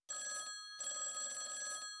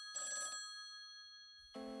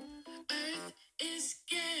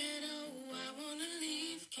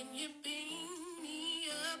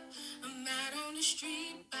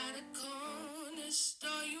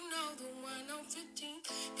15.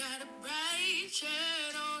 Got a bright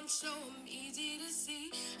shirt on, so I'm easy to see.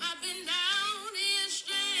 I've been down here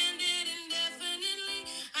stranded indefinitely.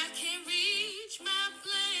 I can't reach my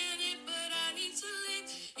planet, but I need to leave.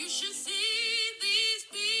 You should see these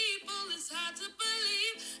people. It's hard to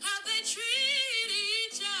believe how they treat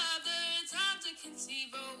each other. It's hard to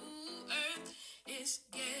conceive. Oh, Earth is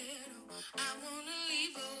ghetto. I wanna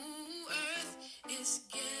leave. Oh, Earth is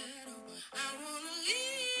ghetto. I wanna leave.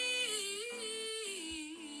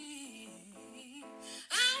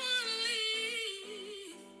 I wanna leave.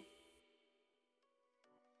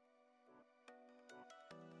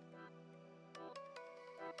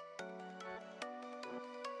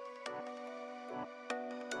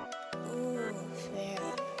 Ooh, fair.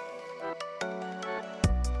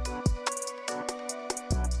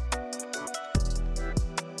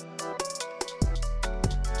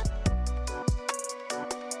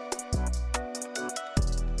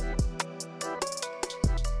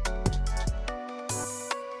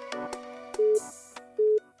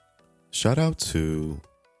 Shout out to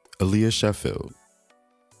Aaliyah Sheffield,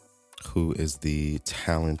 who is the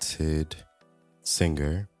talented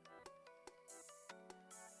singer.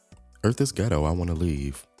 Earth is Ghetto, I Want to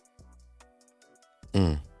Leave.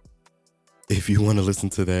 If you want to listen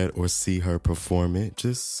to that or see her perform it,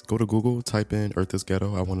 just go to Google, type in Earth is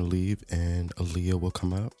Ghetto, I Want to Leave, and Aaliyah will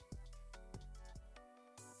come up.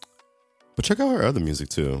 But check out her other music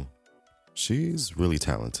too. She's really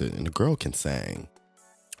talented and the girl can sing.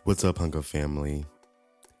 What's up, Hunger family?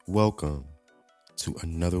 Welcome to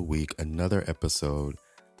another week, another episode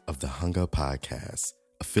of the Hunger Podcast,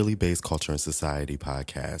 a Philly-based culture and society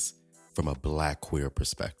podcast from a Black queer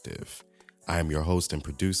perspective. I am your host and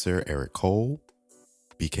producer, Eric Cole,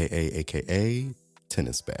 BKA, aka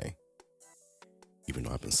Tennis Bay. Even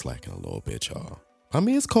though I've been slacking a little bit, y'all. I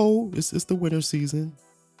mean, it's cold. It's the winter season.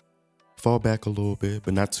 Fall back a little bit,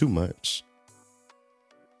 but not too much.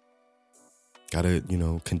 Gotta,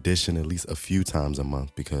 condition at least a few times a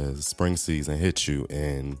month because spring season hits you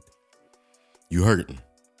and you hurting.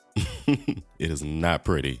 It is not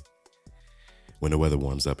pretty when the weather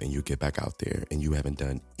warms up and you get back out there and you haven't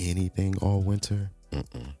done anything all winter.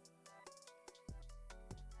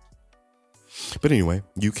 But anyway,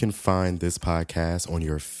 you can find this podcast on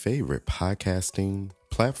your favorite podcasting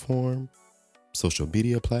platform, social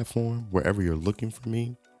media platform, wherever you're looking for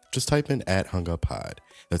me. Just type in @HungUpPod.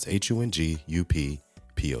 That's HUNGUPPOD.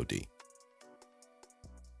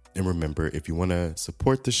 And remember, if you want to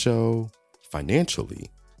support the show,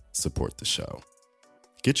 financially support the show,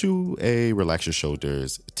 get you a Relax Your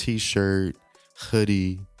Shoulders t-shirt,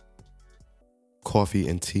 hoodie, coffee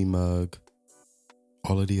and tea mug,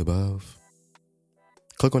 all of the above.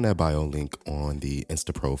 Click on that bio link on the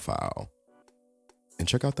Insta profile and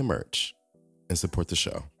check out the merch and support the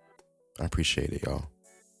show. I appreciate it, y'all.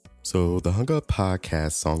 So the Hunger Up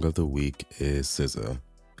Podcast song of the week is SZA,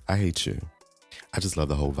 I Hate You. I just love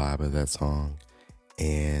the whole vibe of that song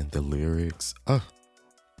and the lyrics.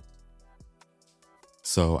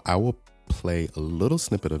 So I will play a little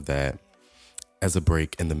snippet of that as a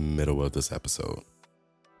break in the middle of this episode.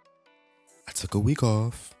 I took a week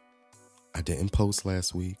off. I didn't post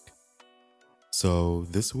last week. So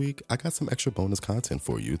this week I got some extra bonus content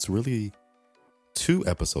for you. It's really 2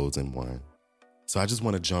 episodes in one. So I just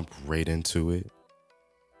want to jump right into it.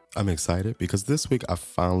 I'm excited because this week I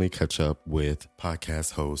finally catch up with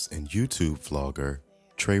podcast host and YouTube vlogger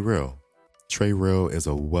Trey Real. Trey Real is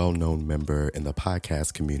a well-known member in the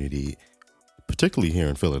podcast community, particularly here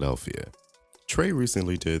in Philadelphia. Trey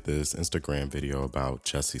recently did this Instagram video about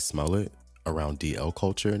Jussie Smollett around DL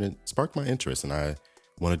culture, and it sparked my interest, and I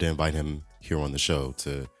wanted to invite him here on the show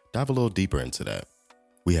to dive a little deeper into that.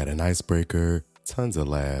 We had an icebreaker, tons of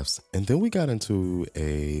laughs, and then we got into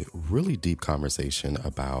a really deep conversation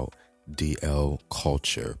about DL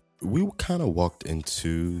culture. We kind of walked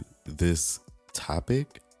into this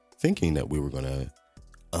topic thinking that we were going to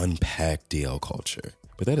unpack DL culture,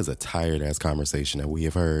 but that is a tired ass conversation that we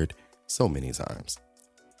have heard so many times.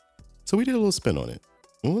 So we did a little spin on it.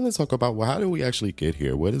 We want to talk about, well, how did we actually get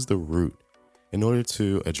here? What is the root in order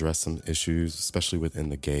to address some issues, especially within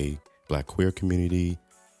the gay, Black queer community,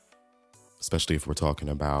 especially if we're talking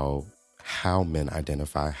about how men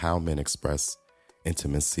identify, how men express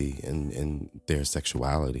intimacy in their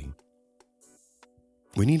sexuality.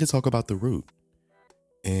 We need to talk about the root,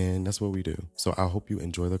 and that's what we do. So I hope you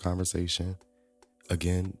enjoy the conversation.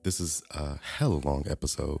 Again, this is a hella long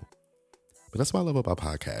episode, but that's what I love about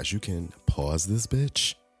podcasts. You can pause this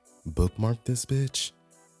bitch, bookmark this bitch,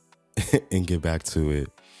 and get back to it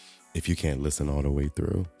if you can't listen all the way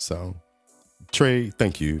through. So, Trey,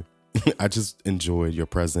 thank you. I just enjoyed your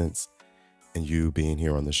presence and you being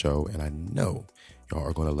here on the show. And I know y'all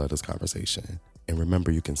are going to love this conversation. And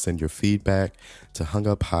remember, you can send your feedback to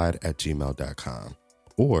hunguppod@gmail.com,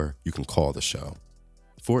 or you can call the show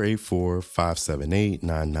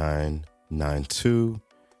 484-578-9992.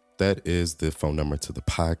 That is the phone number to the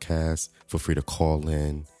podcast. Feel free to call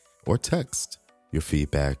in or text your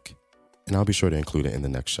feedback, and I'll be sure to include it in the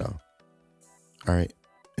next show. All right.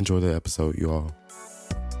 Enjoy the episode, you all.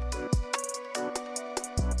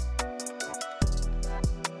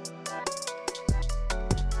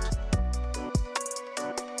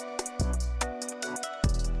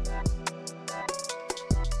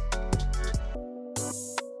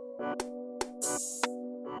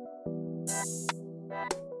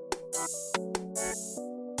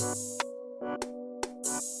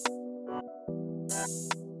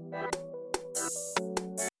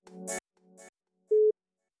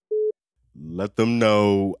 Let them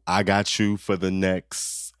know I got you for the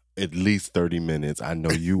next at least 30 minutes. I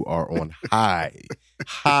know you are on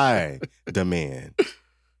high demand,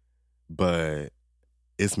 but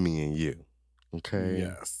it's me and you. Okay?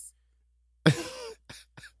 Yes.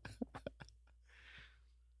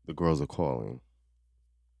 The girls are calling.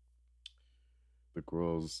 The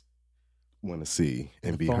girls want to see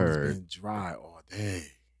and be phone's heard. been dry all day.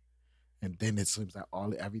 And then it seems like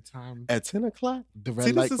every time At 10 o'clock? the red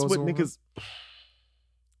See, light this is goes what on, niggas...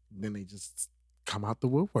 then they just come out the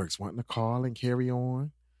woodworks wanting to call and carry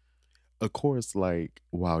on. Of course, like,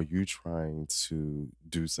 while you trying to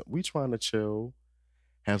do we trying to chill,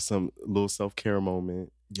 have some little self-care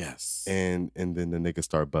moment, Yes. and then the niggas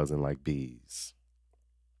start buzzing like bees.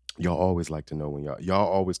 Y'all always like to know when y'all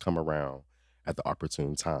always come around at the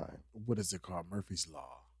opportune time. What is it called? Murphy's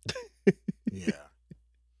Law. Yeah.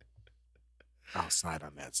 Outside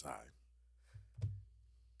on that side.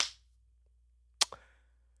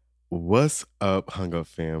 What's up, Hung Up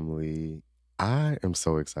family? I am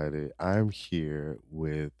so excited. I'm here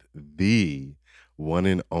with the one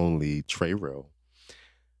and only Trey Real,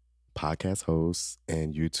 podcast host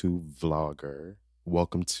and YouTube vlogger.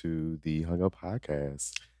 Welcome to the Hung Up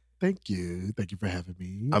Podcast. Thank you. Thank you for having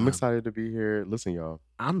me. I'm excited to be here. Listen, y'all.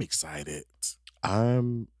 I'm excited.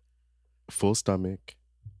 I'm full stomach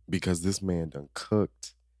because this man done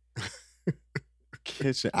cooked.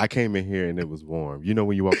 Kitchen. I came in here and it was warm. You know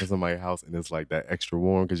when you walk in somebody's house and it's like that extra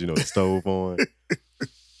warm because you know the stove on,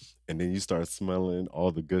 and then you start smelling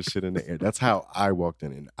all the good shit in the air. That's how I walked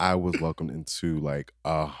in, and I was welcomed into like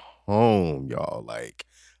a home, y'all. Like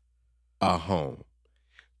a home.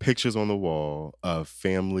 Pictures on the wall of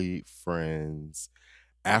family, friends,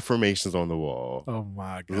 affirmations on the wall. Oh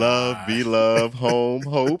my God. Love, be love, home,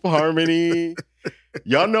 hope, harmony.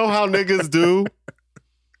 Y'all know how niggas do.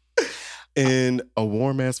 And a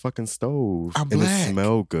warm ass fucking stove. I'm and black. It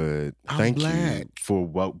smelled good. I'm Thank you black. for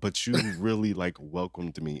but you really like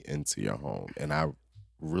welcomed me into your home. And I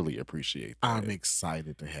really appreciate that. I'm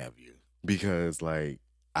excited to have you. Because like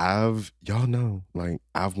y'all know, like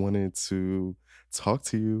I've wanted to talk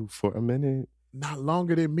to you for a minute. Not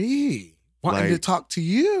longer than me. Wanting to Like- talk to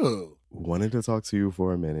you. Wanted to talk to you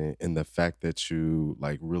for a minute, and the fact that you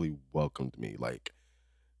like really welcomed me, like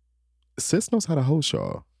sis knows how to host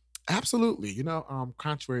y'all. Absolutely. You know,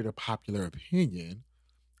 contrary to popular opinion,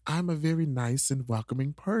 I'm a very nice and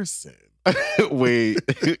welcoming person. Wait,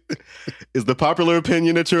 is the popular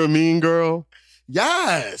opinion that you're a mean girl?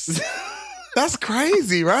 Yes. That's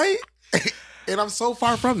crazy, right? And I'm so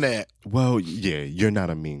far from that. Well, yeah, you're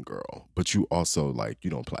not a mean girl, but you also like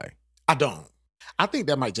you don't play. I don't. I think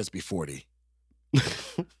that might just be 40.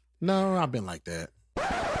 No, I've been like that.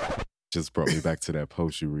 Just brought me back to that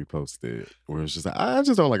post you reposted where it's just like, I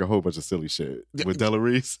just don't like a whole bunch of silly shit with Della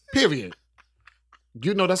Reese. Period.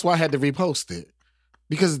 You know, that's why I had to repost it.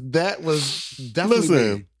 Because that was definitely me.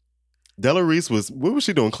 Listen, Della Reese what was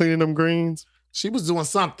she doing? Cleaning them greens? She was doing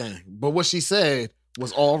something, but what she said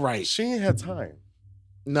was all right. She ain't had time.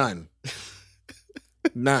 None.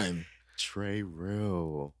 None. Trey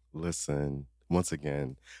Real. Listen, once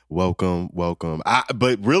again, welcome.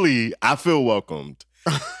 But really, I feel welcomed.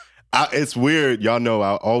 It's weird. Y'all know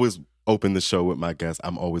I always open the show with my guests.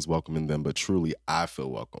 I'm always welcoming them, but truly, I feel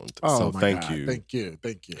welcomed. Oh, so my thank God. you.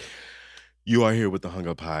 Thank you. You are here with the Hung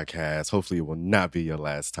Up Podcast. Hopefully, it will not be your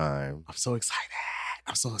last time. I'm so excited.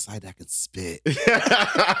 I can spit.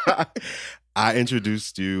 I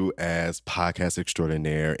introduced you as podcast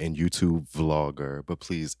extraordinaire and YouTube vlogger, but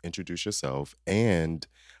please introduce yourself and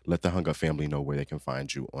let the Hung Up family know where they can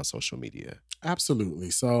find you on social media. Absolutely.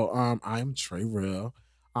 So I'm Trey Real.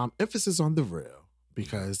 Emphasis on the real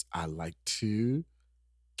because I like to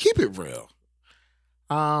keep it real.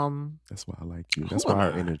 That's why I like you. Who That's why am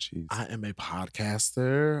our I? energies. I am a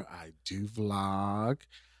podcaster. I do vlog.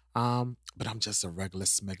 But I'm just a regular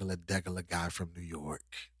smegular degular guy from New York.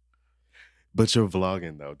 But you're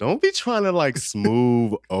vlogging though. Don't be trying to like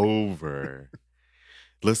smooth over.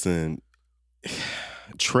 Listen,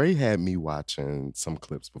 Trey had me watching some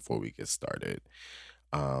clips before we get started.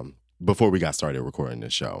 Before we got started recording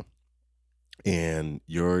this show. And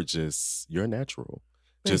you're natural.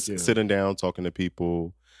 Thank Just you. sitting down, talking to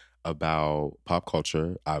people about pop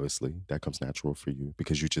culture. Obviously, that comes natural for you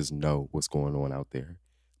because you just know what's going on out there.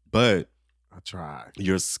 But I try.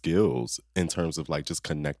 your skills in terms of like just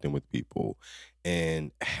connecting with people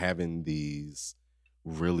and having these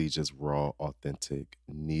really just raw, authentic,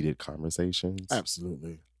 needed conversations.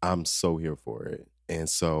 Absolutely. I'm so here for it. And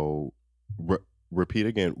so repeat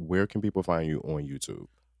again, where can people find you on YouTube?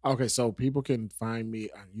 Okay, so people can find me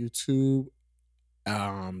on YouTube.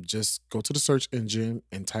 Just go to the search engine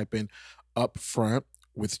and type in Up Front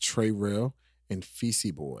with Trey Real and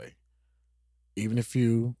Fecy Boy. Even if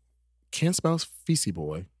you can't spell Fecy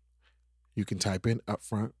Boy, you can type in Up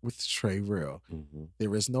Front with Trey Real. Mm-hmm.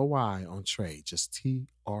 There is no Y on Trey, just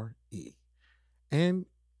TRE. And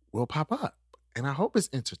we'll pop up. And I hope it's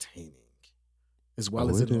entertaining as well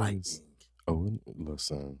as it enlightening. is. Oh,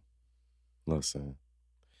 listen.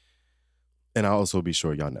 And I'll also be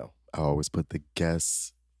sure y'all know, I always put the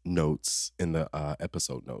guest notes in the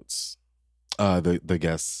episode notes. The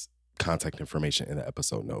guest contact information in the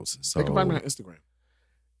episode notes. So They can find me on Instagram.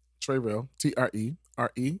 Trey Real,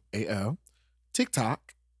 TREREAL.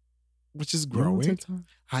 TikTok, which is You on growing. TikTok?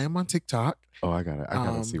 I am on TikTok. Oh, I gotta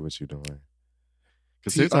Um, see what you're doing.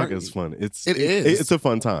 Because TRE. TikTok is fun. It is. It's a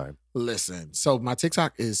fun time. Listen, so my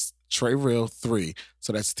TikTok is Trey Real 3.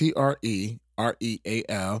 So that's TREREAL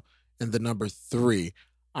and the number 3.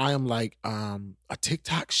 I am like a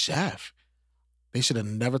TikTok chef. They should have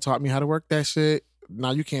never taught me how to work that shit.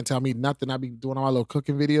 Now you can't tell me nothing. I be doing all my little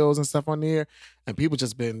cooking videos and stuff on there, and people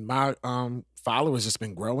just been my followers just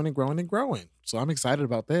been growing and growing and growing. So I'm excited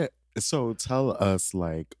about that. So tell us,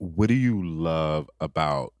 like, what do you love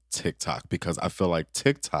about TikTok? Because I feel like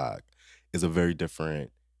TikTok is a very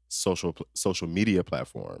different social media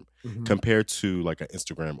platform compared to like an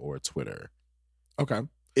Instagram or a Twitter. Okay.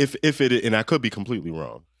 If it, and I could be completely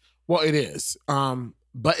wrong. Well, it is.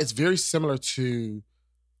 But it's very similar to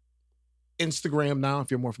Instagram now, if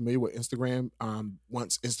you're more familiar with Instagram.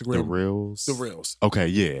 Once Instagram. The Reels? The Reels. Okay,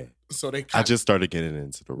 yeah. So they I just started getting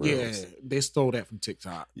into the Reels. Yeah, they stole that from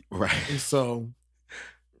TikTok. Right. And so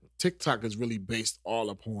TikTok is really based all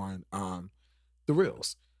upon the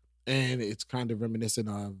Reels. And it's kind of reminiscent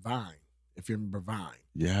of Vine, if you remember Vine.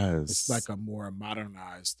 Yes. It's like a more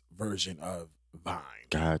modernized version of Vine.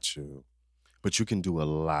 Got you. But you can do a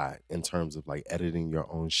lot in terms of like editing your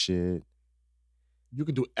own shit. You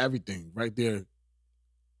can do everything right there.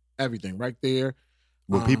 Everything right there.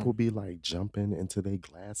 When people be like jumping into their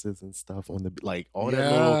glasses and stuff on the like all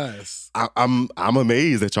that little. Yes. I'm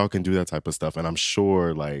amazed that y'all can do that type of stuff, and I'm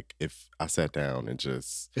sure like if I sat down and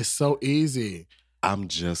just, It's so easy. I'm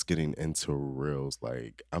just getting into Reels.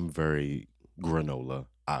 Like I'm very granola,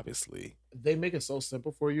 obviously. They make it so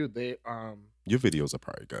simple for you. They Your videos are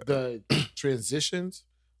probably good. the transitions,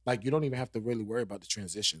 like you don't even have to really worry about the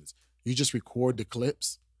transitions. You just record the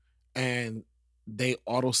clips and they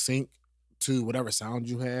auto sync to whatever sound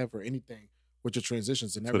you have or anything with your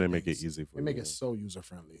transitions and So everything. they make it easy for They you. make it so user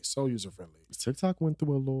friendly. So user friendly. TikTok went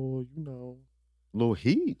through a little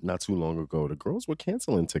heat not too long ago. The girls were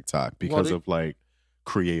canceling TikTok because of like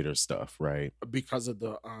creator stuff, right? Because of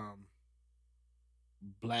the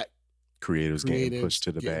black Creators getting pushed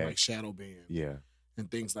to the getting, back. like shadow banned. Yeah. And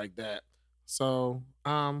things like that. So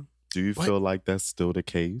Do you feel like that's still the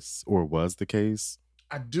case or was the case?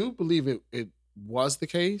 I do believe it was the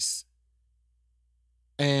case.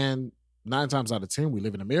 And 9 times out of 10, we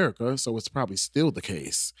live in America, so it's probably still the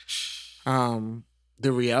case. The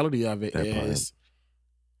reality of it is,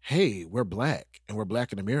 hey, we're black and we're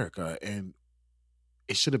black in America, and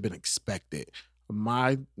it should have been expected.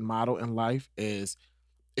 My motto in life is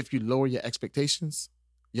if you lower your expectations,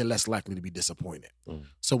 you're less likely to be disappointed.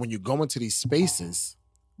 So when you go into these spaces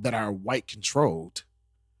that are white controlled,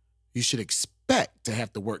 you should expect to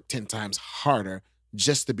have to work 10 times harder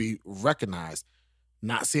just to be recognized.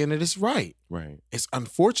 Not saying that it's right. Right. It's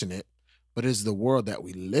unfortunate, but it's the world that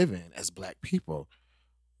we live in as black people.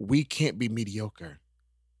 We can't be mediocre.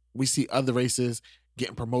 We see other races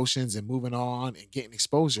getting promotions and moving on and getting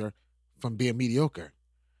exposure from being mediocre.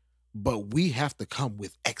 But we have to come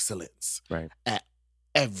with excellence. Right. At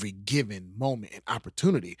every given moment and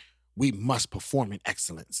opportunity, we must perform in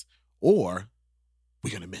excellence or we're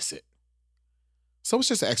going to miss it. So it's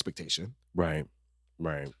just an expectation. Right.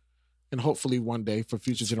 Right. And hopefully one day for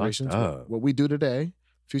future generations, fucked up. what we do today,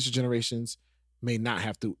 future generations may not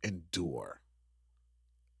have to endure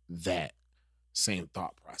that same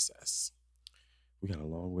thought process. We got a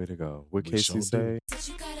long way to go. What We Casey sure say? But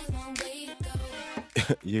you got a long way to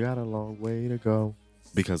go. You got a long way to go.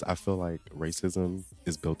 Because I feel like racism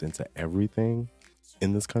is built into everything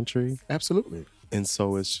in this country. Absolutely. And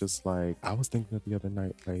so it's just like, I was thinking of the other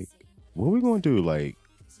night, like, what are we going to do? Like,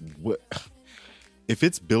 what? If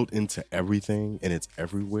it's built into everything and it's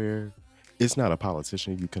everywhere, it's not a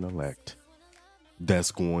politician you can elect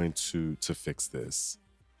that's going to fix this.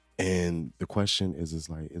 And the question is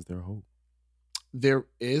like, is there hope? There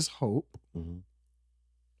is hope, Mm-hmm.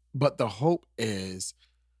 but the hope is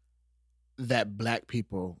that Black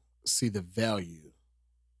people see the value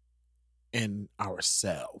in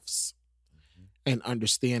ourselves and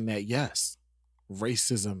understand that, yes,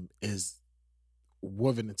 racism is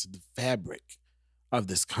woven into the fabric of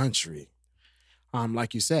this country.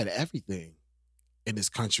 Like you said, everything in this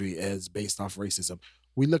country is based off racism.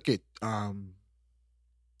 We look at,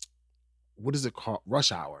 what is it called?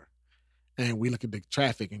 Rush hour. And we look at the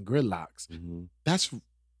traffic and gridlocks. Mm-hmm. That's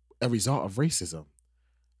a result of racism.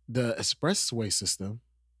 The expressway system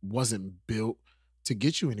wasn't built to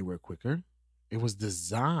get you anywhere quicker. It was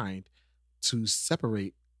designed to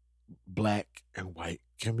separate Black and white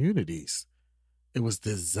communities. It was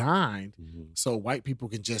designed so white people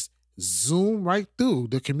can just zoom right through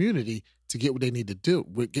the community to get what they need to do,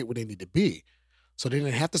 get what they need to be. So they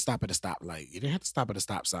didn't have to stop at a stoplight. You didn't have to stop at a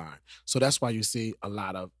stop sign. So that's why you see a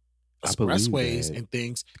lot of expressways and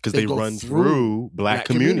things. Because they run through Black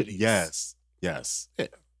communities. Yes. Yes. Yeah.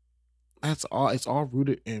 That's all. It's all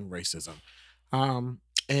rooted in racism.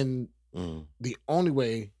 And the only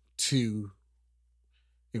way to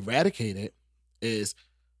eradicate it is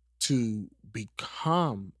to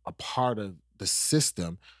become a part of the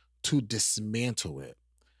system, to dismantle it.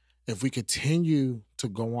 If we continue to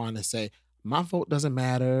go on and say, my vote doesn't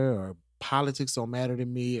matter, or politics don't matter to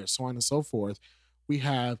me, or so on and so forth, we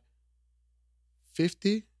have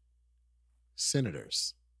 50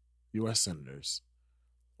 senators, U.S. senators,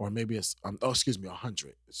 or maybe it's,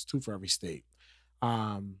 100. It's 2 for every state.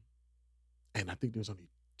 And I think there's only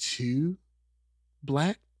 2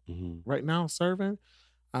 Black right now serving.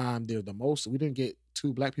 They're the most. We didn't get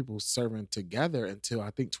 2 Black people serving together until I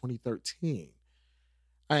think 2013.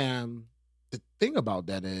 The thing about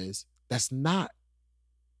that is that's not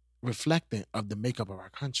reflecting of the makeup of our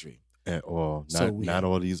country at all. Not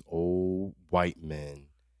all these old white men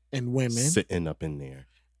and women sitting up in there.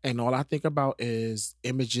 And all I think about is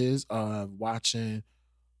images of watching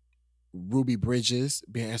Ruby Bridges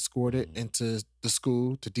being escorted into the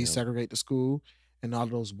school to desegregate the school, and all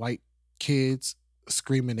those white kids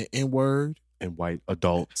screaming the N-word. And white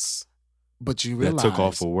adults but you realize, that took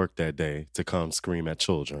off for work that day to come scream at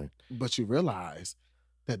children. But you realize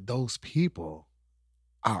that those people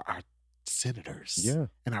are our senators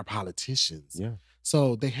and our politicians. Yeah.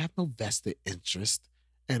 So they have no vested interest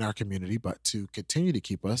in our community but to continue to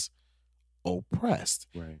keep us oppressed.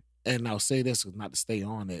 Right. And I'll say this, not to stay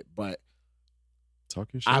on it, but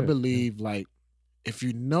talk your shit. I believe, like, if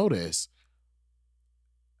you notice,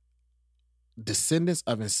 descendants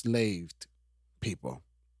of enslaved people,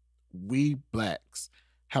 we Blacks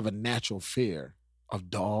have a natural fear of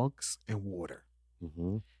dogs and water.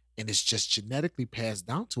 And it's just genetically passed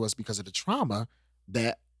down to us because of the trauma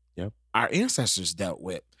that our ancestors dealt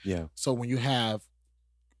with. Yeah. So when you have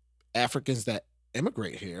Africans that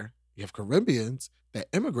immigrate here, you have Caribbeans that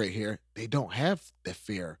immigrate here, they don't have the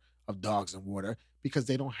fear of dogs and water because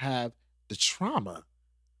they don't have the trauma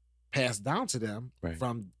passed down to them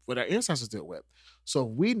from what our ancestors dealt with. So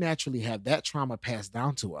we naturally have that trauma passed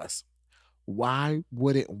down to us. Why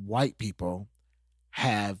wouldn't white people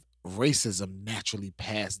have racism naturally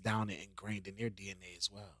passed down and ingrained in their DNA as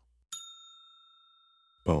well?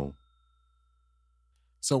 Boom.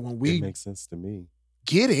 So when we it makes sense to me.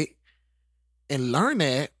 Get it and learn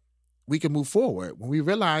that, we can move forward. When we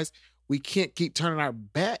realize we can't keep turning our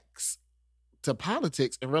backs to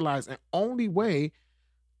politics and realize the only way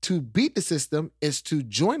to beat the system is to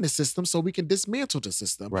join the system so we can dismantle the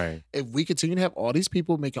system. Right. If we continue to have all these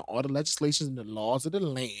people making all the legislations and the laws of the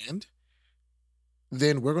land,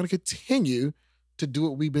 then we're going to continue to do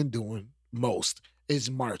what we've been doing most, is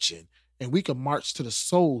marching. And we can march till the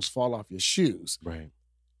soles fall off your shoes. Right.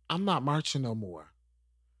 I'm not marching no more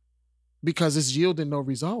because it's yielding no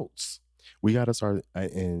results. We got to start,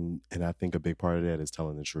 and I think a big part of that is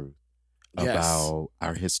telling the truth about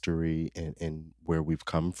our history and where we've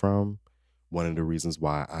come from. One of the reasons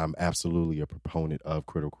why I'm absolutely a proponent of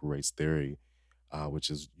critical race theory which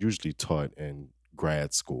is usually taught in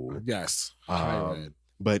grad school. Yes. Higher ed.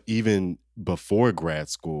 But even before grad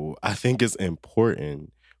school, I think it's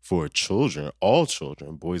important for children, all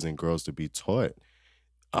children, boys and girls, to be taught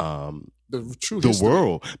the true the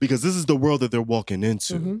world, because this is the world that they're walking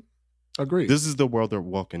into. Mm-hmm. Agreed. This is the world they're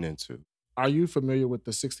walking into. Are you familiar with the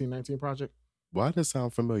 1619 Project? Why does it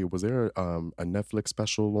sound familiar? Was there a Netflix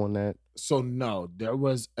special on that? So no, there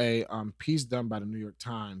was a piece done by the New York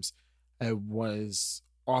Times. It was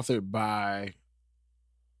authored by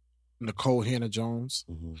Nicole Hannah-Jones,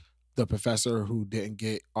 the professor who didn't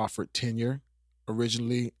get offered tenure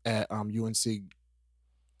originally at UNC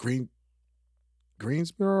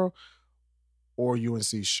Greensboro or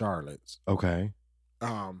UNC Charlotte. Okay.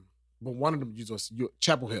 But one of them was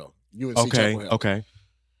Chapel Hill. UNC okay. Chapel Hill. Okay.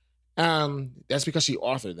 That's because she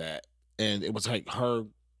authored that, and it was like her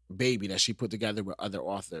baby that she put together with other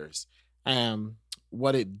authors.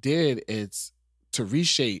 What it did is to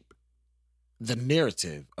reshape the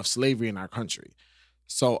narrative of slavery in our country.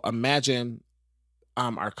 So imagine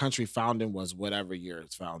our country founding was whatever year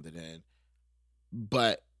it's founded in,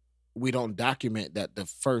 but we don't document that the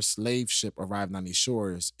first slave ship arrived on these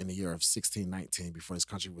shores in the year of 1619 before this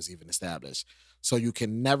country was even established. So you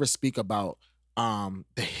can never speak about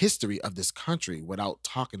the history of this country without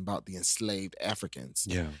talking about the enslaved Africans.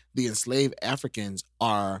 Yeah. The enslaved Africans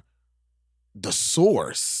are the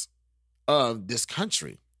source of this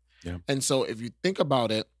country. Yeah. And so if you think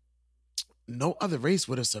about it, no other race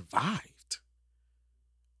would have survived.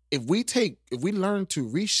 If we learn to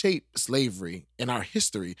reshape slavery in our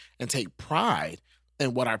history and take pride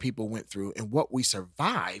in what our people went through and what we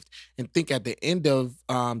survived, and think at the end of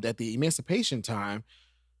at the emancipation time,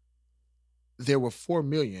 there were 4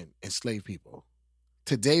 million enslaved people.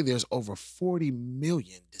 Today, there's over 40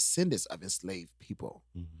 million descendants of enslaved people.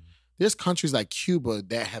 Mm-hmm. There's countries like Cuba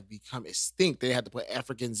that have become extinct. They had to put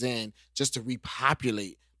Africans in just to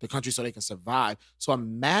repopulate the country so they can survive. So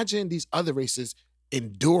imagine these other races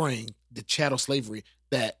enduring the chattel slavery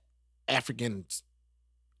that Africans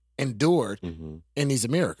endured in these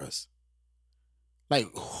Americas. Like,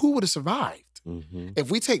 who would have survived? Mm-hmm.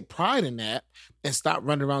 If we take pride in that and stop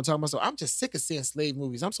running around talking about, so I'm just sick of seeing slave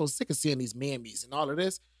movies. I'm so sick of seeing these mammies and all of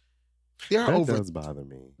this. That does bother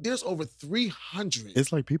me. There's over 300.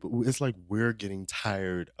 It's like we're getting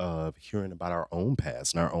tired of hearing about our own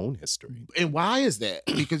past and our own history. And why is that?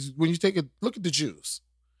 Because when you take a look at the Jews,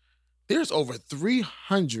 there's over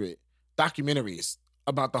 300 documentaries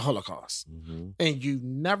about the Holocaust. Mm-hmm. And you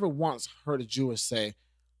never once heard a Jewish say,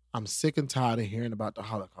 I'm sick and tired of hearing about the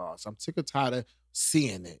Holocaust. I'm sick and tired of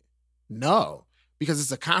seeing it. No, because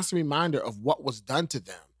it's a constant reminder of what was done to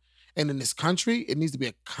them. And in this country, it needs to be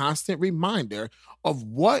a constant reminder of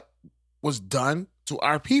what was done to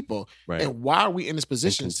our people. Right. And why are we in this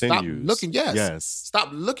position? Stop looking, stop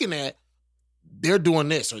looking at they're doing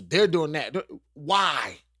this or they're doing that.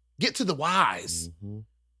 Why? Get to the whys. Mm-hmm.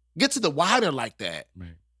 Get to the why they're like that.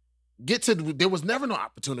 Right. There was never no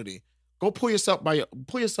opportunity. Go pull yourself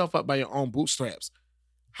up by your own bootstraps.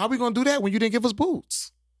 How are we gonna do that when you didn't give us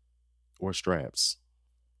boots or straps?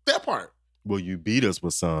 That part. Well, you beat us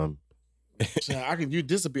with some. Yeah,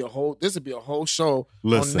 this would be a whole show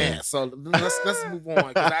on that. So let's move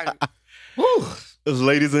on.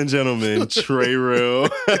 Ladies and gentlemen, Trey Real.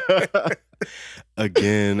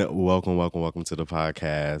 Again, welcome to the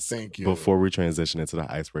podcast. Thank you. Before we transition into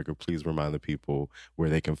the icebreaker, please remind the people where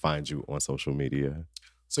they can find you on social media.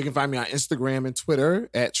 So you can find me on Instagram and Twitter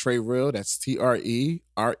at Trey Real. That's TREREAL.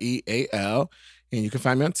 And you can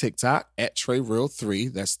find me on TikTok at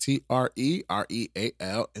TreyReal3. That's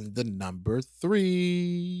TREREAL and the number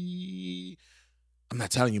 3. I'm not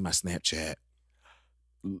telling you my Snapchat.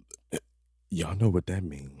 Y'all know what that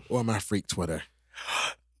means. Or my freak Twitter.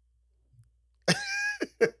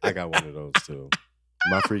 I got one of those too.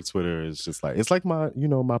 My freak Twitter is just like, it's like my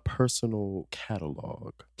personal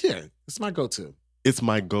catalog. Yeah, it's my go-to. It's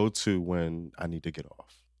my go-to when I need to get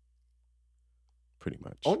off. Pretty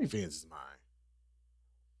much. OnlyFans is mine.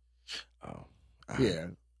 Oh. Yeah.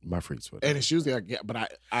 My freak Twitter. And it's usually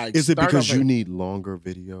I is it because you need longer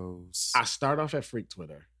videos? I start off at freak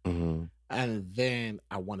Twitter. Mm-hmm. And then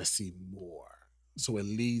I want to see more. So it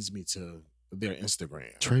leads me to their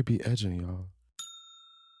Instagram. Trey be edging, y'all.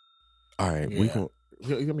 All right. Yeah.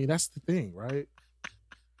 I mean, that's the thing, right?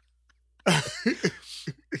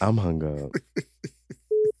 I'm hung up.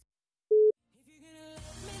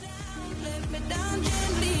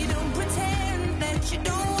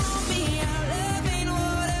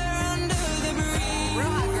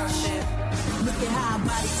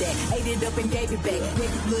 somebody that ate it up and gave it back.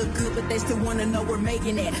 Niggas look good, but they still wanna know we're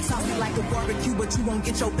making it. Saucy like a barbecue, but you won't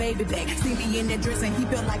get your baby back. See me in that dress and he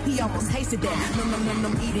felt like he almost tasted that.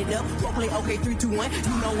 Num, eat it up. Go play okay, 3, 2, 1. You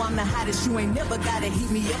know I'm the hottest, you ain't never gotta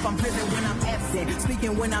heat me up. I'm present when I'm absent,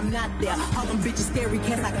 speaking when I'm not there. All them bitches scary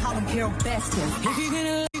cats, I call them Carol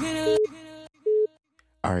Baskin.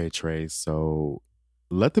 All right, Trey, so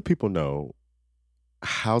let the people know,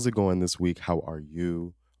 how's it going this week? How are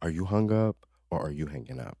you? Are you hung up or are you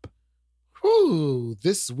hanging up? Whew,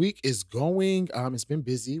 this week is going, it's been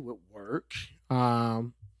busy with work.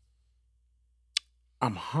 I'm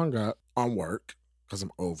hung up on work because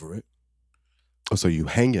I'm over it. Oh, so you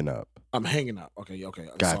hanging up? I'm hanging up. Okay.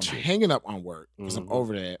 Gotcha. So I'm hanging up on work because I'm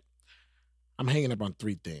over that. I'm hanging up on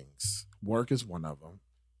 3 things. Work is one of them.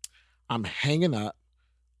 I'm hanging up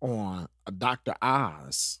on a Dr.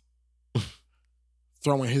 Oz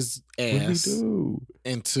throwing his ass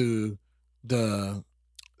into the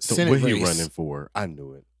Senate what race. he running for? I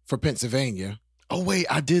knew it. For Pennsylvania. Oh, wait,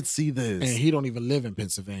 I did see this. And he don't even live in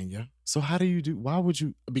Pennsylvania. So how do you do, why would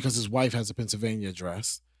you? Because his wife has a Pennsylvania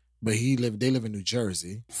address, but they live in New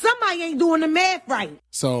Jersey. Somebody ain't doing the math right.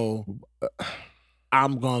 So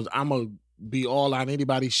I'm gonna be all on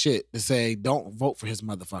anybody's shit to say don't vote for his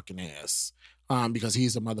motherfucking ass. Because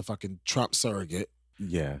he's a motherfucking Trump surrogate.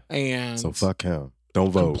 Yeah. And so fuck him. Don't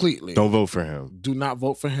vote. Completely. Don't vote for him. Do not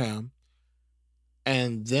vote for him.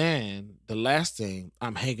 And then the last thing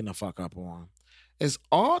I'm hanging the fuck up on is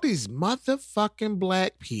all these motherfucking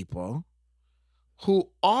black people who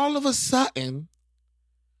all of a sudden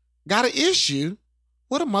got an issue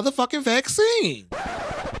with a motherfucking vaccine.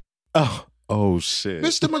 Oh shit.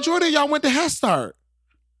 Bitch, the majority of y'all went to Head Start.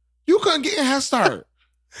 You couldn't get in Head Start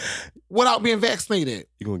without being vaccinated.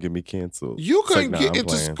 You're going to get me canceled. You couldn't get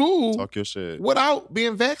into school Talk your shit. without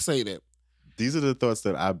being vaccinated. These are the thoughts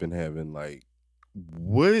that I've been having. Like,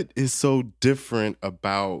 what is so different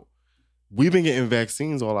about, we've been getting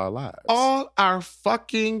vaccines all our lives. All our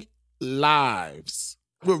fucking lives.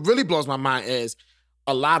 What really blows my mind is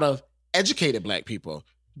a lot of educated black people.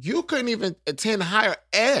 You couldn't even attend higher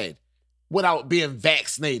ed without being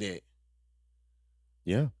vaccinated.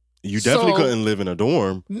 Yeah. You definitely couldn't live in a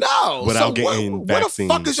dorm. No. Without getting vaccines.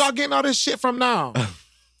 Where the fuck is y'all getting all this shit from now?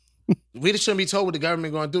 We shouldn't be told what the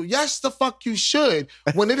government going to do. Yes, the fuck you should.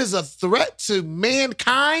 When it is a threat to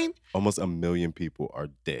mankind. Almost 1 million people are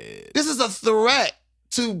dead. This is a threat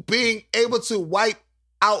to being able to wipe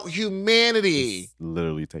out humanity. It's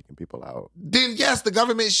literally taking people out. Then yes, the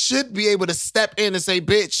government should be able to step in and say,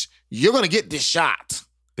 bitch, you're going to get this shot.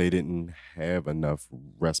 They didn't have enough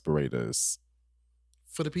respirators.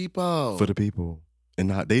 For the people. For the people. And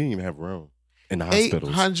they didn't even have room in the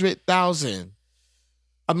hospitals. 800,000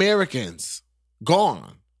 Americans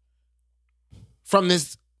gone from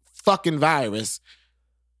this fucking virus.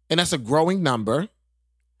 And that's a growing number.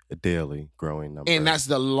 A daily growing number. And that's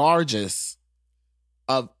the largest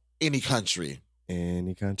of any country.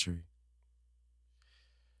 Any country.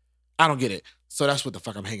 I don't get it. So that's what the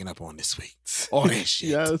fuck I'm hanging up on this week. All that shit.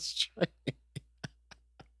 Yes,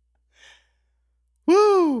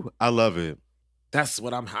 woo! I love it. That's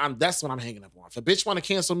what I'm hanging up on. If a bitch want to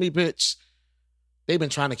cancel me, bitch, they've been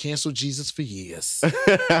trying to cancel Jesus for years.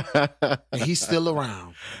 And he's still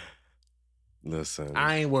around. Listen.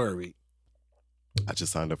 I ain't worried. I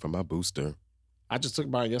just signed up for my booster. I just took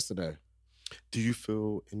mine yesterday. Do you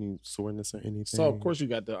feel any soreness or anything? So of course you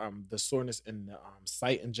got the soreness in the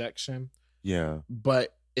site injection. Yeah.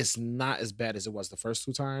 But it's not as bad as it was the first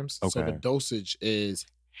 2 times. Okay. So the dosage is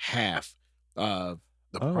half of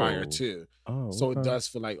the prior 2. Oh, so it does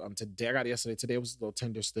feel like today, I got it yesterday. Today was a little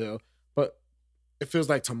tender still. But it feels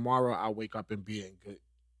like tomorrow I'll wake up and be in good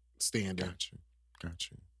standing. Got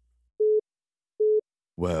you.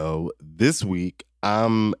 Well, this week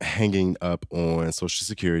I'm hanging up on Social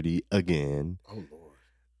Security again. Oh, Lord.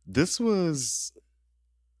 This was,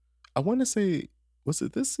 I want to say, was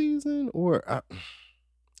it this season or...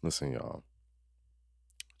 Listen, y'all.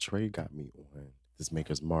 Trey got me on this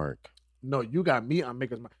Maker's Mark. No, you got me on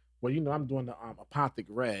Maker's Mark. Well, I'm doing the Apothic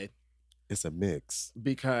Red. It's a mix.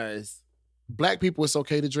 Because black people, it's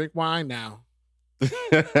okay to drink wine now.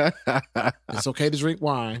 It's okay to drink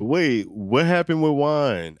wine. Wait, what happened with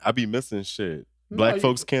wine? I be missing shit. Black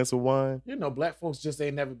folks cancel wine? Black folks just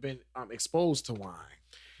ain't never been exposed to wine.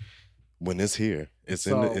 When it's here. It's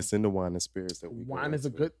in the wine and spirits that we wine is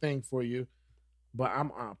a good thing for you. But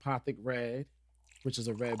I'm on Apothic Red, which is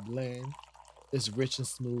a red blend. It's rich and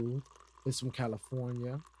smooth. It's from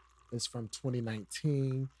California. It's from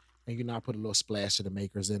 2019. And I put a little splash of the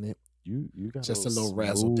Makers in it. You got just a little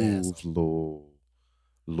razzle dazzle.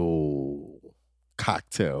 Little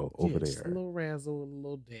cocktail over Just a there. little razzle and a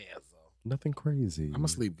little dazzle. Nothing crazy. I'm gonna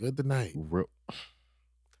sleep good tonight.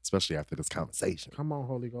 Especially after this conversation. Come on,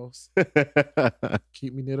 Holy Ghost.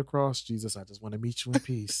 Keep me near the cross, Jesus. I just want to meet you in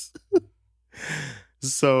peace.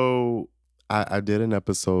 So I did an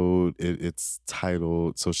episode. It's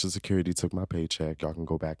titled Social Security Took My Paycheck. Y'all can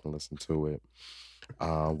go back and listen to it.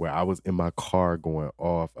 Where I was in my car going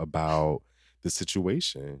off about the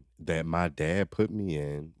situation that my dad put me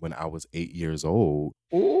in when I was 8 years old.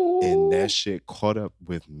 Ooh. And that shit caught up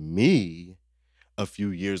with me a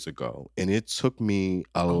few years ago. And it took me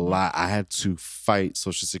a lot. I had to fight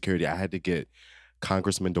Social Security. I had to get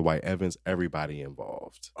Congressman Dwight Evans, everybody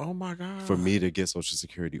involved. Oh my God. For me to get Social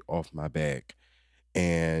Security off my back.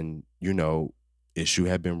 And, you know, issue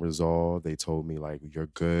had been resolved. They told me, like, you're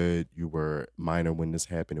good. You were minor when this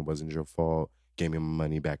happened. It wasn't your fault. Gave me my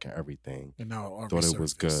money back and everything. And now thought it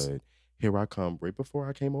was good. Here I come, right before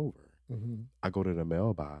I came over. Mm-hmm. I go to the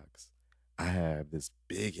mailbox. I have this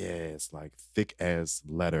big ass, like thick ass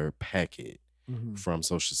letter packet from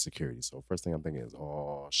Social Security. So first thing I'm thinking is,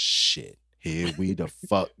 oh shit, here we the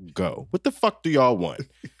fuck go. What the fuck do y'all want?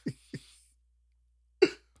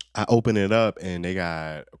 I open it up and they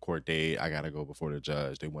got a court date. I got to go before the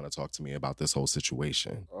judge. They want to talk to me about this whole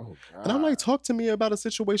situation. Oh, God. And I'm like, talk to me about a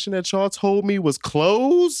situation that y'all told me was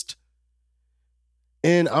closed?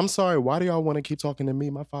 And I'm sorry, why do y'all want to keep talking to me?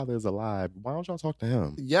 My father is alive. Why don't y'all talk to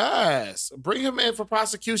him? Yes. Bring him in for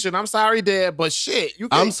prosecution. I'm sorry, Dad, but shit.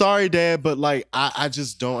 I'm sorry, Dad, but like, I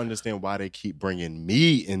just don't understand why they keep bringing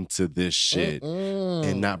me into this shit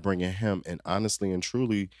and not bringing him. And honestly and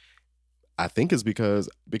truly, I think it's because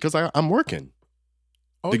I'm working.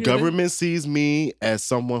 The government sees me as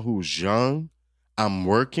someone who's young. I'm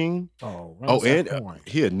working. And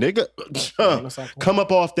here, nigga, come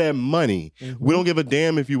up off that money. Mm-hmm. We don't give a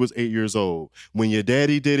damn if you was 8 years old. When your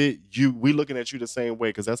daddy did it, we looking at you the same way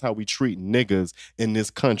because that's how we treat niggas in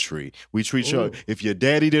this country. We treat you. If your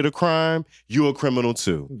daddy did a crime, you a criminal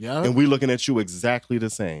too. Yep. And we looking at you exactly the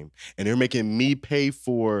same. And they're making me pay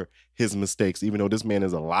for his mistakes, even though this man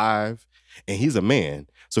is alive and he's a man.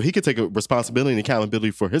 So he could take a responsibility and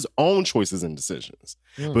accountability for his own choices and decisions.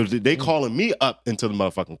 But they calling me up into the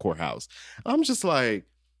motherfucking courthouse. I'm just like,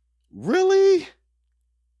 really?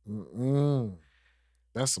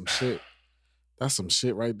 That's some shit. That's some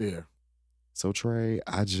shit right there. So Trey,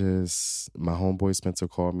 my homeboy Spencer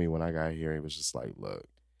called me when I got here. He was just like, look,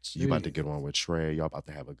 you about to get on with Trey. Y'all about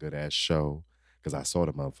to have a good ass show. Because I saw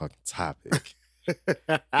the motherfucking topic.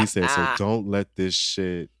 He said, so don't let this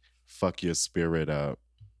shit fuck your spirit up.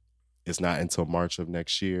 It's not until March of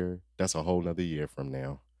next year. That's a whole nother year from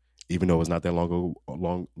now. Even though it's not that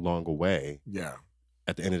long away. Yeah.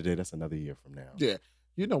 At the end of the day, that's another year from now. Yeah.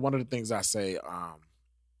 You know, one of the things I say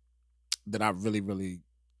that I really, really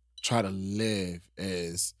try to live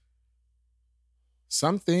is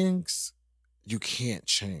some things you can't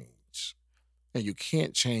change. And you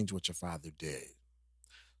can't change what your father did.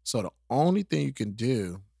 So the only thing you can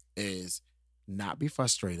do is not be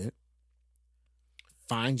frustrated.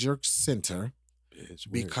 Find your center,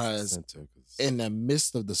 because in the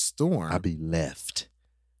midst of the storm, I be left.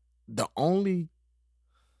 The only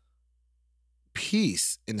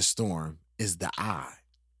peace in the storm is the eye.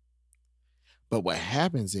 But what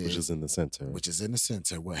happens is... Which is in the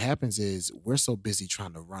center. What happens is we're so busy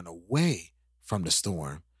trying to run away from the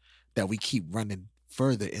storm that we keep running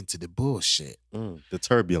further into the bullshit. The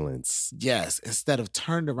turbulence. Yes. Instead of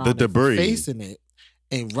turning around the debris. And facing it,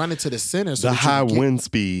 and run into the center. So the high wind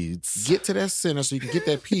speeds. Get to that center so you can get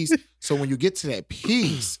that peace. So when you get to that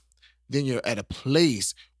peace, then you're at a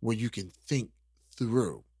place where you can think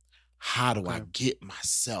through, how do I get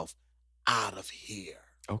myself out of here?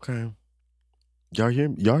 Okay. Y'all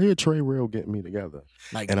hear Trey Real getting me together.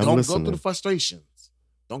 Like, and don't go through the frustrations.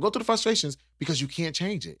 Don't go through the frustrations because you can't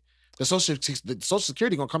change it. The Social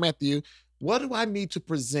Security gonna come after you. What do I need to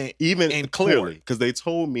present? Even clearly, because they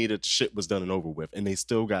told me that the shit was done and over with, and they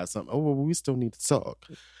still got something. Oh, well, we still need to talk,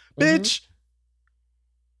 bitch.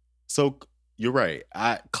 So you're right.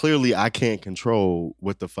 I can't control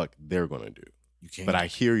what the fuck they're gonna do. You can't. But I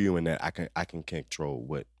hear you in that I can control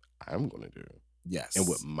what I'm gonna do. Yes. And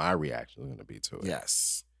what my reaction is gonna be to it.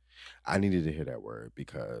 Yes. I needed to hear that word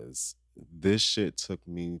because this shit took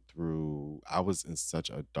me through. I was in such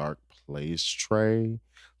a dark place, Trey.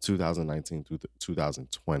 2019 through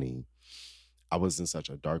 2020, I was in such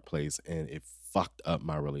a dark place, and it fucked up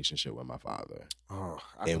my relationship with my father. Oh,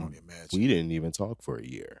 I can only imagine. We didn't even talk for a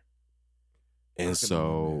year. And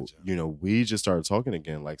so, we just started talking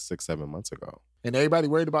again like 6-7 months ago. And everybody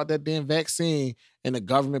worried about that damn vaccine and the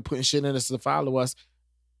government putting shit in us to follow us.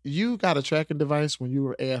 You got a tracking device when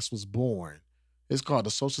your ass was born. It's called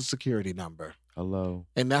the Social Security number. Hello.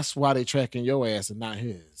 And that's why they tracking your ass and not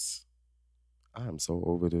his. I'm so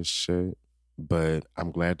over this shit. But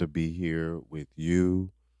I'm glad to be here with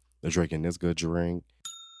you, drinking this good drink.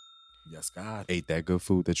 Yes, God. Ate that good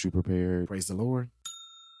food that you prepared. Praise the Lord.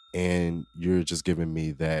 And you're just giving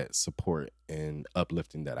me that support and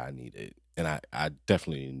uplifting that I needed. And I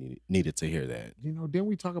definitely needed to hear that. You know, didn't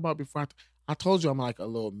we talk about before? I told you I'm like a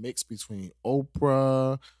little mix between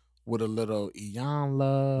Oprah with a little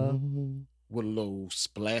Iyanla, with a little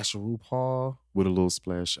splash of RuPaul. With a little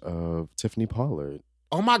splash of Tiffany Pollard.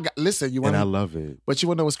 Oh my God. Listen, you want And I love it. But you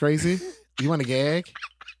want to know what's crazy? You want to gag?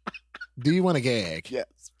 Do you want to gag? Yes.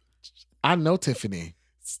 I know Tiffany.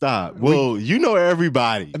 Stop. Well, you know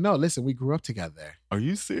everybody. No, listen, we grew up together. Are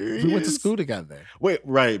you serious? We went to school together. Wait,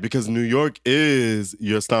 right, because New York is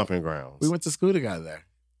your stomping grounds. We went to school together.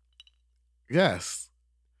 Yes.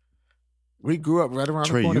 We grew up right around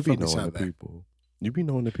Trey, the corner you be from each knowing other. the people. You be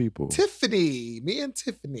knowing the people. Tiffany. Me and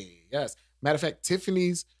Tiffany. Yes. Matter of fact,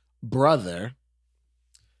 Tiffany's brother,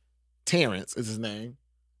 Terrence is his name.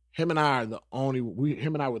 Him and I were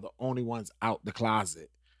the only ones out the closet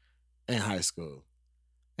in high school.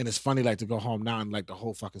 And it's funny, like, to go home now and like the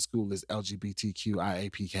whole fucking school is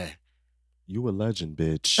LGBTQIAPK. You a legend,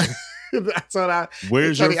 bitch. That's what I.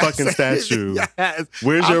 Where's your fucking statue? Yes.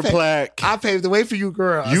 Where's your plaque? I paved the way for you,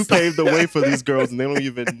 girls. You paved the way for these girls, and they don't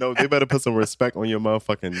even know. They better put some respect on your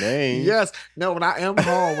motherfucking name. Yes. No, when I am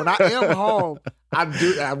home,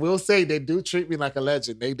 I will say they do treat me like a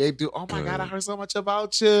legend. They do. Oh my God, I heard so much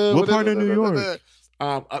about you. What part of New York?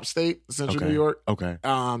 Upstate, Central Okay. New York. Okay.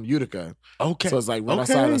 Utica. Okay. So it's like right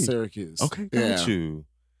outside of Syracuse. Okay, got you.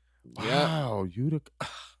 Yeah. Wow, Utica.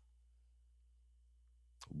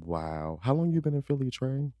 Wow. How long you been in Philly,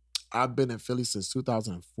 Trey? I've been in Philly since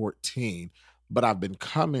 2014, but I've been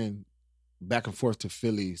coming back and forth to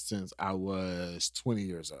Philly since I was 20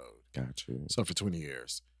 years old. Got you. So for 20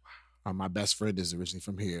 years. My best friend is originally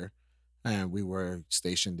from here, and we were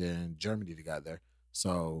stationed in Germany together.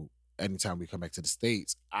 So anytime we come back to the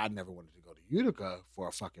States, I never wanted to go to Utica for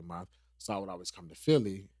a fucking month. So I would always come to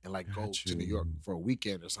Philly and like go to New York for a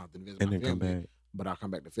weekend or something, visit And my then come family. back. But I'll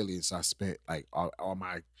come back to Philly. And so I spent like all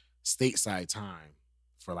my stateside time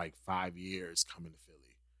for like 5 years coming to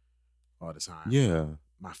Philly all the time. Yeah.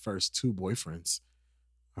 My first 2 boyfriends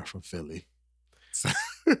are from Philly.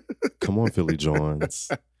 Come on, Philly Johns.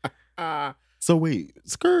 So wait,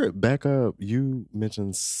 skirt, back up. You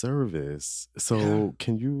mentioned service. So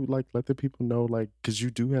can you like let the people know, like, because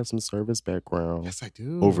you do have some service background. Yes, I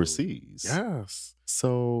do. Overseas. Yes.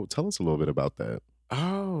 So tell us a little bit about that.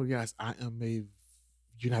 Oh, yes. I am a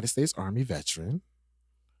United States Army veteran.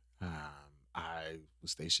 I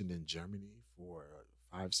was stationed in Germany for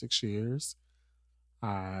 5-6 years.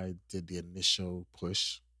 I did the initial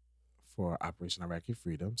push for Operation Iraqi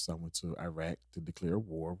Freedom. So I went to Iraq to declare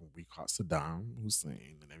war when we caught Saddam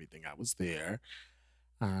Hussein and everything. I was there.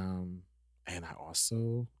 And I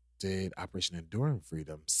also did Operation Enduring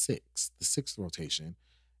Freedom 6, the 6th rotation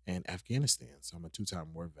in Afghanistan. So I'm a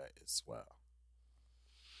 2-time war vet as well.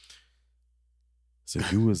 So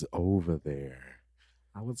you was over there.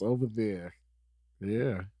 I was over there.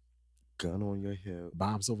 Yeah. Gun on your hip.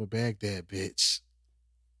 Bombs over Baghdad, bitch.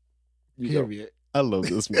 You know, Period. I love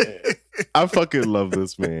this man. I fucking love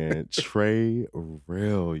this man. Trey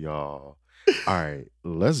Real, y'all. All right,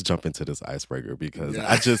 let's jump into this icebreaker because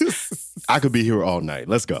I could be here all night.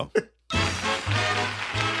 Let's go.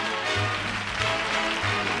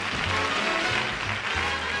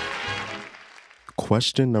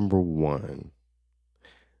 Question number 1.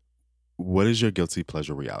 What is your guilty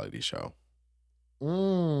pleasure reality show?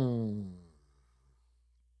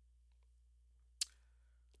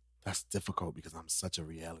 That's difficult because I'm such a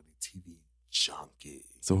reality TV junkie.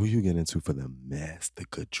 So who you get into for the mess, the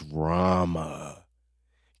good drama?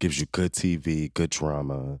 Gives you good TV, good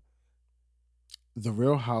drama. The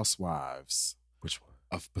Real Housewives. Which one?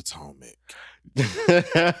 Of Potomac.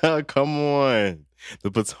 Come on.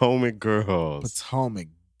 The Potomac Girls. Potomac.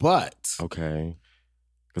 But. Okay.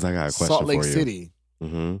 Because I got a question Salt Lake for you. City.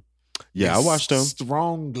 Mm-hmm. Yeah, I watched them.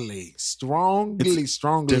 Strongly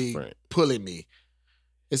different. pulling me.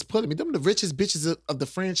 It's pulling me. Them the richest bitches of the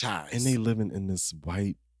franchise. And they living in this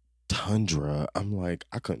white tundra. I'm like,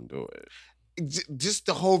 I couldn't do it. Just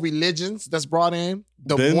the whole religions that's brought in.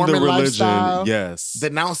 The then Mormon the religion, lifestyle. yes.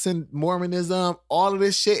 Denouncing Mormonism. All of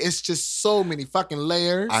this shit. It's just so many fucking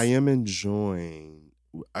layers. I am enjoying.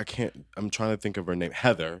 I'm trying to think of her name.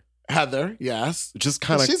 Heather, yes. Just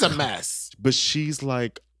kind of. She's a mess. But she's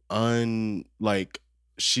like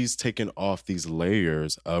she's taken off these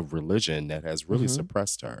layers of religion that has really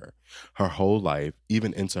suppressed her whole life,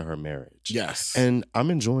 even into her marriage. Yes. And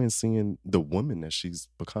I'm enjoying seeing the woman that she's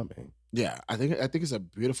becoming. Yeah, I think it's a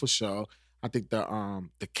beautiful show. I think the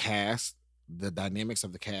cast, the dynamics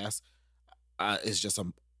of the cast, is just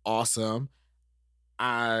awesome.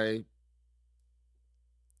 What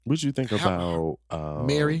did you think about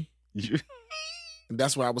Mary?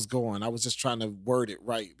 That's where I was going. I was just trying to word it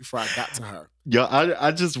right before I got to her. Yeah,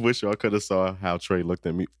 I just wish y'all could have saw how Trey looked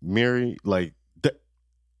at me. Mary, like,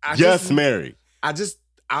 Mary.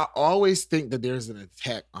 I always think that there's an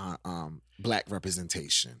attack on Black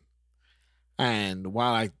representation. And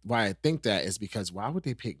why I think that is because why would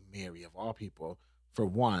they pick Mary of all people? For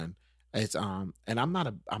one, it's and I'm not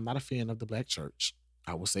a fan of the Black church.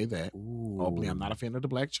 I will say that. Openly, I'm not a fan of the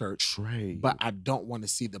Black church. Trey. But I don't want to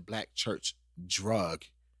see the Black church drug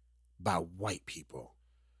by white people.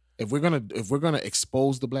 If we're gonna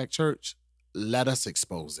expose the Black church, let us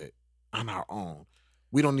expose it on our own.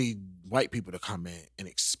 We don't need white people to come in and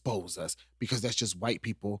expose us because that's just white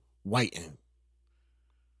people whiting.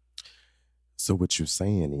 So what you're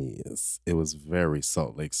saying is it was very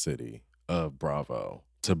Salt Lake City of Bravo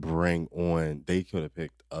to bring on. They could have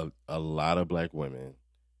picked a lot of Black women,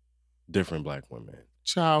 different Black women.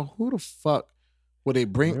 Child, who the fuck would they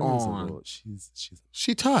bring on?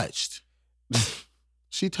 She touched.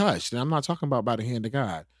 She touched. And I'm not talking about by the hand of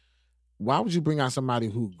God. Why would you bring out somebody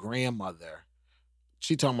who grandmother?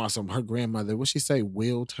 She talking about her grandmother. What she say?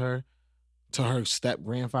 Willed her to her step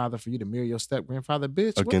grandfather for you to marry your step grandfather,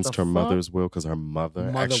 bitch. Against her mother's will, because her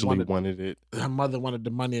mother actually wanted it. Her mother wanted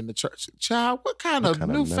the money in the church. Child, what kind of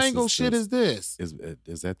newfangled shit is this?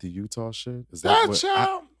 Is that the Utah shit? Is that what,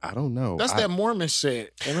 child? I don't know. That's that Mormon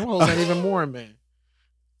shit. And them hoes ain't even Mormon.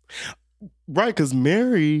 Right, because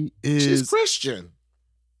Mary is... She's Christian.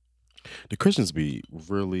 The Christians be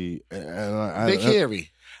really... they carry.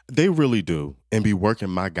 They really do, and be working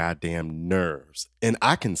my goddamn nerves. And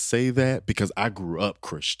I can say that because I grew up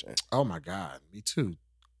Christian. Oh my God, me too.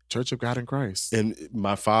 Church of God in Christ. And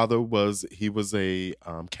my father was a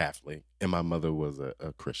Catholic, and my mother was a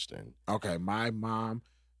Christian. Okay, my mom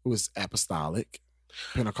was apostolic,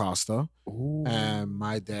 Pentecostal, and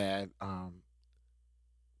my dad,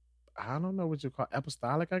 I don't know what you call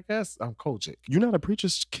apostolic, I guess. I'm Kojic. You're not a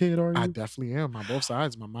preacher's kid, are you? I definitely am on both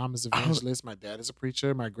sides. My mom is evangelist. My dad is a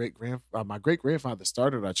preacher. My great grandfather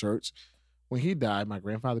started our church. When he died, my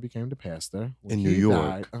grandfather became the pastor. In New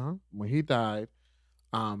York. When he died,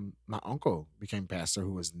 my uncle became pastor,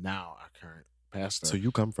 who is now our current pastor. So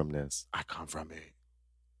you come from this. I come from it.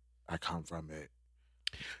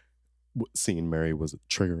 Seeing Mary was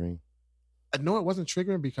triggering? No, it wasn't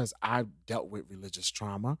triggering because I dealt with religious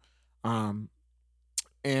trauma.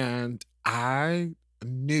 And I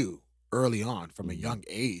knew early on from a young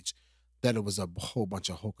age that it was a whole bunch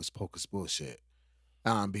of hocus pocus bullshit.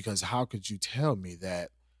 Because how could you tell me that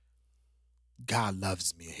God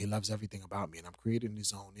loves me and he loves everything about me and I'm created in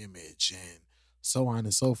his own image and so on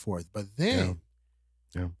and so forth. But then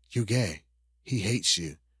you gay. He hates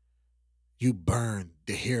you. You burn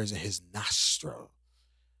the hairs in his nostril.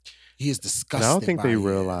 He is disgusted. And I don't think they you.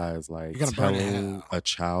 realize like telling a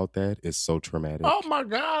child that is so traumatic. Oh my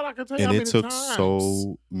God, I can tell you. And how it took times.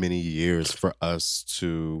 so many years for us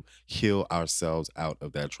to heal ourselves out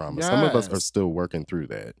of that trauma. Yes. Some of us are still working through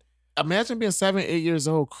that. Imagine being 7, 8 years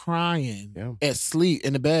old, crying at sleep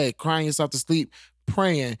in the bed, crying yourself to sleep,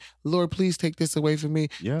 praying, Lord, please take this away from me.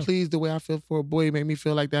 Yeah. Please, the way I feel for a boy make me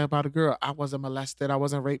feel like that about a girl. I wasn't molested. I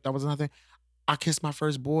wasn't raped. I wasn't nothing. I kissed my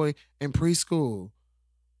first boy in preschool.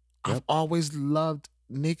 Yep. I've always loved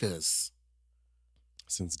niggas.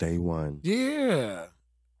 Since day one. Yeah.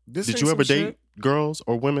 Did you ever date girls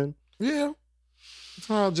or women? Yeah.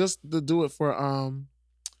 Just to do it for,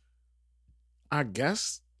 I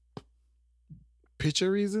guess,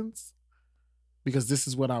 picture reasons. Because this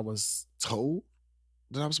is what I was told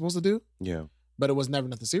that I was supposed to do. Yeah. But it was never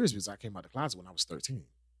nothing serious because I came out of the closet when I was 13.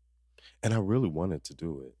 And I really wanted to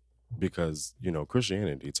do it because,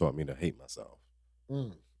 Christianity taught me to hate myself.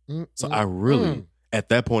 So I really, at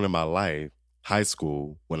that point in my life, high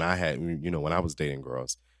school, when I had, when I was dating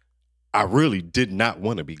girls, I really did not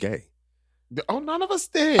want to be gay. Oh, none of us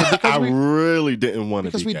did. I really didn't want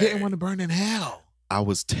to be gay. Because we didn't want to burn in hell. I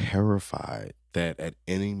was terrified that at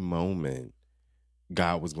any moment,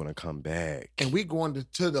 God was going to come back. And we going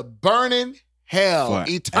to the burning hell.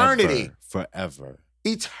 Eternity. Forever.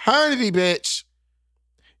 Eternity, bitch.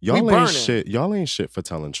 Y'all ain't shit for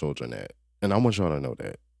telling children that. And I want y'all to know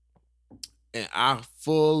that. And I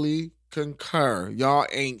fully concur. Y'all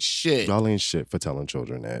ain't shit. Y'all ain't shit for telling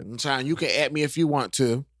children that. I'm trying. You can at me if you want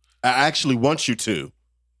to. I actually want you to.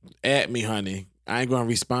 At me, honey. I ain't gonna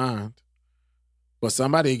respond. But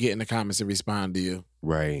somebody get in the comments and respond to you.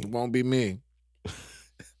 Right. It won't be me.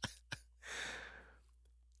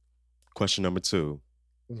 Question number 2.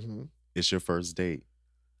 Mm-hmm. It's your first date.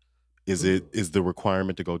 Is the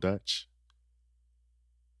requirement to go Dutch?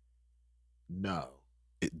 No.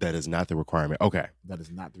 That is not the requirement. Okay. That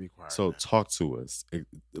is not the requirement. So talk to us.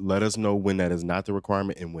 Let us know when that is not the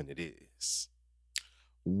requirement and when it is.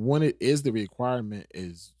 When it is the requirement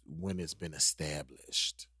is when it's been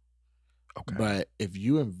established. Okay. But if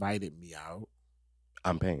you invited me out,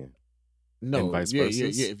 I'm paying. no, And vice versa?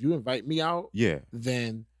 yeah. If you invite me out, Yeah.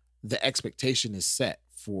 then the expectation is set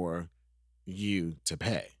for you to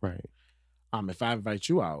pay. Right. If I invite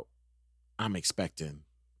you out, I'm expecting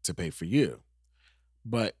to pay for you.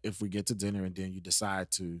 But if we get to dinner and then you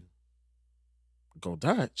decide to go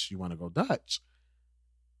Dutch, you want to go Dutch,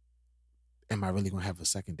 am I really going to have a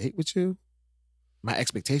second date with you? My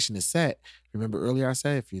expectation is set. Remember earlier I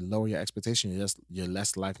said if you lower your expectation, you're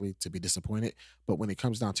less likely to be disappointed. But when it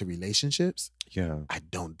comes down to relationships, Yeah. I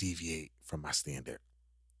don't deviate from my standard.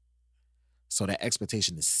 So that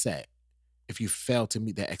expectation is set. If you fail to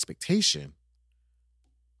meet that expectation,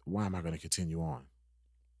 why am I going to continue on?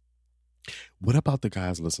 What about the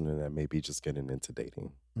guys listening that may be just getting into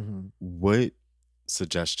dating? Mm-hmm. What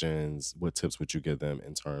suggestions, what tips would you give them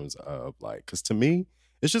in terms of like, because to me,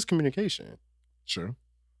 it's just communication. Sure.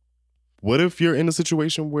 What if you're in a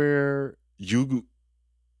situation where you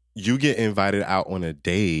get invited out on a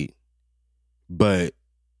date, but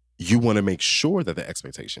you want to make sure that the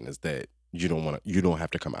expectation is that you don't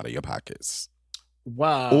have to come out of your pockets?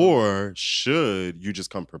 Wow. Or should you just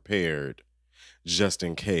come prepared just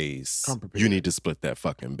in case you need to split that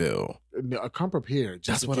fucking bill? No, come prepared.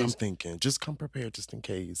 That's what I'm thinking. Just come prepared just in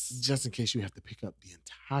case. Just in case you have to pick up the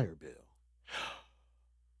entire bill.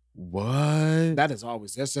 What? That's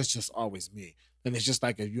just always me. And it's just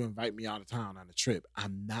like if you invite me out of town on a trip,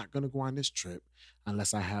 I'm not gonna go on this trip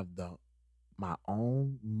unless I have my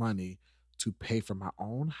own money to pay for my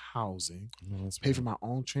own housing, pay for my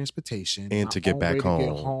own transportation, and to get back home. To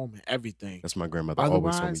get home and everything. That's my grandmother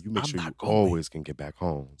always told me. You make sure you always can get back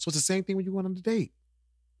home. So it's the same thing when you go on a date.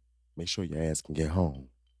 Make sure your ass can get home.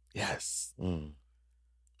 Yes. But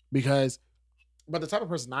the type of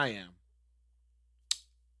person I am,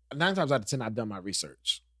 9 times out of 10, I've done my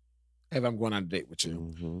research. If I'm going on a date with you.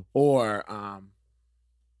 Mm-hmm. Or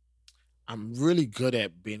I'm really good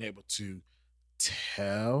at being able to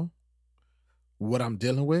tell what I'm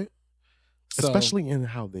dealing with. Especially in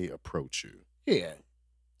how they approach you. Yeah.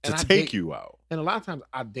 To take you out. And a lot of times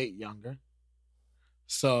I date younger.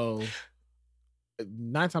 So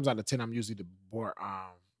 9 times out of 10, I'm usually the more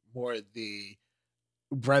the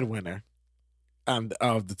breadwinner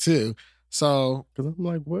of the two. So, because I'm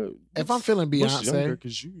like, what? If I'm feeling Beyonce,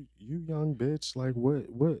 because you young bitch, like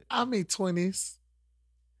what? I mean 20s.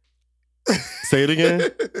 Say it again.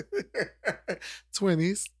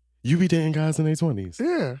 20s. You be dating guys in their 20s.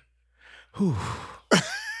 Yeah. Whew.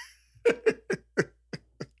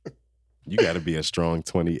 You got to be a strong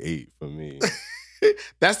 28 for me.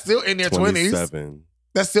 That's still in their 27.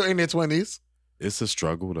 That's still in their 20s. It's a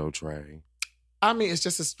struggle though, Trey. I mean, it's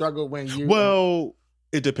just a struggle when you. Well,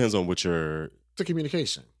 it depends on what you're. The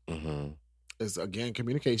communication. Mm-hmm. Is again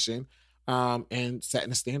communication, and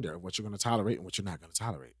setting a standard of what you're going to tolerate and what you're not going to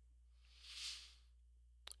tolerate.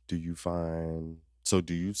 Do you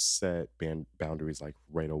set boundaries like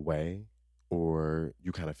right away, or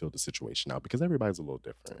you kind of feel the situation out? Because everybody's a little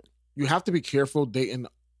different. You have to be careful dating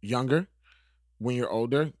younger when you're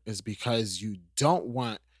older, is because you don't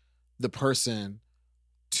want the person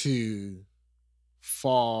to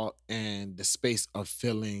fall in the space of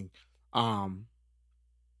feeling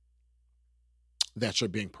that you're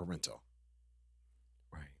being parental.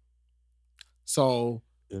 Right. So,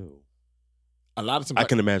 ew. A lot of times I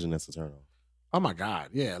can imagine that's a turn off. Oh my God.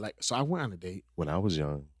 Yeah. So I went on a date. When I was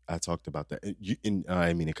young, I talked about that. I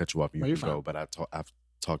didn't mean to cut you off. You can go, but I've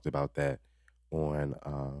talked about that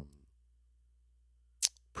on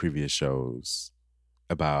previous shows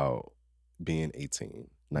about being 18,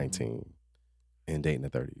 19 and dating a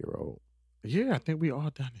 30-year-old. Yeah, I think we all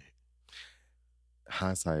done it.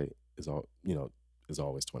 Hindsight is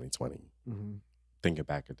always 20/20. Mm-hmm. Thinking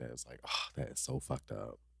back at that, it's like, oh, that is so fucked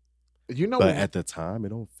up. But at the time, it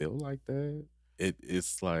don't feel like that.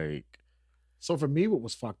 It's like. So for me, what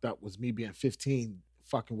was fucked up was me being 15,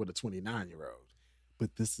 fucking with a 29-year-old.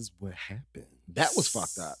 But this is what happened. That was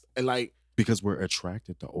fucked up. And because we're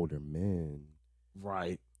attracted to older men.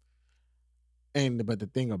 Right. But the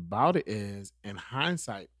thing about it is, in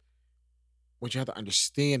hindsight, what you have to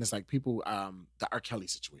understand is like people, the R. Kelly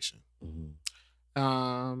situation. Mm-hmm.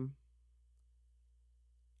 Not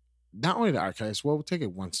only the archives, well, we'll take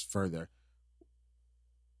it once further.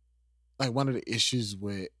 Like one of the issues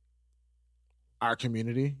with our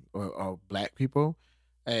community or Black people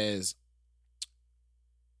is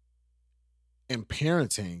in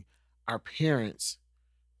parenting, our parents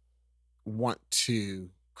want to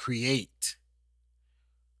create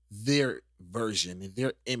their version and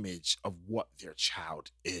their image of what their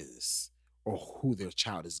child is or who their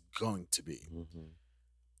child is going to be,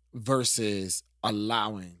 versus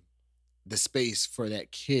allowing the space for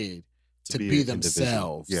that kid to be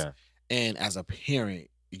themselves. Yeah. And as a parent,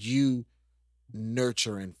 you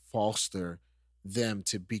nurture and foster them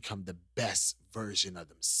to become the best version of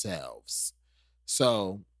themselves.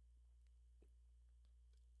 So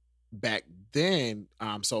back then,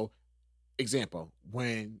 so example,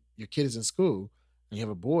 when your kid is in school and you have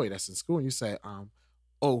a boy that's in school and you say,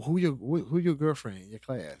 oh, who your girlfriend in your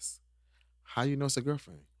class? How you know it's a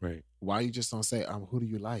girlfriend? Right. Why you just don't say, who do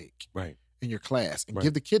you like? Right. In your class and Right.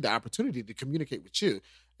 give the kid the opportunity to communicate with you.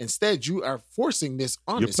 Instead, you are forcing this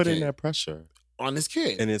on You're this putting kid. that pressure. On this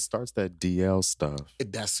kid. And it starts that DL stuff.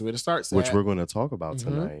 That's where it starts which at. we're going to talk about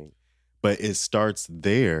tonight. But it starts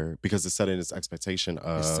there because it's setting this expectation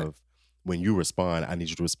of when you respond, I need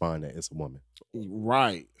you to respond that it's a woman.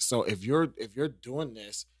 Right. So if you're doing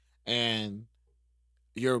this and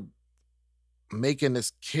you're making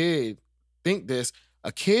this kid think this,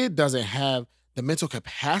 a kid doesn't have the mental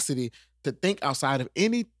capacity to think outside of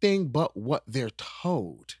anything but what they're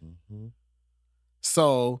told.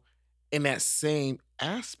 So in that same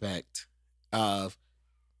aspect of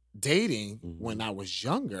dating, when I was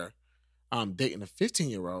younger, dating a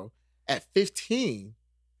 15-year-old, at 15,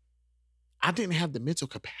 I didn't have the mental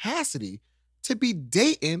capacity to be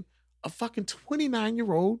dating a fucking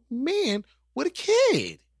 29-year-old man with a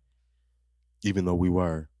kid. Even though we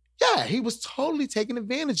were. Yeah, he was totally taking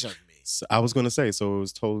advantage of me. So I was going to say, so it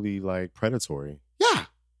was totally like predatory. Yeah.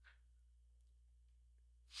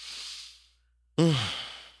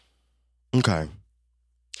 Okay.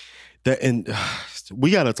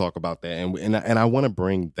 We got to talk about that. And I want to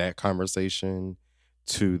bring that conversation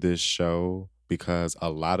to this show because a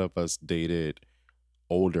lot of us dated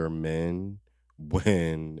older men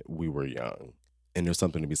when we were young. And there's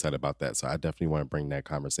something to be said about that. So I definitely want to bring that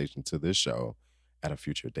conversation to this show at a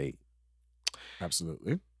future date.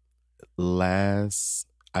 Absolutely. Last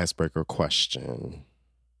icebreaker question.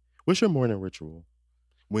 What's your morning ritual?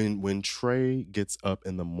 When Trey gets up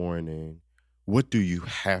in the morning, what do you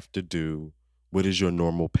have to do? What is your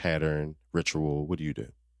normal pattern ritual? What do you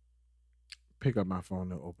do? Pick up my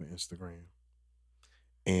phone and open Instagram.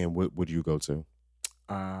 And what do you go to?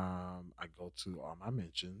 I go to all my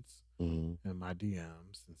mentions and my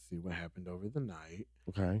DMs and see what happened over the night.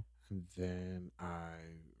 Okay. And then I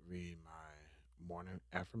read my morning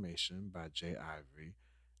affirmation by Jay Ivory,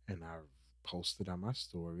 and I post it on my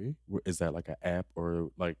story. Is that like an app or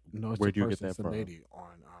like No, it's where a do you get person, that it's a from? lady on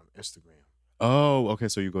Instagram. Oh, okay.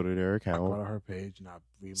 So you go to their I account, go to her page and I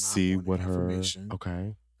read my see morning what her affirmation.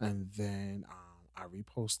 okay, And then I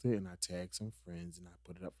repost it and I tag some friends and I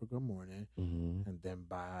put it up for good morning. And then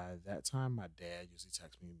by that time, my dad usually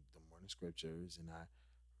texts me the morning scriptures and I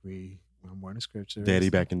read my morning scriptures. Daddy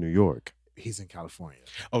back in New York. He's in California.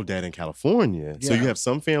 Oh, dad in California. So Yeah. you have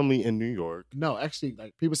some family in New York. No, actually,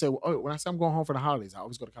 like people say, well, oh, when I say I'm going home for the holidays, I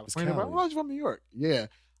always go to California. Cali. But, oh, you're from New York. Yeah.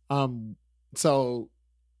 So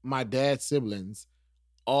my dad's siblings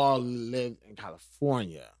all lived in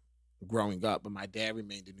California growing up, but my dad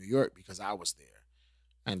remained in New York because I was there.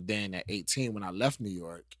 And then at 18, when I left New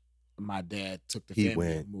York, my dad took the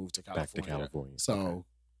family and moved to California. Back to California. So Okay.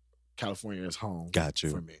 California is home. Got you.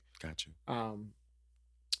 For me. Got you.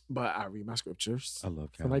 But I read my scriptures. I love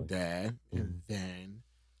for my Cali. dad, and then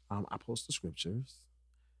I post the scriptures,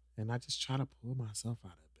 and I just try to pull myself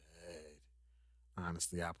out of bed.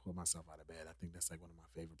 Honestly, I pull myself out of bed. I think that's like one of my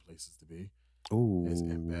favorite places to be. Ooh, Is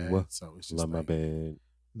in bed. So it's just love my like, bed.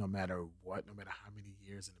 no matter what, no matter how many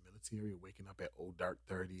years in the military, waking up at old dark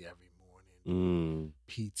 30 every morning,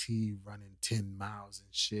 PT running 10 miles and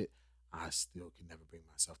shit, I still can never bring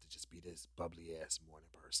myself to just be this bubbly ass morning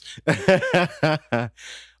person.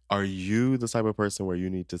 Are you the type of person where you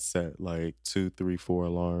need to set like 2, 3, 4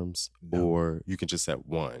 alarms, No. or you can just set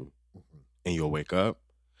one and you'll wake up?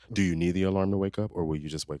 Do you need the alarm to wake up, or will you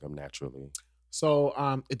just wake up naturally? So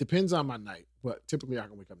it depends on my night, but typically I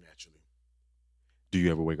can wake up naturally. Do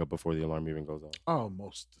you ever wake up before the alarm even goes off? Oh,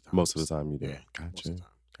 most of the time. Most of the time you do. Yeah, Got most you. of the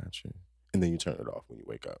time. Got you. And then you turn it off when you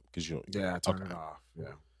wake up because you don't. Yeah, I turn Okay. it off. Yeah,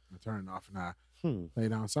 I turn it off and I lay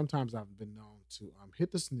down. Sometimes I've been known to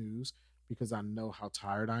hit the snooze because I know how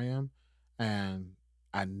tired I am, and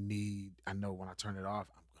I know when I turn it off,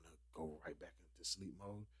 I'm going to go right back into sleep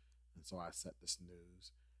mode. And so I set the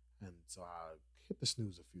snooze. And so I hit the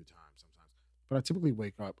snooze a few times sometimes. But I typically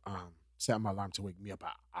wake up, set my alarm to wake me up an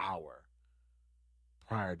hour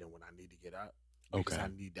prior than when I need to get up. Because I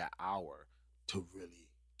need that hour to really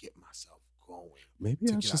get myself going. Maybe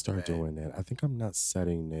I should start doing that. I think I'm not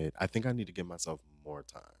setting it. I think I need to give myself more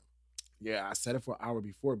time. Yeah, I set it for an hour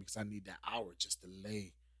before because I need that hour just to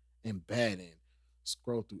lay in bed and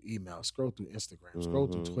scroll through email, scroll through Instagram, scroll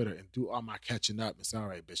through Twitter, and do all my catching up. And say, all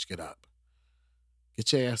right, bitch, get up.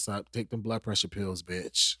 Get your ass up. Take them blood pressure pills,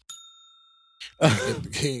 bitch.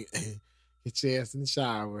 Get your ass in the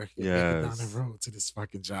shower. Get down the road to this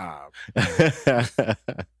fucking job.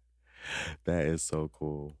 That is so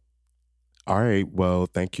cool. All right. Well,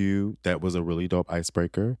 thank you. That was a really dope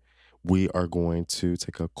icebreaker. We are going to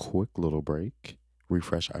take a quick little break,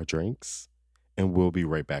 refresh our drinks, and we'll be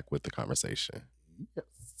right back with the conversation. Yes.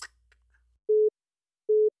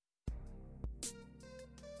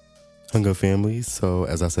 Hunger family. So,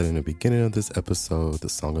 as I said in the beginning of this episode, the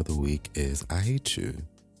song of the week is I Hate You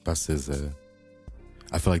by SZA.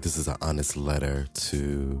 I feel like this is an honest letter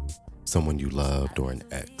to someone you loved or an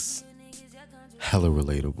ex. Hella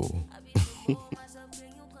relatable.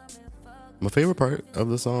 My favorite part of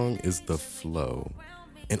the song is the flow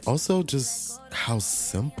and also just how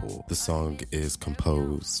simple the song is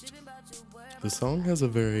composed. The song has a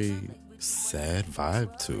very sad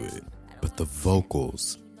vibe to it, but the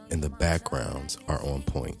vocals and the backgrounds are on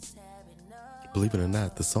point. Believe it or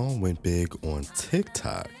not, the song went big on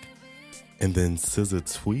TikTok, and then SZA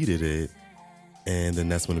tweeted it, and then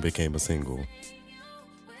that's when it became a single.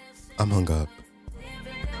 I'm hung up.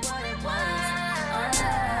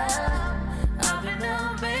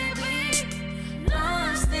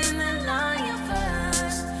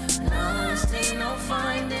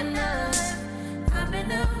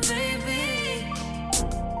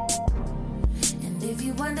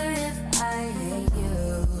 Wonder if I hate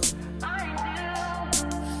you.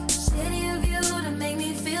 Shitty of you to make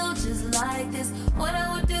me feel just like this. What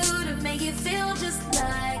I would do to make you feel just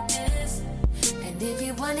like this. And if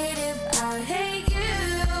you wondered if I hate you.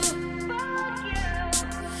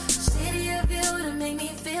 Shitty of you to make me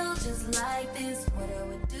feel just like this. What I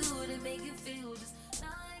would do to make you feel just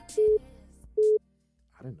like this.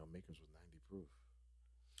 I didn't know Makers was 90 proof.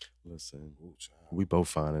 Listen, we both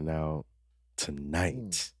finding out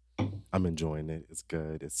tonight. I'm enjoying it. It's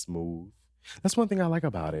good. It's smooth. That's one thing I like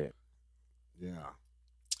about it. Yeah.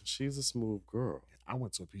 She's a smooth girl. I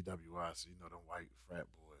went to a PWI, so you know them white frat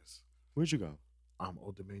boys. Where'd you go?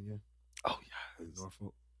 Old Dominion. Oh, yeah. In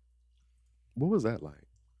Norfolk. What was that like?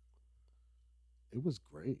 It was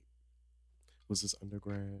great. Was this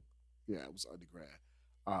undergrad? Yeah, it was undergrad.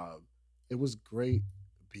 It was great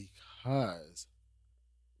because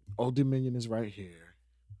Old Dominion is right here.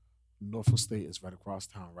 Norfolk State is right across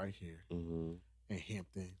town, right here. Mm-hmm. And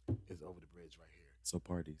Hampton is over the bridge right here. So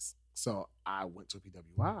parties. So I went to a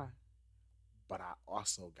PWI, but I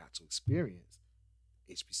also got to experience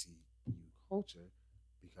HBCU culture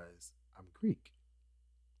because I'm Greek.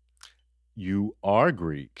 You are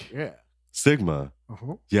Greek. Yeah. Sigma.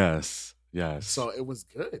 Uh-huh. Yes. Yes. So it was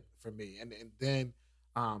good for me. And then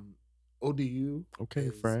ODU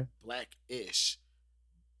is Fred. Black-ish,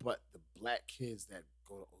 but the black kids that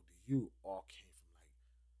go to ODU all came from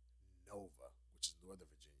like Nova, which is Northern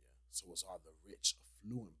Virginia. So it's all the rich,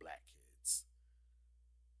 affluent black kids.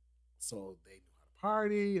 So they knew how to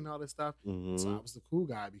party and all this stuff. Mm-hmm. So I was the cool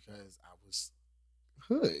guy because I was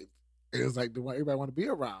hood. It was like everybody want to be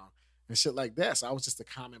around and shit like that. So I was just a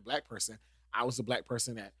common black person. I was the black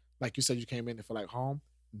person that, like you said, you came in to feel like home.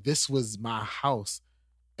 This was my house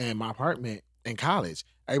and my apartment in college.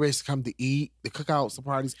 Everybody used to come to eat, the cookouts, the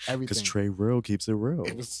parties, everything. Because Trey Real keeps it real.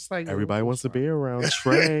 It was just like everybody wants to be around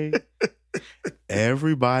Trey.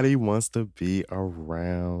 Everybody wants to be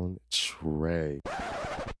around Trey.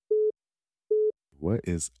 What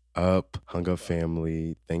is up, Hunger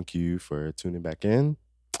family? Thank you for tuning back in.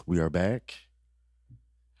 We are back.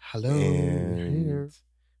 Hello. And here.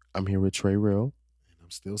 I'm here with Trey Real. And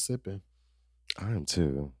I'm still sipping. I am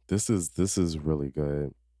too. This is really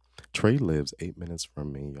good. Trey lives 8 minutes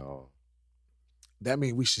from me, y'all. That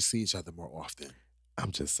means we should see each other more often.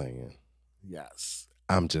 I'm just saying. Yes.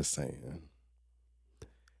 I'm just saying.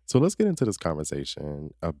 So let's get into this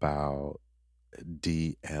conversation about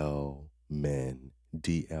DL men,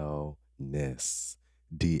 DL-ness,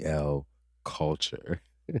 DL culture.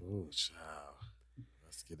 Oh, child.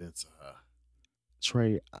 Let's get into her.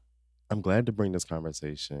 Trey, I'm glad to bring this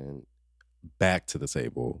conversation back to the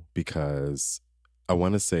table because I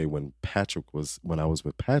want to say when I was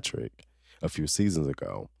with Patrick, a few seasons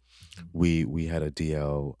ago. We had a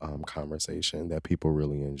DL conversation that people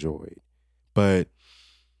really enjoyed. But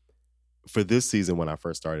for this season, when I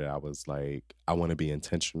first started, I was like, I want to be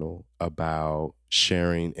intentional about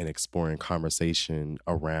sharing and exploring conversation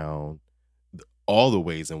around all the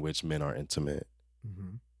ways in which men are intimate.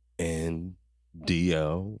 Mm-hmm. And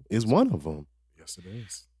DL is one of them. Yes, it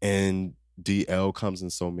is. And DL comes in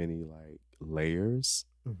so many like layers.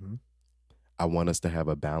 Mm-hmm. I want us to have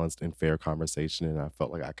a balanced and fair conversation, and I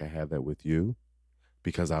felt like I could have that with you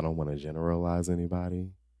because I don't want to generalize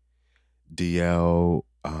anybody. DL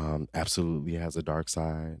absolutely has a dark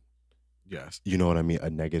side. Yes. You know what I mean? A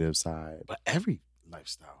negative side. But every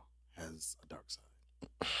lifestyle has a dark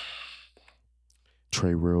side.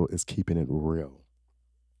 Trey Real is keeping it real.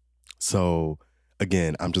 So,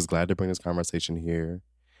 again, I'm just glad to bring this conversation here.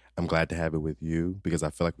 I'm glad to have it with you because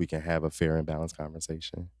I feel like we can have a fair and balanced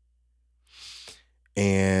conversation.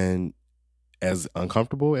 And as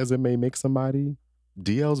uncomfortable as it may make somebody,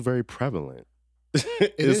 DL is very prevalent.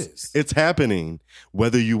 It's happening,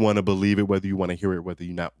 whether you want to believe it, whether you want to hear it, whether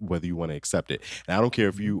you want to accept it. And I don't care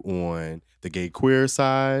if you on the gay queer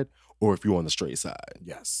side or if you're on the straight side.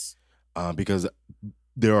 Yes. Because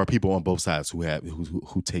there are people on both sides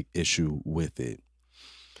who take issue with it.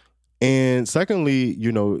 And secondly,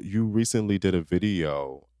 you know, you recently did a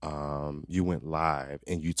video. You went live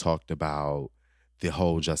and you talked about the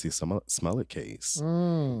whole Jussie Smollett case.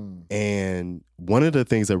 And one of the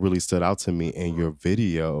things that really stood out to me in your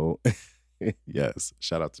video, yes,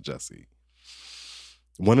 shout out to Jussie.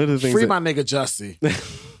 One of the things Free my nigga Jussie.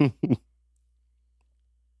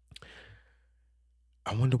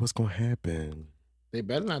 I wonder what's going to happen. They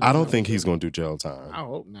better not. I don't think he's going to do jail time. I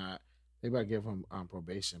hope not. They better give him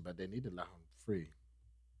probation, but they need to let him free.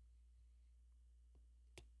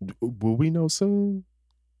 Will we know soon?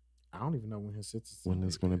 I don't even know when his sentence. When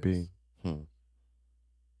it's going to be.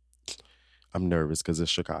 I'm nervous because it's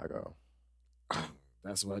Chicago.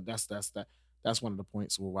 That's one of the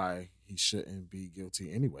points why he shouldn't be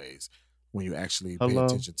guilty, anyways. When you actually pay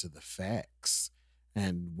attention to the facts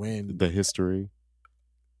and when the history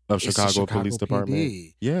of Chicago Police Department.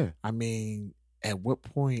 PD. Yeah, I mean, at what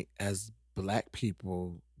point as Black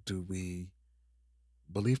people do we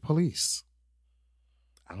believe police?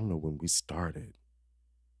 I don't know when we started.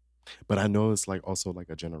 But I know it's like also like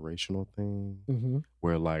a generational thing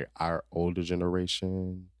where like our older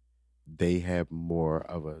generation, they have more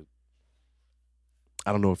of a,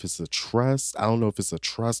 I don't know if it's a trust. I don't know if it's a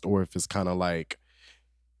trust or if it's kind of like,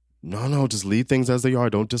 no, just leave things as they are.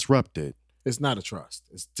 Don't disrupt it. It's not a trust.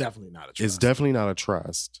 It's definitely not a trust. It's definitely not a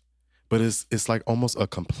trust. But it's like almost a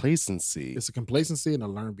complacency. It's a complacency and a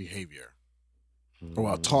learned behavior.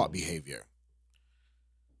 Or a taught behavior.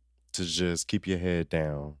 To just keep your head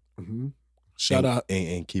down. Shut up.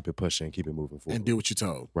 And keep it pushing, keep it moving forward. And do what you're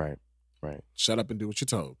told. Right. Shut up and do what you're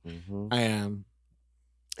told. And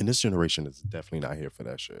this generation is definitely not here for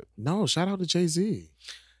that shit. No, shout out to Jay-Z.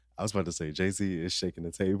 I was about to say, Jay-Z is shaking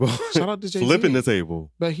the table. Shout out to Jay-Z. Flipping the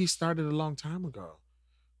table. But he started a long time ago.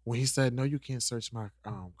 When he said, no, you can't search my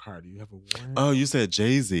car. Do you have a warrant? Oh, you said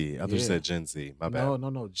Jay-Z. I thought you said Gen Z. My bad.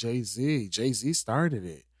 No. Jay-Z. Jay-Z started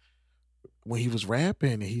it. When he was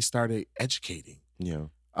rapping and he started educating. Yeah.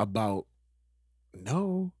 About,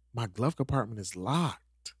 no, my glove compartment is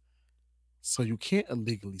locked. So you can't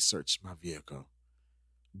illegally search my vehicle.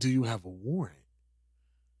 Do you have a warrant?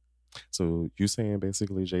 So you saying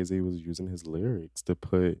basically Jay-Z was using his lyrics to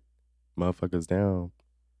put motherfuckers down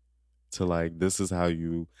to like, this is how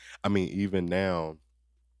you, I mean, even now,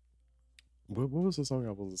 what was the song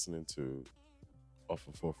I was listening to off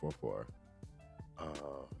of 444?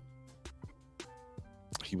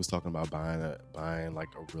 He was talking about buying like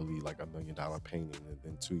a really like $1 million painting, and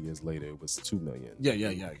then 2 years later it was $2 million.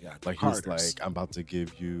 Yeah. Like he's like, I'm about to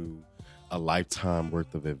give you a lifetime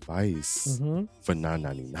worth of advice for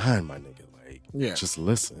 $9.99, my nigga. Like, just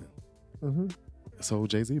listen. So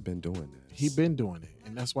Jay-Z been doing this. He been doing it,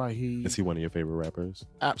 and that's why Is he one of your favorite rappers?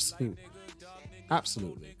 Absolutely.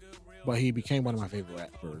 But he became one of my favorite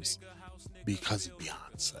rappers because of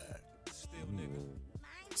Beyonce.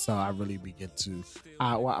 So I really begin to.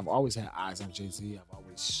 I've always had eyes on Jay-Z. I've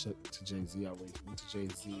always shook to Jay-Z. I always went to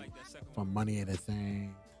Jay-Z from Money Ain't a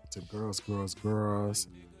Thing to Girls.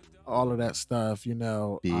 All of that stuff, you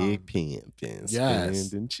know. Big pimpin', yes.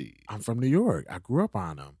 spending cheese. I'm from New York. I grew up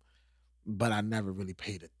on him. But I never really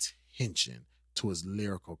paid attention to his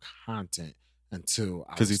lyrical content until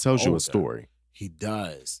I was because he tells older. You a story. He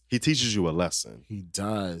does. He teaches you a lesson. He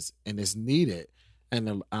does. And it's needed.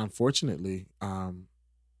 And unfortunately,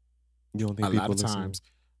 you don't think a people lot of listen? times,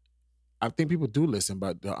 I think people do listen,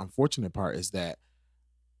 but the unfortunate part is that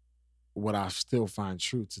what I still find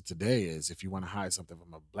true to today is if you want to hide something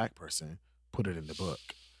from a black person, put it in the book.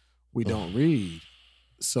 We don't read.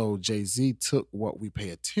 So Jay-Z took what we pay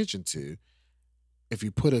attention to. If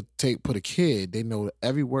you put a kid, they know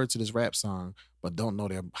every word to this rap song, but don't know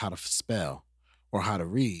how to spell or how to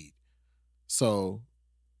read. So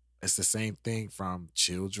it's the same thing from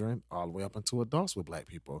children all the way up into adults with black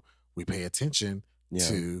people. We pay attention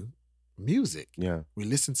to music. Yeah. We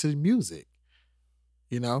listen to music.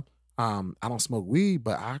 You know, I don't smoke weed,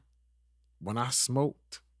 but when I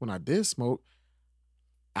did smoke,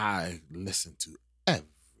 I listened to every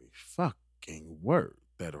fucking word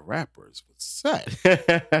that rappers would say.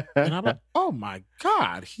 And I'm like, oh my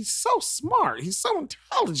God, he's so smart. He's so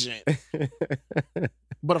intelligent.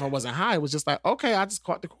 But if I wasn't high, it was just like, okay, I just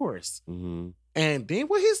caught the chorus. Mm-hmm. And then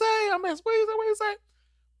what he say? I'm asking, what he say?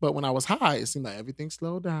 But when I was high, it seemed like everything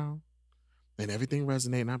slowed down and everything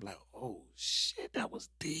resonated. And I'm like, oh shit, that was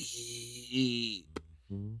deep.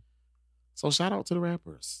 Mm-hmm. So shout out to the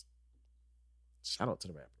rappers. Shout out to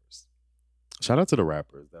the rappers. Shout out to the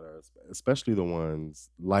rappers that are, especially the ones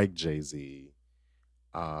like Jay-Z.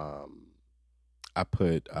 I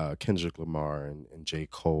put Kendrick Lamar and J.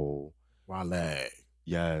 Cole. Wale.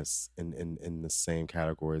 Yes, in the same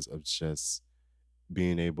categories of just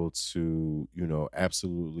being able to, you know,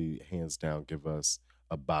 absolutely hands down give us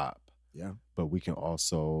a bop. Yeah. But we can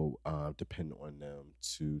also depend on them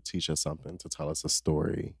to teach us something, to tell us a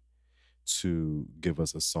story, to give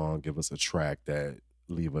us a song, give us a track that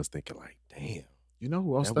leave us thinking like, damn. You know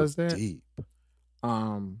who else does that? Deep. 2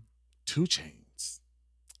 Chainz.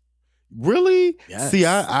 Really? Yes. See,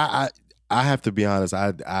 I have to be honest. 2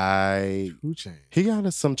 Chainz. He got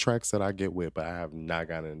into some tracks that I get with, but I have not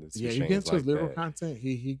gotten into 2 Chainz. Yeah, you get into his lyrical that. content.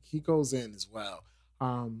 He goes in as well.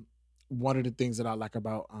 One of the things that I like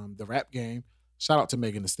about the rap game. Shout out to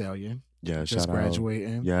Megan Thee Stallion. Yeah, just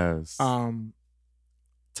graduating. Yes.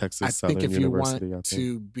 Texas I Southern think if University. you want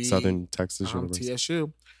to be Southern Texas University.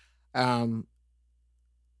 TSU,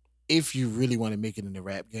 if you really want to make it in the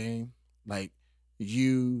rap game, like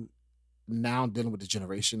you now dealing with the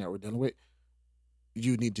generation that we're dealing with,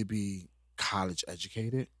 you need to be college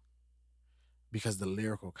educated because the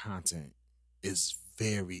lyrical content is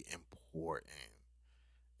very important.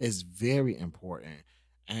 It's very important.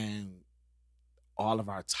 And all of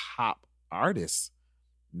our top artists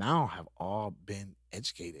now have all been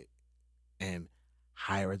educated in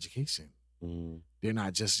higher education. Mm. They're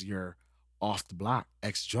not just your off the block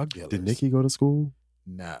ex-drug dealers. Did Nicki go to school?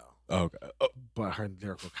 No. Okay. But her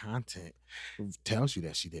lyrical content tells you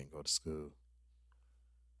that she didn't go to school.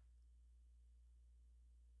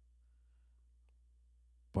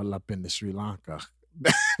 Pull up in the Sri Lanka.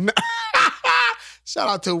 Shout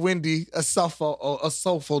out to Wendy, a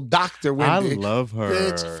soulful Dr. Wendy. I love her.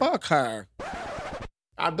 Bitch, fuck her.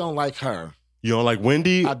 I don't like her. You don't like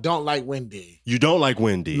Wendy? I don't like Wendy. You don't like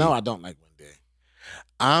Wendy? No, I don't like Wendy.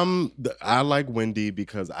 I like Wendy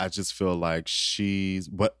because I just feel like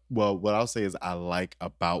what I'll say is I like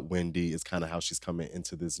about Wendy is kind of how she's coming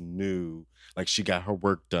into this new, like she got her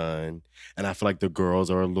work done, and I feel like the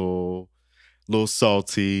girls are a little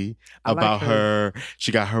salty about her.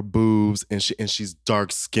 She got her boobs and she's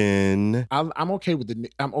dark skinned. I'm okay with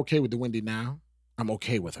the Wendy now. I'm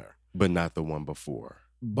okay with her, but not the one before.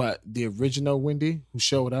 But the original Wendy who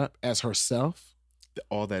showed up as herself,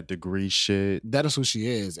 all that degree shit. That is who she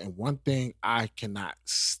is. And one thing I cannot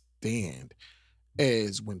stand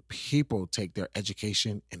is when people take their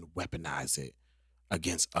education and weaponize it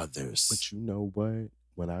against others. But you know what?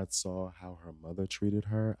 When I saw how her mother treated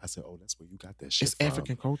her, I said, oh, that's where you got that shit It's from.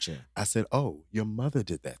 African culture. I said, oh, your mother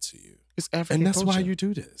did that to you. It's African and that's culture. why you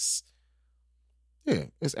do this. Yeah,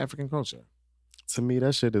 it's African culture. To me,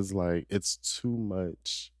 that shit is like, it's too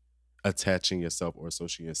much attaching yourself or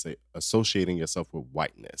associating yourself with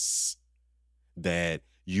whiteness, that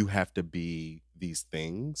you have to be these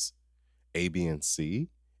things, A, B, and C,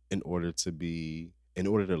 in order to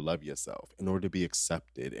love yourself, in order to be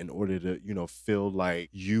accepted, in order to, feel like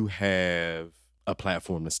you have a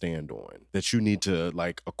platform to stand on, that you need to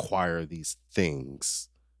like acquire these things.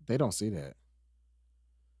 They don't see that.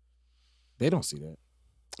 They don't see that.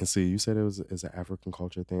 And see, you said it's an African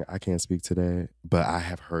culture thing. I can't speak to that, but I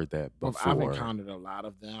have heard that before. I've encountered a lot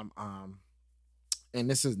of them. And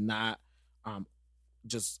this is not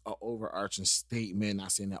just an overarching statement,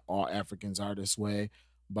 not saying that all Africans are this way,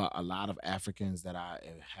 but a lot of Africans that I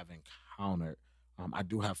have encountered, I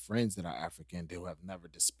do have friends that are African who have never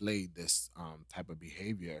displayed this type of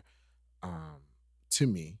behavior to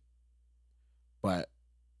me. But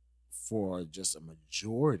for just a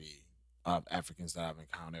majority of Africans that I've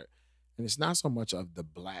encountered, and it's not so much of the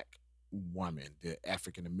black woman, the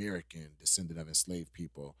African American descendant of enslaved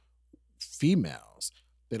people, females,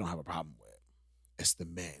 they don't have a problem with. It's the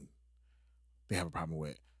men they have a problem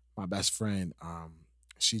with. My best friend,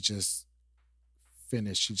 she just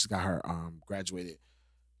finished. She just got her graduated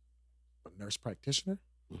a nurse practitioner,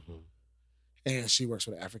 and she works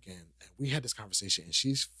with an African. And we had this conversation, and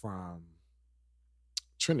she's from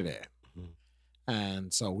Trinidad.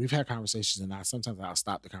 And so we've had conversations, and sometimes I'll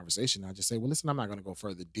stop the conversation. I just say, well, listen, I'm not going to go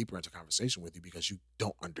further deeper into conversation with you because you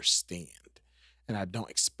don't understand. And I don't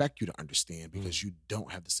expect you to understand because you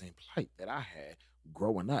don't have the same plight that I had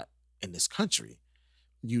growing up in this country.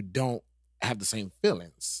 You don't have the same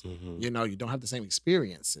feelings. You know, you don't have the same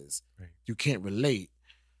experiences. Right. You can't relate.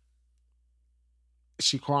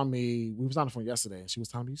 She called me. We was on the phone yesterday, and she was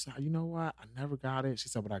telling me, you know what? I never got it. She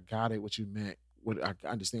said, but I got it, what you meant. I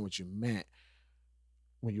understand what you meant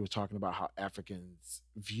when you were talking about how Africans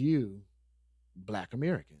view Black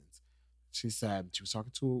Americans. She said she was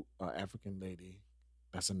talking to an African lady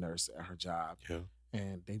that's a nurse at her job. Yeah.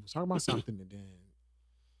 And they were talking about something, and then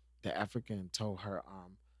the African told her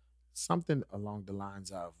something along the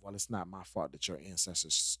lines of, well, it's not my fault that your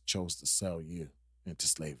ancestors chose to sell you into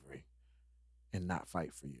slavery and not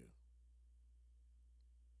fight for you.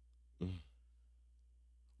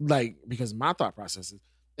 Like, because my thought process is,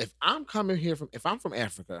 if I'm from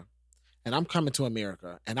Africa and I'm coming to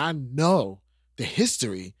America and I know the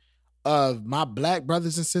history of my Black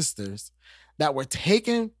brothers and sisters that were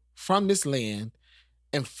taken from this land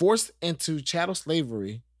and forced into chattel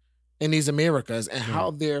slavery in these Americas, and how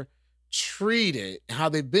they're treated, how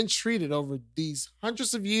they've been treated over these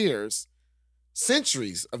hundreds of years,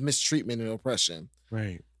 centuries of mistreatment and oppression.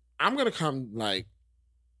 Right. I'm going to come like,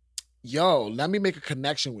 yo, let me make a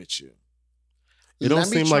connection with you. It don't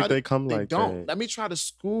seem like they come like that. Let me try to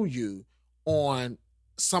school you on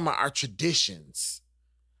some of our traditions.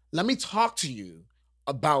 Let me talk to you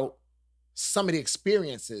about some of the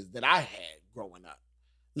experiences that I had growing up.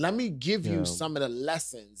 Let me give you some of the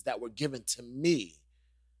lessons that were given to me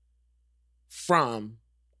from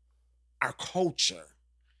our culture.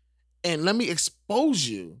 And let me expose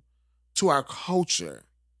you to our culture.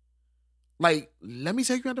 Like, let me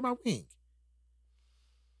take you under my wing.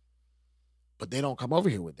 But they don't come over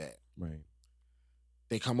here with that. Right.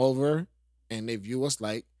 They come over and they view us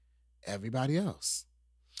like everybody else.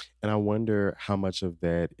 And I wonder how much of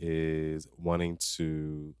that is wanting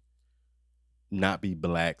to not be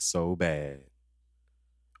Black so bad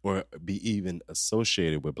or be even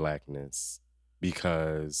associated with Blackness,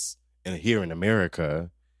 because here in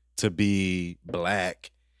America, to be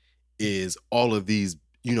Black is all of these,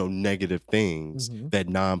 negative things that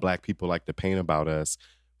non-Black people like to paint about us.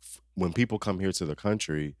 When people come here to the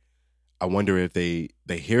country, I wonder if they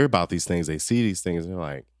hear about these things, they see these things, and they're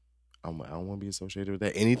like, I don't want to be associated with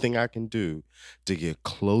that. Anything I can do to get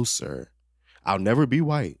closer. I'll never be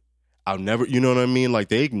white. I'll never, you know what I mean? Like,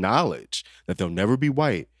 they acknowledge that they'll never be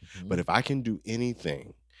white. But if I can do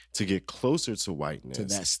anything to get closer to whiteness, to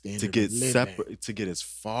that standard, to get separate, to get as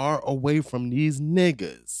far away from these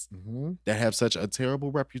niggas that have such a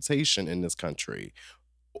terrible reputation in this country,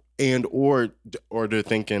 and or they're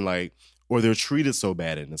thinking like, or they're treated so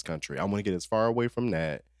bad in this country, I want to get as far away from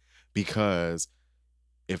that, because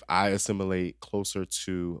if I assimilate closer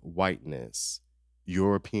to whiteness,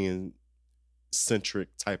 European-centric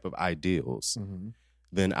type of ideals,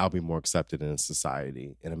 then I'll be more accepted in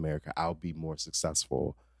society in America. I'll be more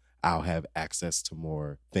successful. I'll have access to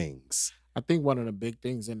more things. I think one of the big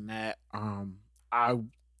things in that, I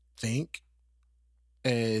think,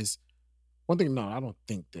 is one thing. No, I don't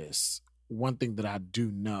think this. One thing that I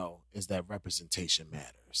do know is that representation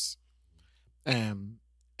matters.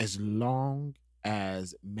 As long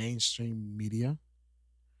as mainstream media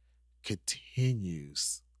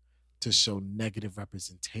continues to show negative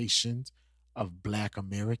representations of Black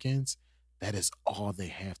Americans, that is all they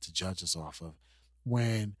have to judge us off of.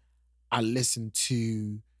 When I listen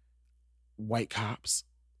to white cops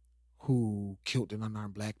who killed an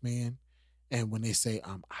unarmed Black man, and when they say,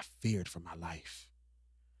 I feared for my life,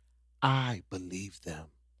 I believe them.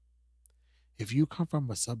 If you come from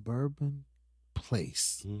a suburban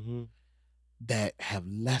place that have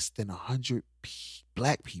less than 100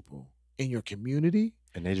 Black people in your community,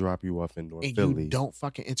 and they drop you off in North and Philly, you don't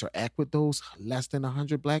fucking interact with those less than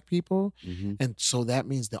 100 Black people, and so that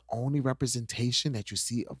means the only representation that you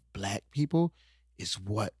see of Black people is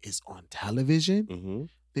what is on television,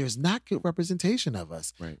 there's not good representation of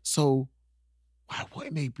us. Right. So why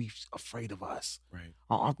wouldn't they be afraid of us? Right.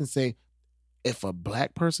 I often say, if a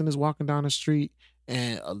Black person is walking down the street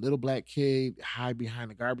and a little Black kid hide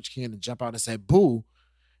behind a garbage can and jump out and say, boo,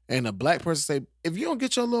 and a black person say, if you don't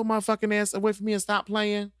get your little motherfucking ass away from me and stop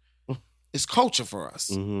playing, it's culture for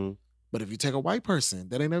us. Mm-hmm. But if you take a white person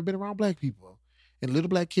that ain't never been around black people and a little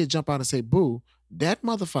black kid jump out and say, boo, that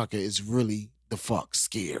motherfucker is really the fuck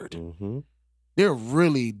scared. Mm-hmm. They're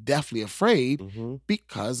really definitely afraid Mm-hmm.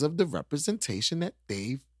 because of the representation that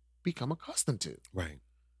they've become accustomed to. Right.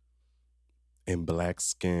 And black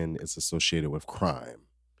skin is associated with crime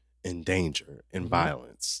and danger and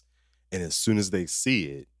violence. And as soon as they see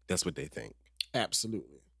it, that's what they think.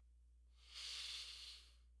 Absolutely.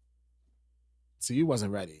 So you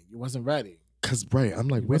wasn't ready. You wasn't ready. Cause right, I'm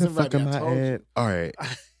like, You where the wasn't fuck ready, am I I told you. at? All right.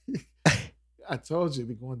 I told you,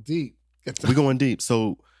 we're going deep. We're going deep.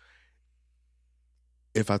 So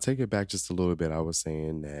if I take it back just a little bit, I was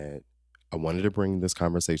saying that I wanted to bring this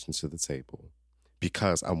conversation to the table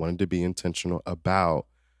because I wanted to be intentional about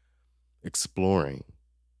exploring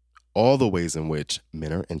all the ways in which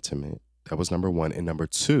men are intimate. That was number one. And number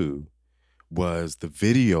two was the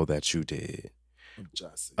video that you did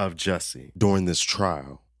of Jussie during this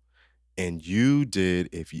trial. And you did,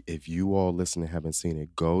 if you all listen and haven't seen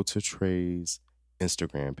it, go to Trey's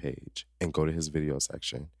Instagram page and go to his video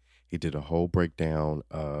section. He did a whole breakdown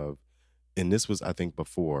of, and this was, I think,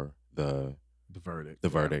 before the verdict. The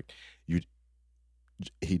verdict.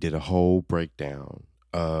 He did a whole breakdown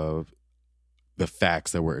of the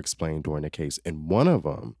facts that were explained during the case. And one of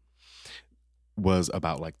them was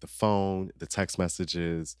about like the phone, the text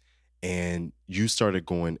messages, and you started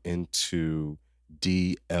going into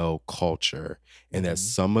DL culture and that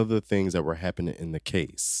some of the things that were happening in the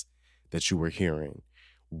case that you were hearing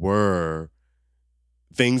were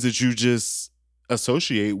things that you just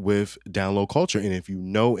associate with down low culture. And if you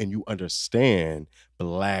know and you understand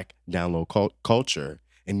black down low culture,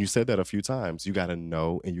 and you said that a few times, you got to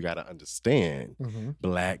know and you got to understand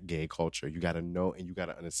black gay culture. You got to know and you got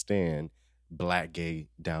to understand black gay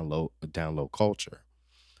down low culture.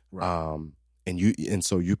 Right. And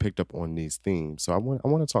so you picked up on these themes. So I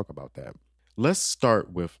want to talk about that. Let's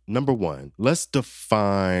start with number one. Let's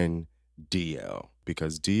define DL,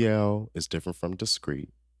 because DL is different from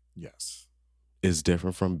discreet. Yes. Is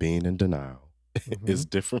different from being in denial. It's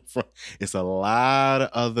different from, it's a lot of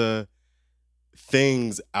other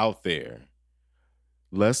things out there.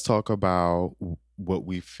 Let's talk about what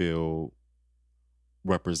we feel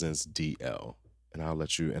represents DL. And I'll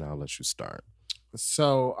let you start.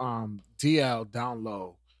 So DL, down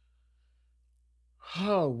low.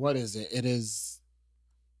 Oh, what is it? It is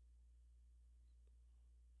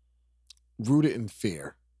rooted in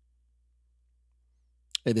fear.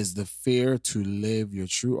 It is the fear to live your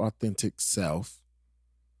true, authentic self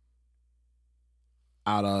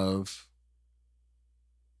out of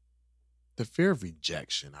the fear of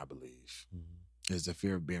rejection, I believe. Is the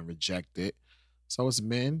fear of being rejected. So it's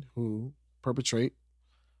men who perpetrate.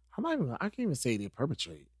 I can't even say they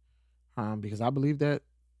perpetrate, because I believe that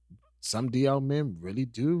some DL men really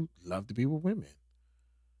do love to be with women.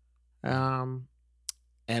 And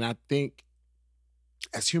I think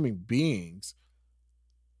as human beings,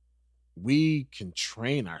 we can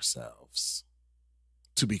train ourselves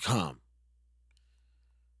to become.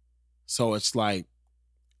 So it's like,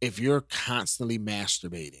 if you're constantly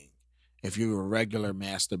masturbating, if you're a regular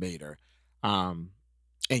masturbator, and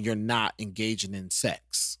you're not engaging in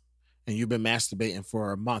sex, and you've been masturbating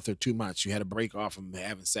for a month or 2 months, you had a break off from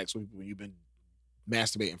having sex with people when you've been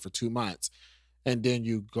masturbating for 2 months, and then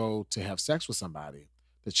you go to have sex with somebody,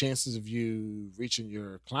 the chances of you reaching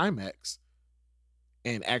your climax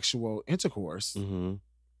and actual intercourse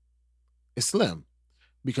is slim,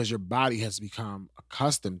 because your body has become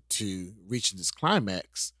accustomed to reaching this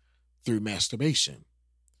climax through masturbation.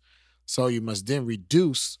 So you must then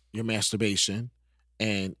reduce your masturbation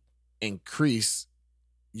and increase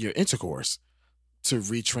your intercourse to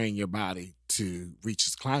retrain your body to reach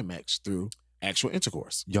its climax through actual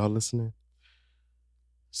intercourse. Y'all listening?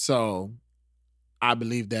 So I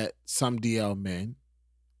believe that some DL men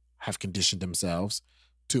have conditioned themselves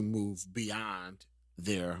to move beyond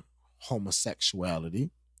their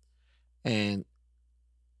homosexuality and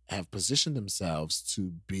have positioned themselves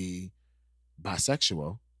to be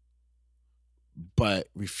bisexual, but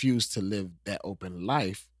refuse to live that open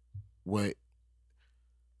life with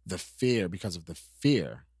the fear, because of the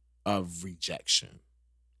fear of rejection.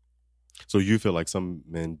 So you feel like some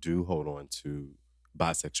men do hold on to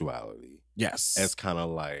bisexuality? Yes. As kind of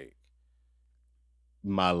like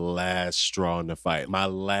my last straw in the fight, my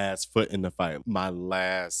last foot in the fight, my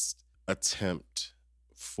last attempt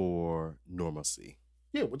for normalcy.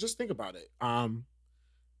 Yeah, well, just think about it.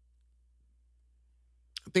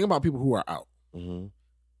 Think about people who are out.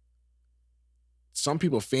 Some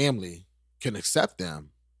people, family can accept them,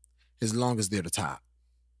 as long as they're the top.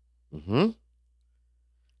 Mm-hmm.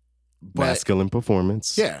 But Masculine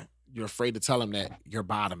performance. yeah, you're afraid to tell them that you're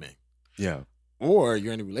bottoming. Yeah. Or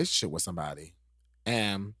you're in a relationship with somebody.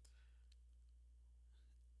 And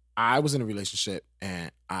I was in a relationship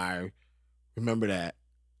and I remember that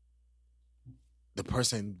the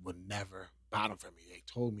person would never bottom for me. They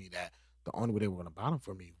told me that the only way they were going to bottom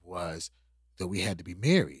for me was that we had to be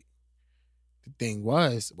married. The thing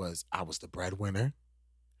was I was the breadwinner.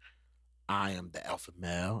 I am the alpha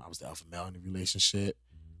male. I was the alpha male in the relationship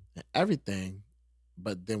and everything.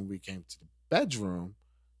 But then when we came to the bedroom,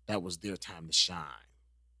 that was their time to shine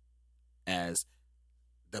as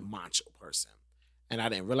the macho person. And I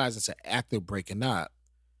didn't realize until after breaking up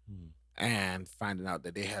and finding out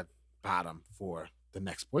that they had bottom for the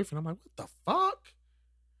next boyfriend. I'm like, what the fuck?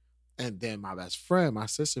 And then my best friend, my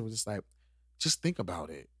sister, was just like, just think about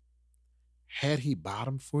it. Had he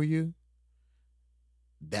bottomed for you,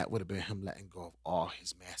 that would have been him letting go of all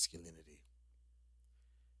his masculinity.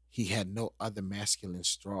 He had no other masculine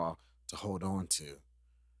straw to hold on to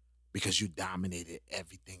because you dominated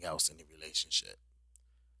everything else in the relationship.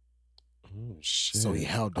 Oh, shit. So he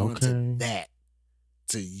held on to that,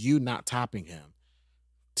 to you not topping him,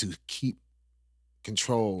 to keep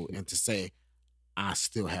control and to say, I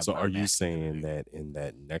still have. So are you saying that in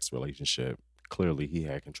that next relationship, clearly he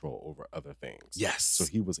had control over other things? Yes. So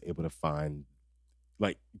he was able to find,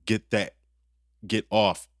 like, get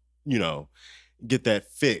off, get that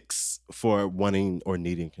fix for wanting or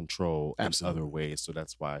needing control in other ways. So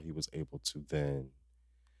that's why he was able to then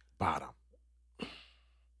bottom.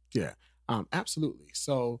 Yeah, absolutely.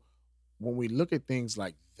 So when we look at things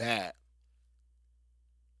like that,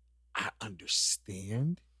 I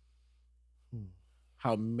understand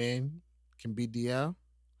how men can be DL,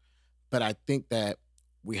 but I think that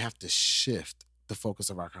we have to shift the focus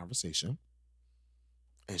of our conversation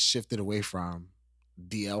and shift it away from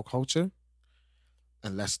DL culture,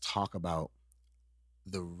 and let's talk about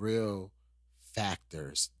the real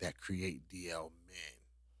factors that create DL men,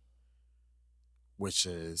 which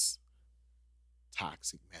is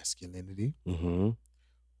toxic masculinity,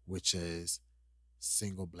 which is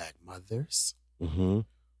single black mothers,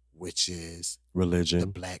 which is religion, the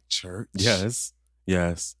black church. Yes.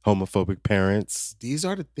 Homophobic parents. These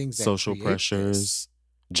are the things that social pressures,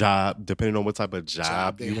 job, depending on what type of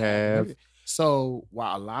job you have. So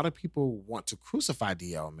while a lot of people want to crucify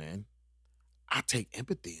DL men, I take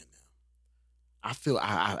empathy in them. I feel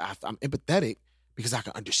I'm empathetic because I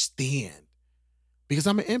can understand, because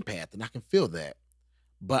I'm an empath and I can feel that.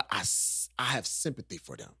 But I have sympathy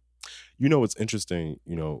for them. It's interesting,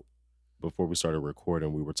 before we started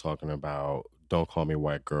recording, we were talking about Don't Call Me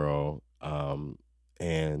White Girl. And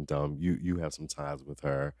you have some ties with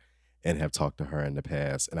her and have talked to her in the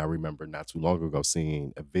past. And I remember not too long ago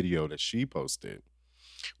seeing a video that she posted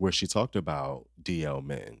where she talked about DL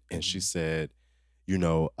men. And she said,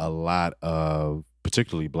 a lot of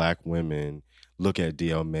particularly black women look at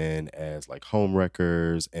DL men as like home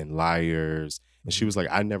wreckers and liars. And she was like,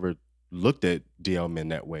 I never looked at DL men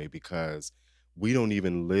that way because we don't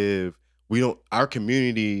even our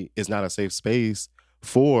community is not a safe space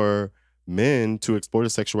for men to explore their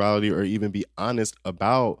sexuality or even be honest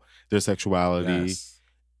about their sexuality. Yes.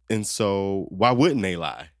 And so why wouldn't they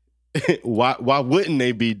lie? why wouldn't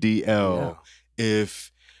they be DL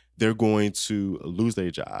if they're going to lose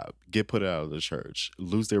their job, get put out of the church,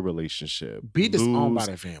 lose their relationship, be disowned by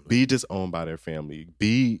their family,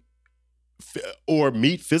 or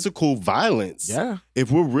meet physical violence? Yeah.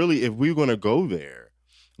 If we're going to go there,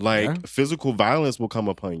 physical violence will come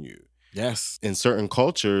upon you. Yes. In certain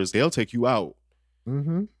cultures, they'll take you out.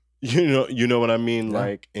 Mm-hmm. You know what I mean? Yeah.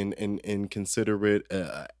 Like, and consider it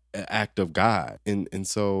an act of God. And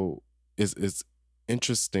so it's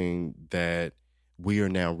interesting that we are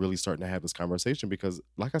now really starting to have this conversation because,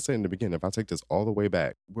 like I said in the beginning, if I take this all the way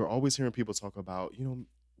back, we're always hearing people talk about,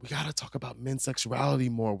 we got to talk about men's sexuality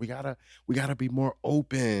more. We got to be more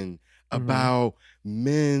open about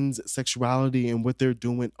men's sexuality and what they're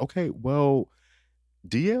doing. Okay, well,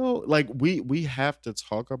 DL, like we have to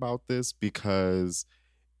talk about this because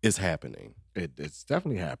it's happening. It's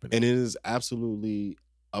definitely happening. And it is absolutely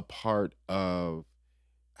a part of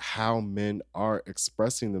how men are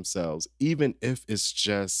expressing themselves, even if it's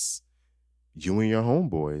just you and your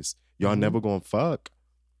homeboys. Y'all never gonna fuck,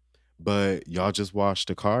 but y'all just washed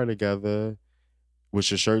the car together with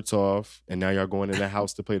your shirts off, and now y'all going in the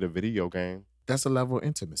house to play the video game. That's a level of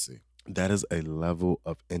intimacy. That is a level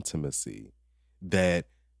of intimacy that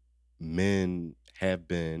men have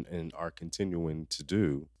been and are continuing to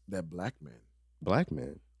do. That black men. Black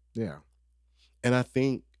men. Yeah. And I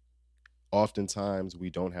think oftentimes we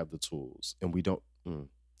don't have the tools, and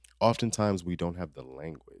oftentimes we don't have the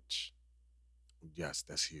language. Yes,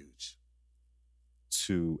 that's huge.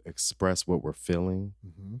 To express what we're feeling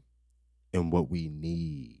Mm-hmm. and what we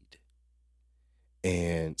need.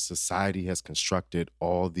 And society has constructed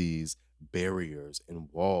all these barriers and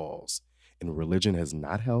walls, and religion has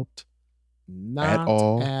not helped. Not At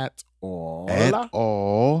all. At all. At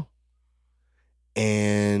all.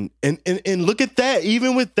 And look at that.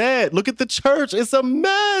 Even with that, look at the church. It's a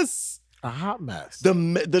mess. A hot mess.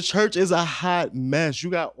 The church is a hot mess.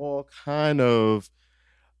 You got all kind of.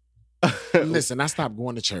 Listen, I stopped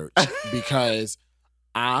going to church because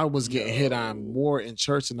I was getting hit on more in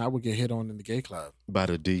church than I would get hit on in the gay club. By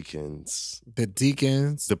the deacons. The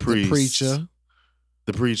deacons, The priests.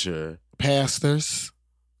 the preacher, pastors,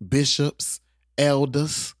 bishops,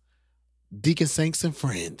 elders, deacon saints, and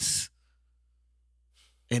friends.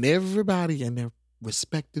 And everybody in their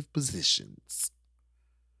respective positions.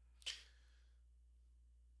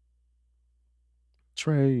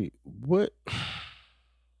 Trey, what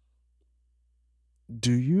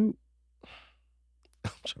do you...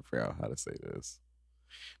 I'm trying to figure out how to say this.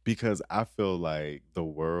 Because I feel like the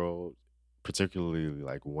world, particularly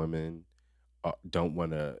like women, don't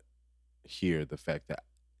want to hear the fact that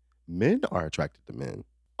men are attracted to men.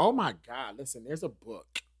 Oh my God, listen, there's a book.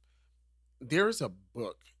 There's a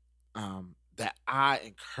book that I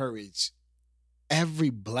encourage every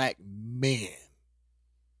black man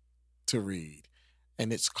to read.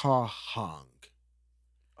 And it's called Hung.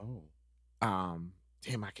 Oh.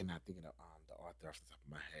 Damn, I cannot think of the author off the top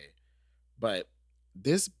of my head. But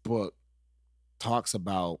this book talks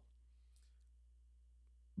about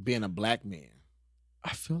being a black man.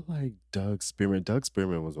 I feel like Doug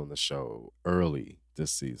Spearman was on the show early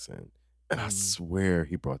this season. And I swear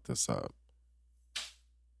he brought this up.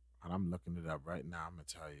 And I'm looking it up right now. I'm going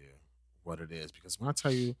to tell you what it is. Because when I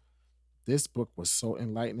tell you, this book was so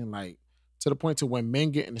enlightening, like to the point to when men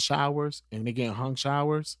get in the showers and they get in hung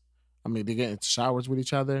showers. I mean, they get into showers with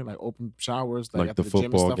each other, like open showers, like at the gym and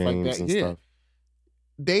football stuff like games that. and Yeah. stuff.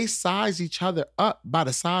 They size each other up by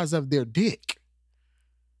the size of their dick.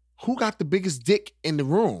 Who got the biggest dick in the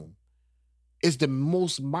room is the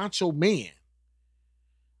most macho man.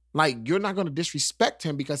 Like, you're not going to disrespect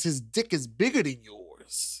him because his dick is bigger than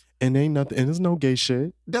yours. And ain't nothing, and there's no gay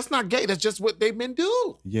shit. That's not gay. That's just what they men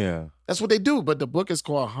do. Yeah. That's what they do. But the book is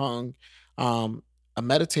called Hung, A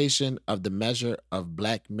Meditation of the Measure of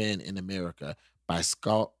Black Men in America by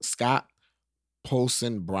Scott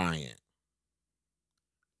Polson Bryant.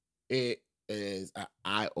 It is an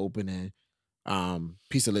eye-opening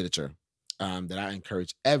piece of literature that I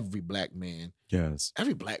encourage every black man, Yes.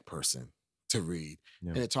 every black person to read. Yeah.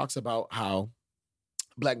 And it talks about how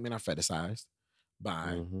black men are fetishized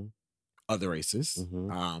by Mm-hmm. other races,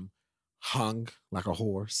 Mm-hmm. hung like a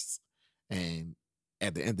horse. And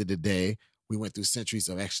at the end of the day, we went through centuries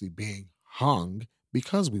of actually being hung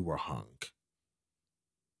because we were hung.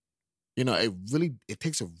 You know, it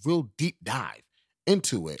takes a real deep dive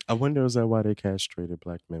into it. I wonder, is that why they castrated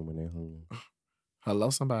black men when they hung them? Hello,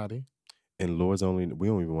 somebody. And Lord's only, we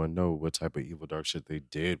don't even want to know what type of evil dark shit they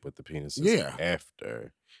did with the penises Yeah.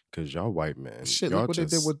 after. Because y'all white men. Shit, y'all look what they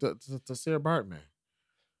did with the Sarah Bartman.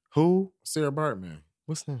 Who? Sarah Bartman.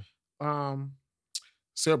 What's that?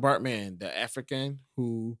 Sarah Bartman, the African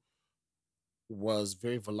who was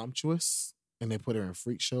very voluptuous, and they put her in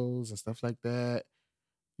freak shows and stuff like that.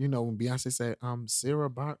 You know, when Beyonce said, Sarah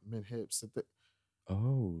Bartman hips.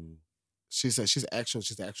 Oh. She said she's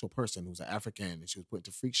the actual person who's an African, and she was put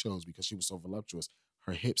into freak shows because she was so voluptuous.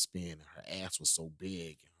 Her hips being, her ass was so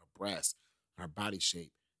big, and her breasts, her body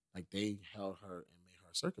shape, like they held her and made her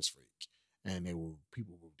a circus freak. And they were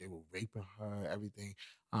raping her, everything.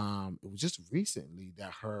 It was just recently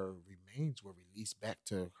that her remains were released back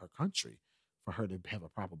to her country for her to have a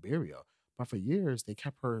proper burial. But for years, they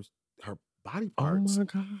kept her body parts. Oh my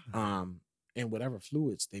God. And whatever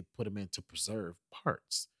fluids they put them in to preserve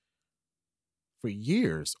parts. For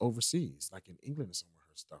years overseas, like in England or somewhere,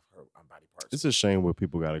 her stuff, her body parts. It's a shame what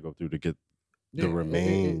people got to go through to get the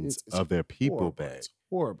remains of their people horrible. back. It's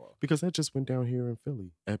horrible. Because that just went down here in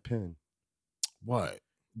Philly at Penn. What?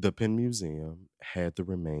 The Penn Museum had the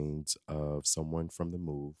remains of someone from the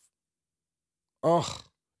move. Ugh.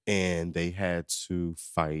 And they had to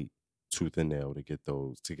fight tooth and nail to get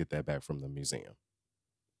that back from the museum.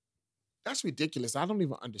 That's ridiculous. I don't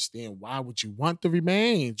even understand. Why would you want the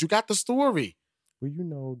remains? You got the story. Well, you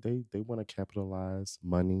know, they want to capitalize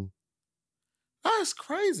money. That's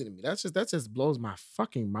crazy to me. That just blows my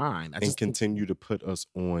fucking mind. And continue to put us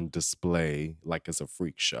on display like it's a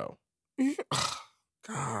freak show.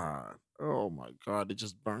 God. Oh my God, it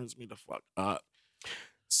just burns me the fuck up.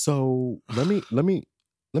 So let me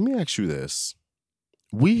ask you this.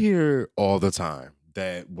 We hear all the time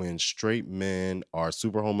that when straight men are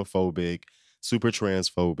super homophobic, super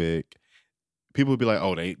transphobic, people would be like,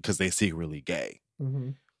 oh, because they secretly gay.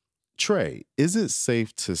 Mm-hmm. Trey, is it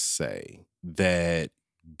safe to say that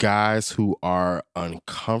guys who are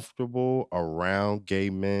uncomfortable around gay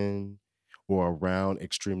men or around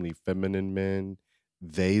extremely feminine men,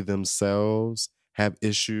 they themselves have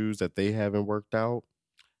issues that they haven't worked out?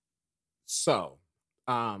 So,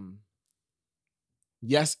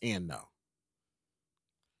 yes and no.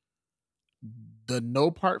 The no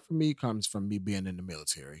part for me comes from me being in the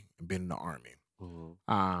military and being in the Army.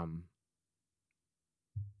 Mm-hmm.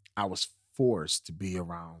 I was forced to be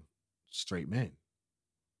around straight men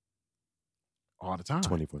all the time.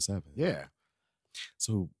 24/7. Yeah.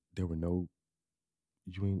 So there were no,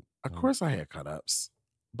 you ain't. Of course I had cut-ups.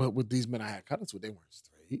 But with these men I had cut-ups with, they weren't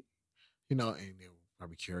straight. You know, and they were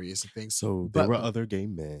probably curious and things. So there were other gay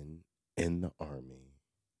men in the Army.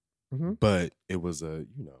 Mm-hmm. But it was a,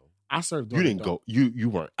 you know. I served during. You didn't go, you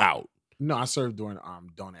weren't out. No, I served during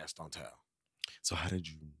Don't Ask, Don't Tell. So how did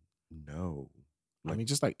you know? I mean,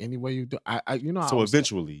 just like any way you do. I you know. So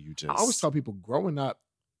eventually you just. I always tell people growing up,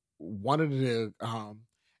 one of the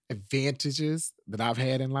advantages that I've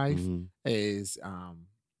had in life mm-hmm. is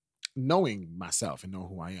knowing myself and knowing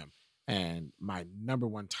who I am. And my number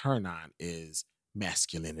one turn on is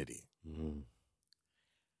masculinity. Mm-hmm.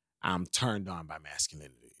 I'm turned on by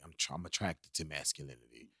masculinity. I'm attracted to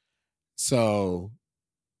masculinity. So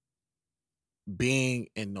being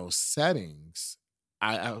in those settings,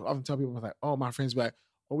 I often tell people like, oh, my friends be like,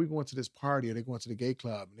 oh, we going to this party or they going to the gay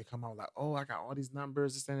club and they come out like, oh, I got all these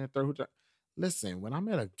numbers, this and that, third. Listen, when I'm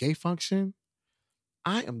at a gay function,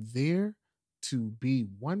 I am there to be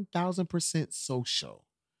 1000% social.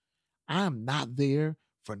 I am not there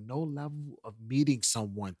for no level of meeting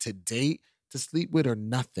someone to date, to sleep with, or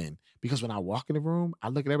nothing. Because when I walk in the room, I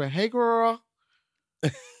look at everybody, hey, girl.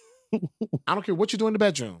 I don't care what you do in the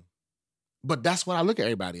bedroom. But that's what I look at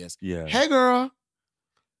everybody as. Yeah. Hey, girl.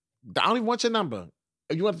 I don't even want your number.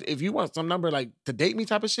 If you want some number like to date me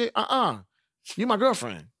type of shit, you my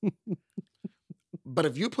girlfriend. But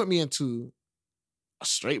if you put me into a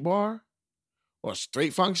straight bar or a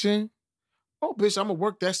straight function, oh, bitch, I'm going to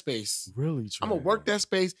work that space. Really, Trey? I'm going to work that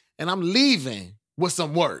space and I'm leaving with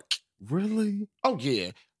some work. Really? Oh,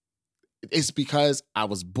 yeah. It's because I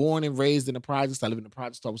was born and raised in the projects. I lived in the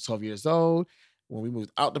projects till I was 12 years old. When we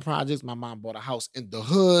moved out the projects, my mom bought a house in the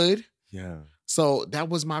hood. Yeah. So that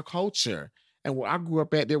was my culture. And where I grew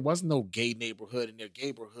up at, there was no gay neighborhood and their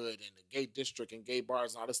gayborhood and the gay district and gay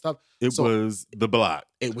bars and all this stuff. It was the block.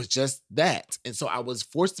 It was just that. And so I was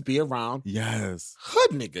forced to be around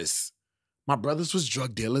hood niggas. My brothers was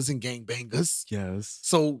drug dealers and gangbangers. Yes.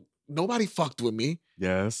 So nobody fucked with me.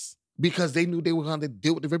 Yes. Because they knew they were going to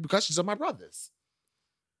deal with the repercussions of my brothers.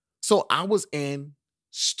 So I was in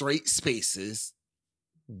straight spaces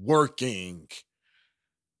working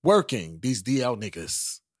these DL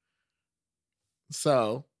niggas.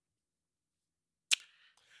 So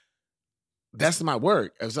that's my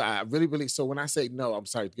work. So I really, so when I say no, I'm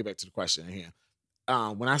sorry to get back to the question here.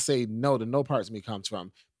 When I say no, the no parts of me comes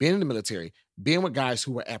from being in the military, being with guys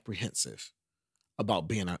who were apprehensive about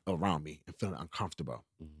being around me and feeling uncomfortable.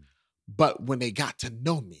 Mm-hmm. But when they got to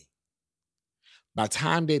know me, by the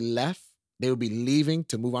time they left, they would be leaving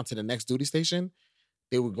to move on to the next duty station.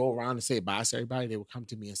 They would go around and say bye to everybody. They would come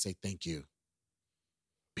to me and say, thank you.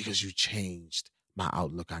 Because you changed my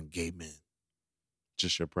outlook on gay men.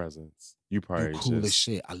 Just your presence. You probably cool as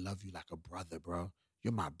shit. I love you like a brother, bro.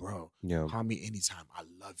 You're my bro. Yeah. Call me anytime. I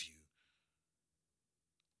love you.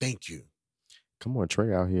 Thank you. Come on,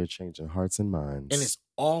 Trey out here changing hearts and minds. And it's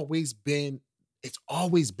always been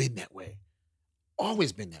that way.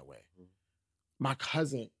 Always been that way. My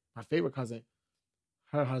cousin, my favorite cousin,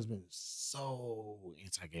 her husband is so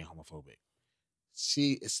anti-gay homophobic.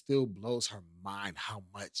 It still blows her mind how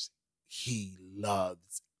much he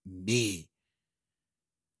loves me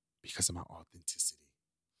because of my authenticity.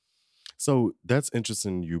 So that's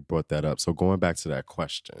interesting you brought that up. So going back to that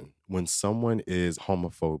question, when someone is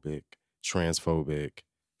homophobic, transphobic,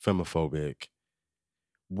 femophobic,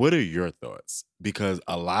 what are your thoughts? Because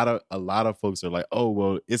a lot of folks are like, oh,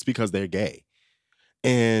 well, it's because they're gay.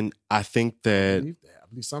 And I think that I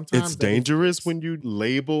believe sometimes it's dangerous when you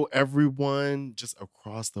label everyone just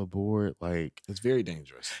across the board. Like, it's very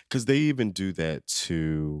dangerous. Because they even do that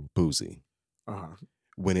to Boosie. Uh-huh.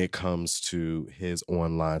 When it comes to his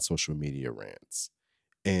online social media rants.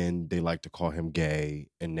 And they like to call him gay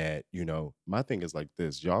and that, you know, my thing is like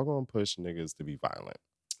this. Y'all gonna push niggas to be violent.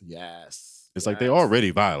 Yes. It's like they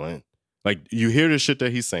already violent. Like, you hear the shit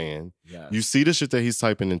that he's saying. Yes. You see the shit that he's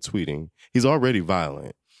typing and tweeting. He's already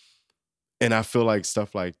violent. And I feel like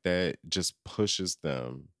stuff like that just pushes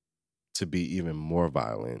them to be even more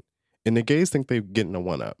violent. And the gays think they're getting a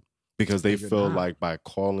one-up because they feel like by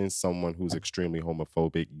calling someone who's extremely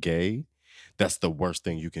homophobic gay, that's the worst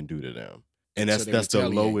thing you can do to them. And that's the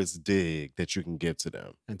lowest dig that you can give to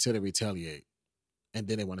them. Until they retaliate. And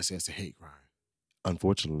then they want to say it's a hate crime.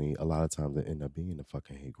 Unfortunately, a lot of times it ends up being a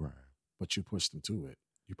fucking hate crime. But you push them to it.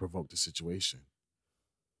 You provoke the situation.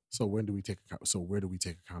 So where do we take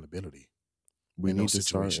accountability? We need to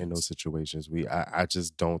start in those situations. I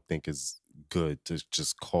just don't think it's good to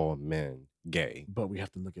just call men gay. But we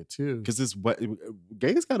have to look at too. Because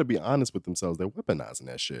gays got to be honest with themselves. They're weaponizing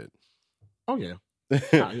that shit. Oh, yeah.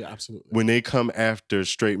 Yeah, absolutely. When they come after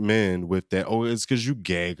straight men with that, oh, it's because you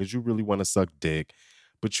gay, because you really want to suck dick.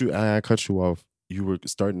 But I cut you off. You were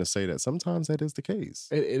starting to say that sometimes that is the case.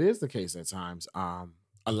 It is the case at times. A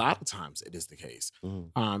lot of times it is the case.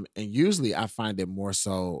 And usually I find it more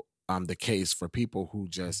so the case for people who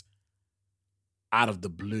just out of the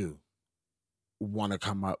blue want to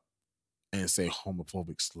come up and say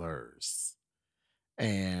homophobic slurs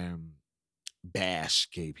and bash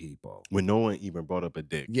gay people. When no one even brought up a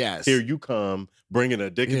dick. Yes. Here you come bringing a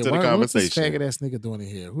dick into the conversation. What's this faggot ass nigga doing in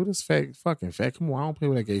here? Who this fucking fag? Come on, I don't play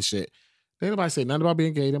with that gay shit. They nobody say nothing about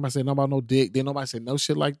being gay. They nobody say nothing about no dick. They nobody say no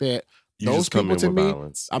shit like that. Those people to me,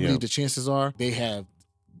 violence. I believe the chances are they have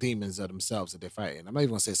demons of themselves that they're fighting. I'm not even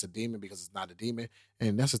gonna say it's a demon because it's not a demon.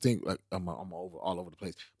 And that's the thing, like I'm all over the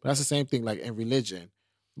place. But that's the same thing like in religion.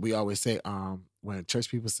 We always say, when church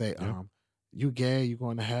people say, you gay, you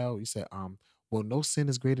going to hell, you say, well, no sin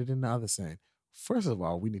is greater than the other sin. First of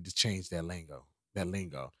all, we need to change that lingo.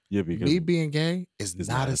 Yeah, because me being gay is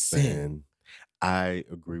not a sin. I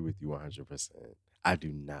agree with you 100%. I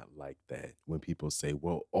do not like that when people say,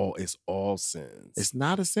 well, it's all sins. It's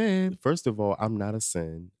not a sin. First of all, I'm not a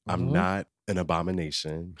sin. I'm not an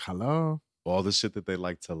abomination. Hello. All the shit that they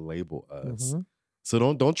like to label us.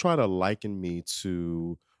 So don't try to liken me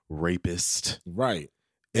to rapist. Right.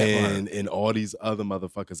 And all these other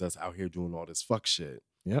motherfuckers that's out here doing all this fuck shit.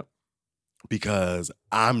 Yep. Because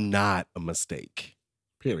I'm not a mistake.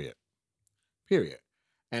 Period.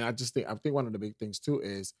 And I think one of the big things too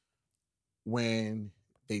is when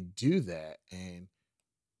they do that, and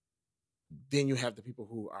then you have the people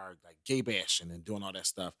who are like gay bashing and doing all that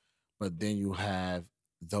stuff, but then you have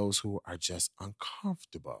those who are just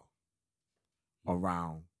uncomfortable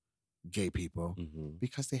around gay people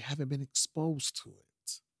because they haven't been exposed to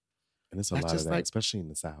it. And it's a lot of that, especially in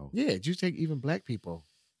the South. Yeah, you take even black people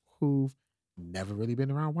who've never really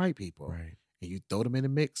been around white people. Right. And you throw them in the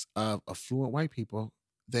mix of affluent white people,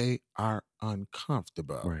 they are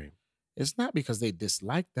uncomfortable. Right. It's not because they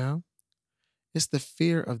dislike them. It's the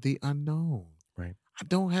fear of the unknown. Right. I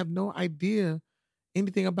don't have no idea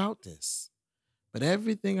anything about this. But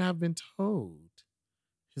everything I've been told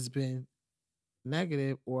has been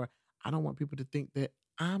negative, or I don't want people to think that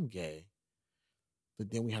I'm gay. But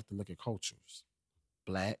then we have to look at cultures.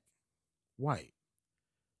 Black, white.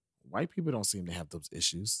 White people don't seem to have those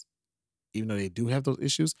issues. Even though they do have those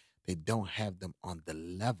issues, they don't have them on the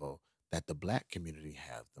level that the black community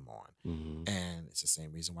have them on. And it's the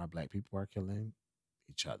same reason why black people are killing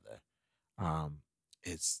each other.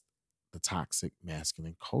 It's the toxic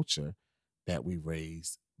masculine culture that we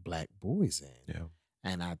raise black boys in. Yeah.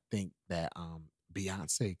 And I think that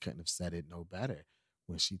Beyonce couldn't have said it no better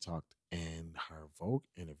when she talked in her Vogue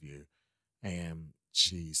interview. And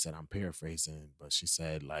she said, I'm paraphrasing, but she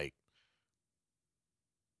said, like,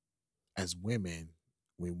 as women,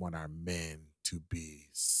 we want our men to be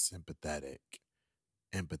sympathetic,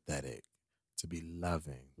 empathetic, to be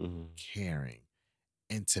loving, caring,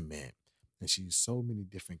 intimate. And she used so many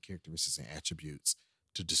different characteristics and attributes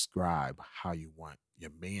to describe how you want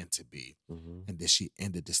your man to be. And then she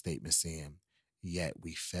ended the statement saying, yet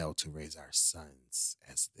we fail to raise our sons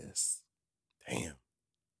as this. Damn.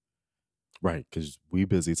 Right, because we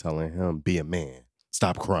busy telling him, be a man.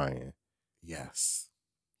 Stop crying. Yes.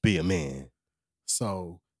 Be a man.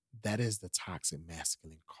 So that is the toxic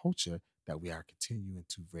masculine culture that we are continuing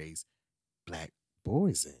to raise black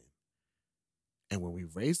boys in. And when we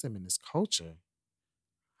raise them in this culture,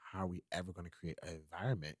 how are we ever going to create an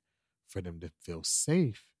environment for them to feel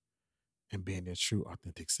safe and being their true,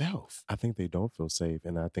 authentic self? I think they don't feel safe,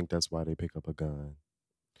 and I think that's why they pick up a gun.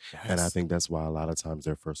 Yes. And I think that's why a lot of times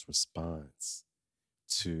their first response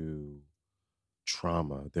to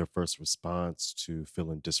trauma, their first response to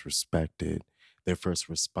feeling disrespected, their first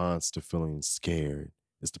response to feeling scared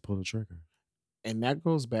is to pull the trigger. And that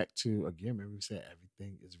goes back to, again, remember we said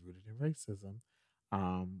everything is rooted in racism.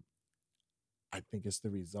 I think it's the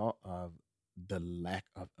result of the lack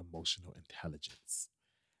of emotional intelligence.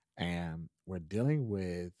 And we're dealing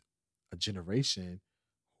with a generation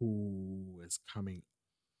who is coming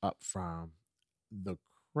up from the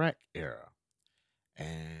crack era.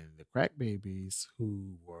 And the crack babies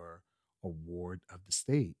who were a ward of the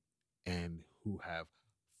state and who have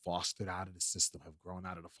fostered out of the system, have grown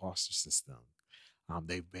out of the foster system.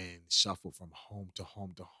 They've been shuffled from home to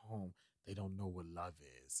home to home. They don't know what love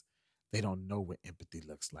is. They don't know what empathy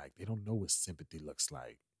looks like. They don't know what sympathy looks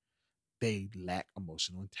like. They lack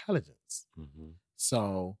emotional intelligence. Mm-hmm.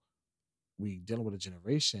 So we dealing with a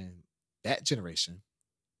generation that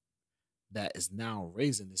is now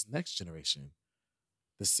raising this next generation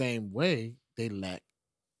the same way they lack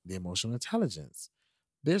the emotional intelligence.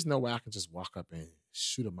 There's no way I can just walk up and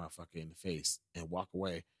shoot a motherfucker in the face and walk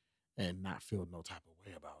away and not feel no type of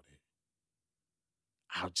way about it.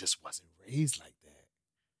 I just wasn't raised like that.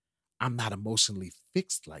 I'm not emotionally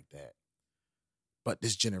fixed like that. But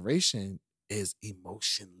this generation is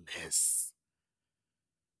emotionless.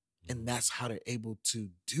 And that's how they're able to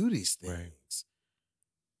do these things. Right.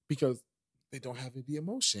 Because they don't have the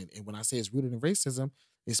emotion. And when I say it's rooted in racism,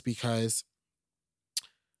 it's because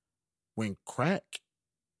when crack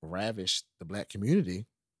ravished the Black community,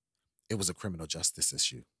 it was a criminal justice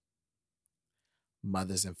issue.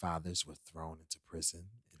 Mothers and fathers were thrown into prison,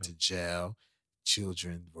 into jail.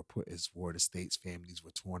 Children were put as ward estates. Families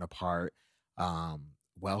were torn apart.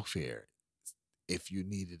 Welfare. If you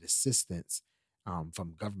needed assistance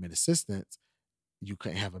from government assistance, you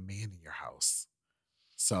couldn't have a man in your house.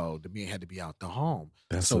 So the man had to be out the home.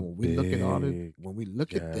 So when we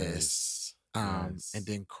look at this, and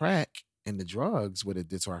then crack and the drugs, what it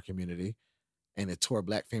did to our community, and it tore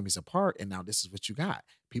Black families apart. And now this is what you got.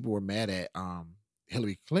 People were mad at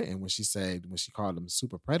Hillary Clinton when she called them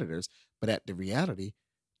super predators, but at the reality,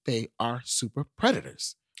 they are super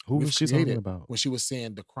predators. Who was she talking about? When she was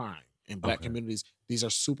saying the crime in Black communities, these are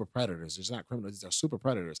super predators. There's not criminals, these are super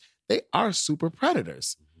predators. They are super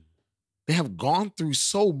predators. Mm-hmm. They have gone through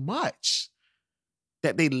so much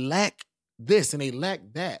that they lack this and they lack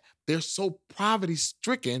that. They're so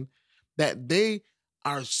poverty-stricken that they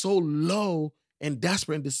are so low and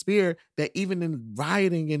desperate and despair that even in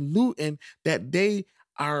rioting and looting, that they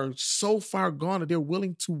are so far gone that they're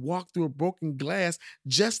willing to walk through a broken glass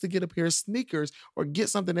just to get a pair of sneakers or get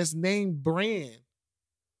something that's name brand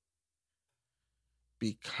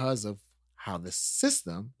because of how the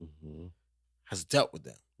system has dealt with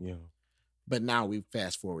them. Yeah. But now we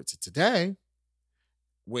fast forward to today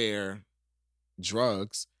where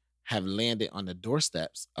drugs have landed on the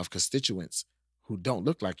doorsteps of constituents who don't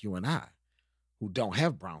look like you and I, who don't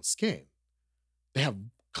have brown skin. They have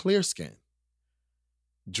clear skin.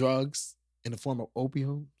 Drugs in the form of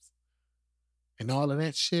opioids and all of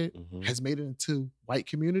that shit has made it into white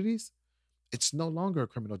communities. It's no longer a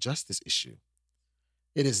criminal justice issue.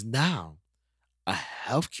 It is now a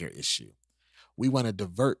healthcare issue. We want to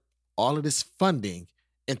divert all of this funding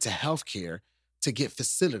into healthcare to get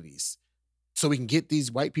facilities so we can get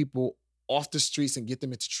these white people off the streets and get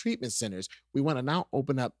them into treatment centers. We want to now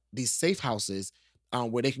open up these safe houses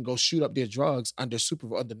where they can go shoot up their drugs under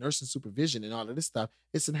nursing supervision and all of this stuff.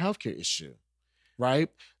 It's a healthcare issue, right?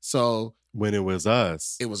 So when it was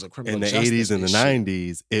us, it was a criminal in the justice 80s and the issue.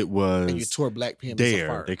 90s. It was and you tore Black PMs DARE.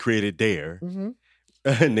 apart. They created DARE.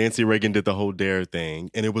 Mm-hmm. Nancy Reagan did the whole DARE thing,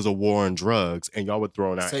 and it was a war on drugs, and y'all were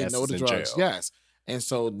throwing our Say asses no to in drugs, jail. yes. And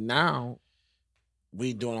so now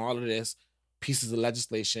we doing all of this pieces of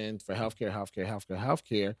legislation for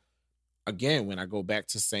healthcare. Again, when I go back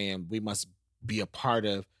to saying we must be a part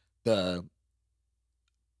of the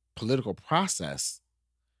political process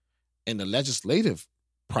and the legislative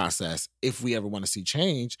process, if we ever want to see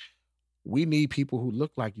change, we need people who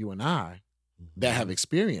look like you and I that have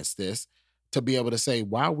experienced this to be able to say,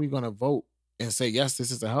 why are we going to vote and say, yes,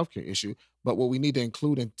 this is a healthcare issue, but what we need to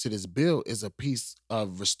include into this bill is a piece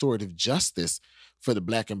of restorative justice for the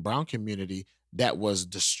Black and brown community that was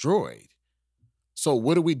destroyed. So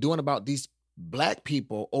what are we doing about these Black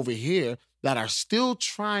people over here that are still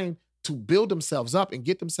trying to build themselves up and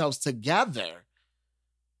get themselves together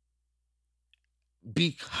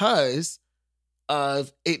because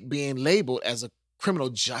of it being labeled as a criminal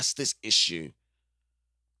justice issue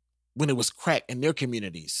when it was crack in their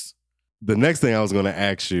communities? The next thing I was going to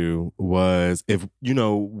ask you was if,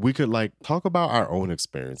 we could talk about our own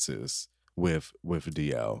experiences with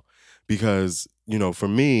DL. Because, for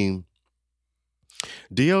me,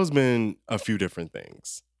 DL's been a few different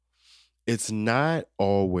things. It's not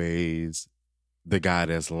always the guy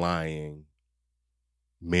that's lying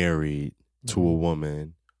married to a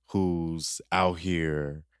woman who's out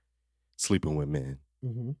here sleeping with men.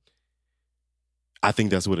 Mm-hmm. I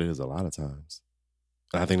think that's what it is a lot of times.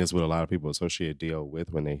 And I think that's what a lot of people associate DL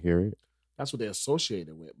with when they hear it. That's what they associate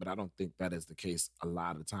it with, but I don't think that is the case a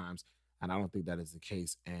lot of times. And I don't think that is the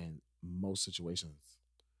case in most situations.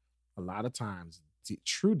 A lot of times,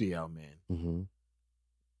 true DL men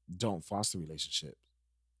don't foster relationships,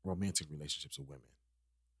 romantic relationships with women.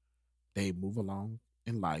 They move along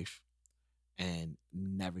in life and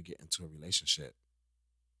never get into a relationship.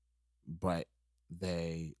 But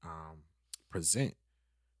they present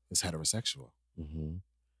as heterosexual. Mm-hmm.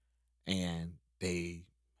 And they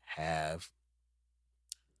have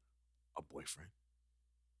a boyfriend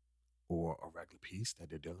or a regular piece that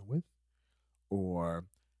they're dealing with, or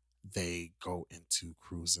they go into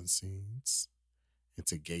cruising scenes,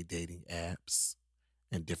 into gay dating apps,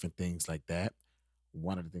 and different things like that.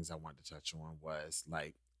 One of the things I wanted to touch on was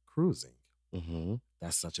like cruising. Mm-hmm.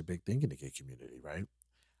 That's such a big thing in the gay community, right?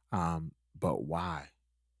 But why?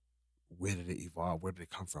 Where did it evolve? Where did it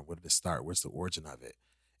come from? Where did it start? Where's the origin of it?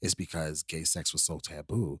 It's because gay sex was so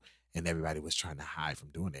taboo and everybody was trying to hide from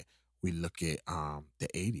doing it. We look at the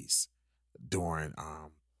 80s during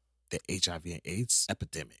the HIV and AIDS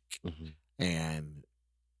epidemic. Mm-hmm. And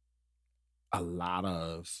a lot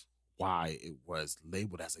of why it was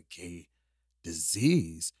labeled as a gay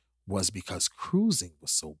disease was because cruising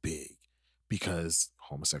was so big, because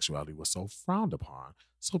homosexuality was so frowned upon.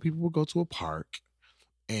 So people would go to a park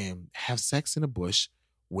and have sex in a bush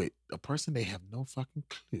with a person they have no fucking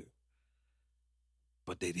clue,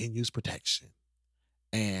 but they didn't use protection.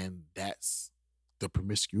 And that's the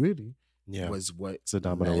promiscuity was what it's a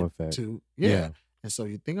domino effect. Yeah. And so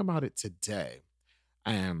you think about it today,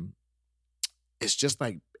 it's just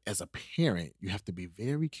like as a parent, you have to be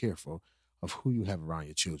very careful of who you have around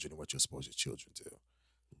your children and what you expose your children to.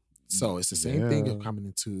 So it's the same thing of coming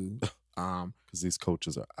into because these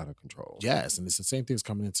coaches are out of control. Yes, and it's the same thing as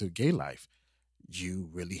coming into gay life. You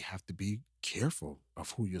really have to be careful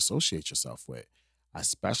of who you associate yourself with,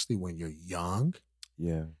 especially when you're young.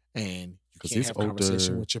 Yeah. And you can't have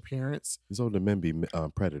conversation with your parents. These older men be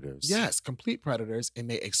predators. Yes, complete predators. And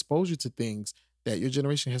they expose you to things that your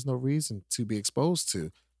generation has no reason to be exposed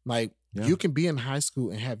to. Like, you can be in high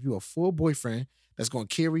school and have you a full boyfriend that's going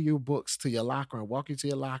to carry your books to your locker and walk you to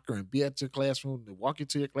your locker and be at your classroom and walk you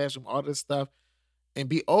to your classroom, all this stuff, and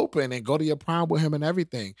be open and go to your prom with him and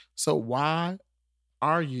everything. So why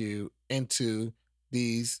are you into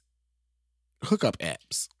these hookup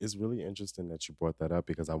apps? It's really interesting that you brought that up,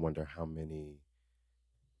 because I wonder how many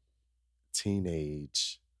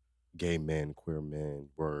teenage gay men, queer men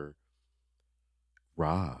were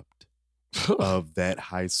robbed of that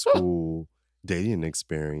high school dating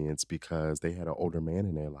experience because they had an older man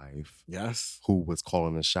in their life. Yes. Who was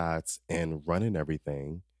calling the shots and running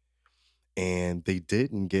everything. And they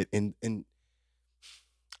didn't get in. And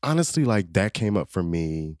honestly, like, that came up for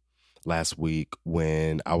me last week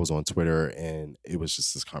when I was on Twitter, and it was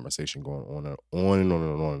just this conversation going on and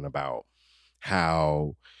on about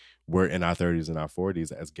how we're in our 30s and our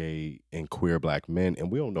 40s as gay and queer Black men, and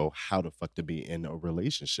we don't know how the fuck to be in a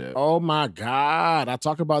relationship. Oh my God. I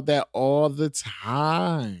talk about that all the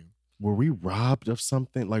time. Were we robbed of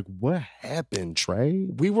something? Like, what happened, Trey?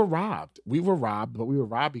 We were robbed, but we were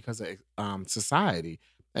robbed because of society.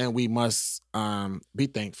 And we must be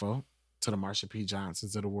thankful to the Marsha P.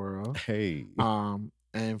 Johnsons of the world. Hey.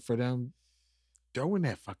 And for them throwing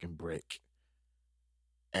that fucking brick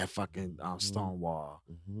at fucking Stonewall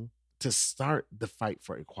to start the fight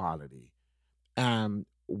for equality.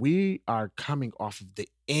 We are coming off of the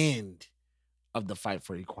end of the fight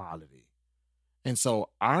for equality. And so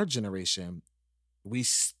our generation, we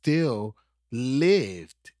still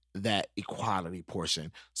lived that equality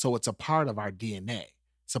portion. So it's a part of our DNA.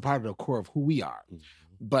 It's a part of the core of who we are.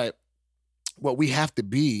 But what we have to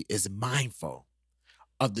be is mindful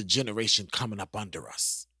of the generation coming up under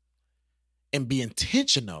us and be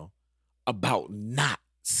intentional about not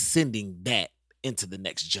sending that into the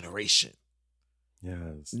next generation.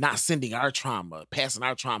 Yes. Not sending our trauma, passing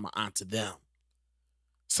our trauma onto them.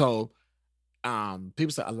 So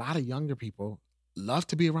people say a lot of younger people love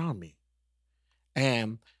to be around me.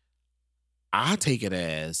 And I take it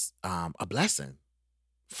as a blessing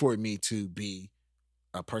for me to be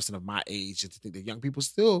a person of my age and to think that young people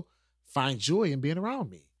still find joy in being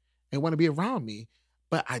around me and want to be around me.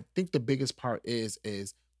 But I think the biggest part is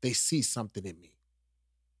they see something in me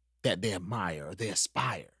that they admire or they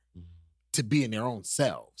aspire to be in their own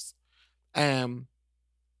selves. They're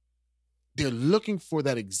looking for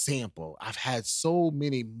that example. I've had so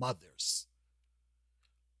many mothers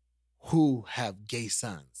who have gay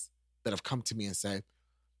sons that have come to me and say,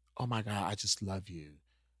 "Oh my God, I just love you.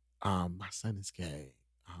 My son is gay.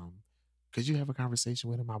 Could you have a conversation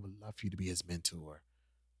with him? I would love for you to be his mentor."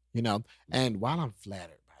 You know, and while I'm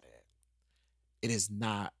flattered by that, it is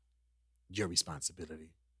not your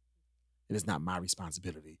responsibility. It is not my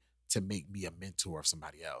responsibility to make me a mentor of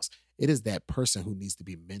somebody else. It is that person who needs to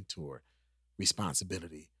be mentored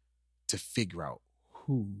responsibility to figure out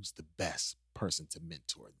who's the best person to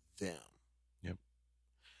mentor them. Yep.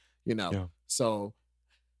 You know, so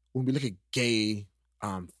when we look at gay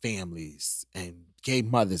families and gay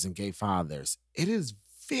mothers and gay fathers, it is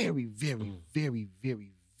very, very, very,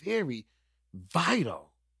 very, very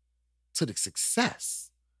vital to the success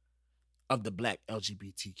of the Black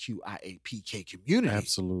LGBTQIAPK community.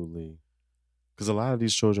 Absolutely. Because a lot of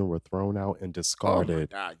these children were thrown out and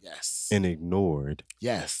discarded. Oh my God, yes. And ignored.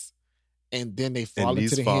 Yes. And then they fall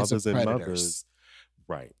into the hands of predators. Mothers,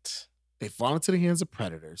 right. They fall into the hands of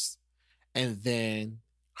predators and then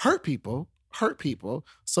hurt people.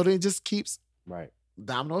 So then it just keeps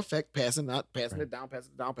domino effect, passing it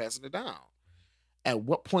down. At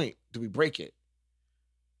what point do we break it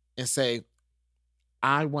and say,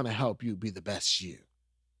 I want to help you be the best you.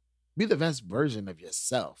 Be the best version of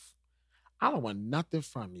yourself. I don't want nothing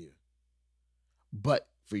from you but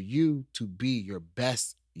for you to be your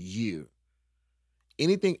best you.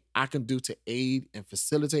 Anything I can do to aid in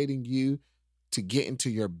facilitating you to get into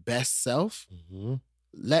your best self,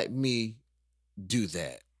 let me do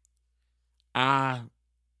that. I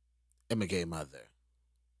am a gay mother.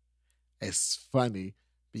 It's funny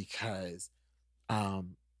because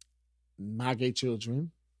my gay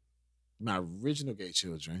children, my original gay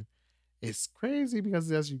children, it's crazy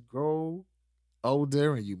because as you grow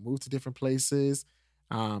older and you move to different places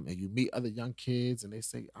and you meet other young kids and they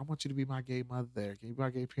say, I want you to be my gay mother, can you be my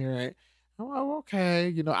gay parent? Oh, okay.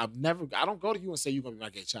 You know, I don't go to you and say you're going to be my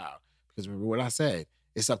gay child because remember what I said,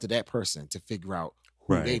 it's up to that person to figure out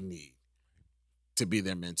who they need to be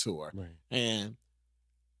their mentor. Right. And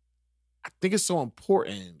I think it's so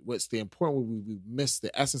important. What's the important when we miss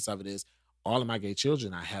the essence of it is all of my gay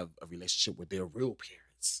children, I have a relationship with their real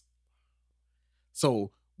parents.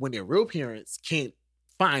 So when their real parents can't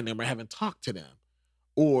find them or haven't talked to them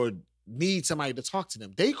or need somebody to talk to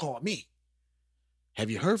them, they call me.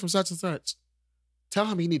 Have you heard from such and such? Tell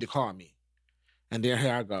him he need to call me. And then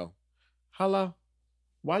here I go. Hello?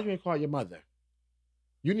 Why you ain't call your mother?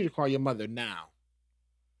 You need to call your mother now.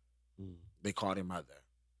 They call their mother.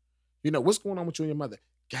 You know, what's going on with you and your mother?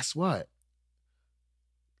 Guess what?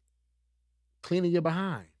 Cleaning your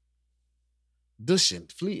behind. Dushing,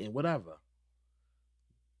 fleeting, whatever.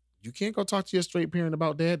 You can't go talk to your straight parent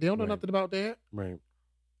about that. They don't know nothing about that. Right.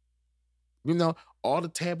 You know, all the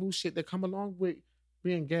taboo shit that come along with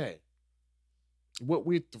being gay. What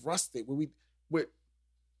we thrusted,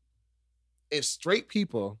 if straight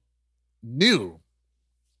people knew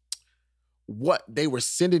what they were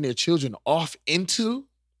sending their children off into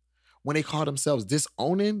when they call themselves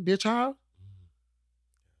disowning their child,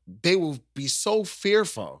 they will be so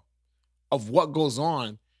fearful of what goes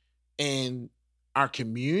on in our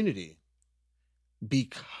community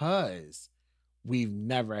because we've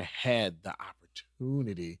never had the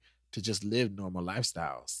opportunity to just live normal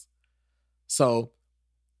lifestyles. So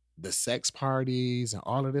the sex parties and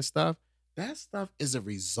all of this stuff, that stuff is a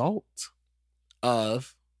result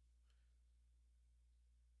of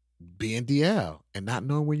being DL and not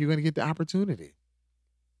knowing when you're going to get the opportunity.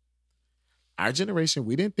 Our generation,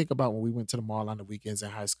 we didn't think about when we went to the mall on the weekends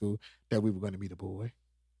in high school that we were going to meet a boy.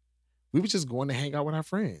 We were just going to hang out with our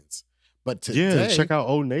friends. But today, check out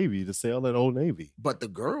Old Navy, the sale at Old Navy. But the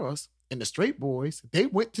girls and the straight boys, they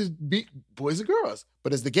went to meet boys and girls.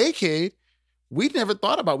 But as the gay kid, we never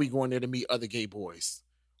thought about we going there to meet other gay boys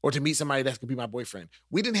or to meet somebody that could be my boyfriend.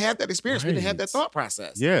 We didn't have that experience. We didn't have that thought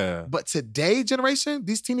process. Yeah. But today, generation,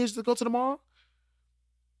 these teenagers that go to the mall,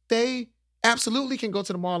 they absolutely can go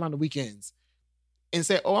to the mall on the weekends and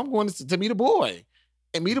say, oh, I'm going to meet a boy.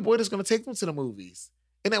 And meet a boy that's going to take them to the movies.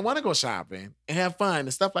 And they want to go shopping and have fun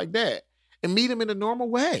and stuff like that. And meet them in a normal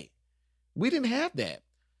way. We didn't have that.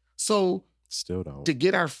 So still don't. To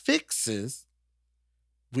get our fixes,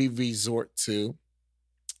 we resort to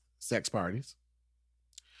sex parties,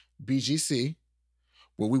 BGC,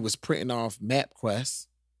 where we was printing off MapQuest,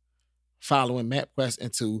 following MapQuest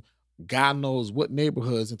into God knows what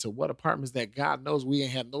neighborhoods, into what apartments that God knows we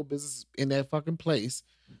ain't had no business in that fucking place.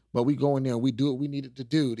 But we go in there and we do what we needed to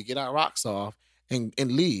do to get our rocks off and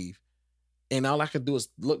leave. And all I could do is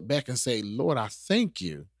look back and say, Lord, I thank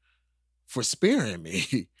you for sparing me.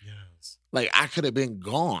 Yes. Like I could have been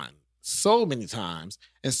gone so many times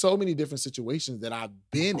and so many different situations that I've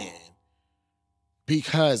been in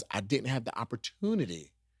because I didn't have the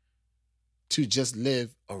opportunity to just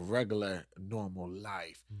live a regular, normal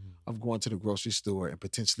life of going to the grocery store and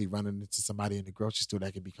potentially running into somebody in the grocery store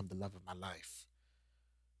that could become the love of my life.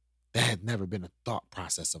 That had never been a thought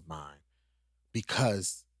process of mine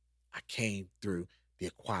because I came through the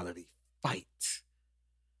equality fight.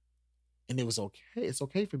 And it was okay. It's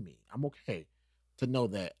okay for me. I'm okay to know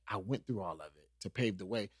that I went through all of it to pave the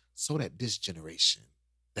way so that this generation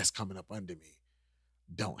that's coming up under me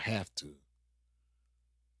don't have to.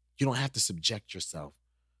 You don't have to subject yourself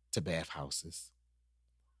to bathhouses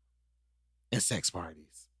and sex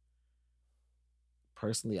parties.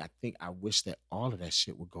 Personally, I wish that all of that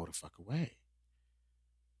shit would go the fuck away.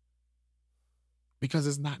 Because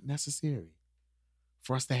it's not necessary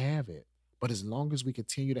for us to have it. But as long as we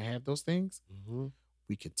continue to have those things,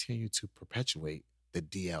 we continue to perpetuate the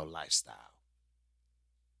DL lifestyle.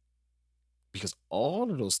 Because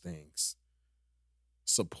all of those things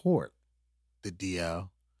support the DL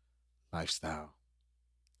lifestyle.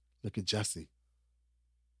 Look at Jesse.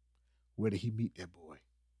 Where did he meet that boy?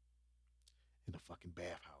 In a fucking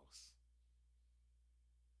bathhouse.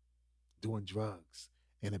 Doing drugs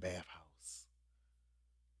in a bathhouse.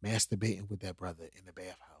 Masturbating with that brother in the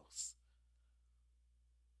bathhouse.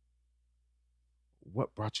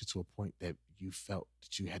 What brought you to a point that you felt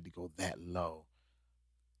that you had to go that low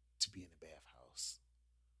to be in a bathhouse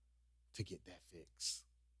to get that fix?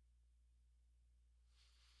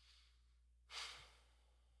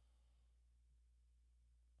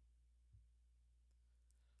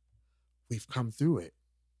 We've come through it.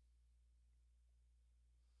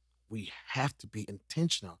 We have to be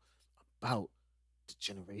intentional about the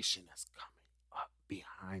generation that's coming up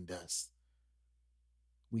behind us.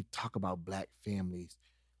 We talk about Black families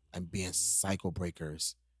and being cycle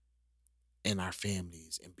breakers in our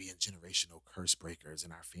families and being generational curse breakers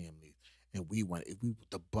in our families. And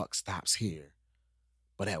the buck stops here.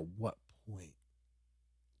 But at what point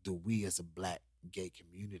do we as a Black gay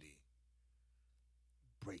community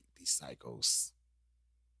break these cycles?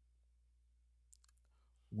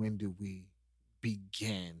 When do we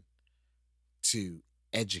begin to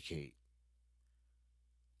educate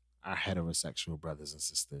our heterosexual brothers and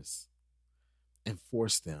sisters and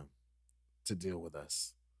force them to deal with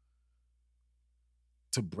us,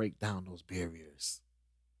 to break down those barriers?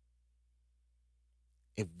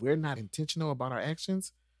 If we're not intentional about our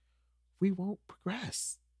actions, we won't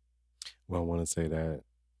progress. Well, I want to say that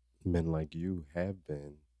men like you have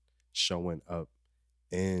been showing up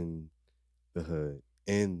in the hood,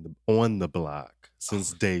 on the block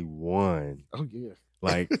since day one. Oh, yeah.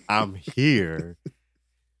 Like, I'm here.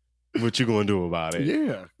 What you gonna do about it?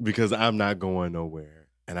 Yeah. Because I'm not going nowhere.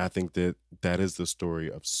 And I think that is the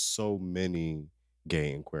story of so many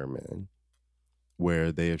gay and queer men,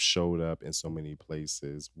 where they have showed up in so many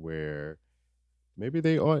places where maybe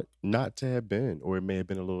they ought not to have been, or it may have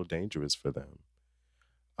been a little dangerous for them.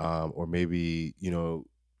 Or maybe,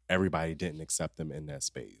 everybody didn't accept them in that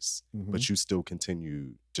space, but you still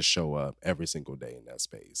continue to show up every single day in that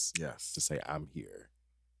space. Yes. To say, I'm here.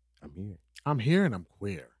 I'm here. I'm here and I'm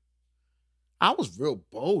queer. I was real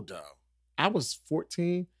bold, though. I was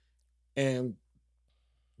 14 and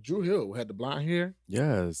Drew Hill had the blonde hair.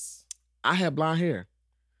 Yes. I had blonde hair.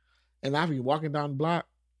 And I'd be walking down the block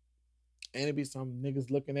and it'd be some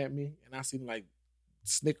niggas looking at me and I see them like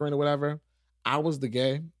snickering or whatever. I was the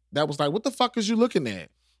gay that was like, what the fuck is you looking at?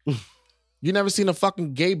 You never seen a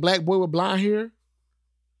fucking gay Black boy with blonde hair?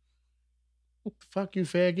 What the fuck, you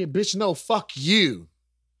faggot? Bitch, no, fuck you.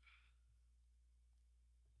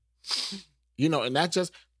 And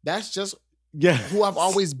that's just who I've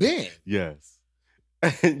always been. Yes.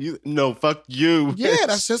 No, fuck you. Yeah,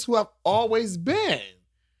 that's just who I've always been.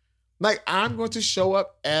 Like, I'm going to show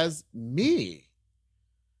up as me.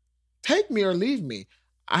 Take me or leave me.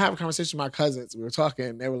 I have a conversation with my cousins. We were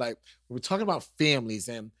talking, they were like, we were talking about families,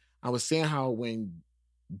 and I was saying how when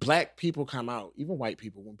Black people come out, even white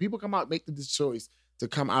people, when people come out, make the choice to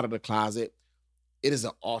come out of the closet, it is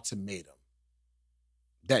an ultimatum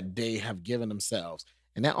that they have given themselves.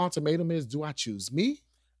 And that ultimatum is, do I choose me?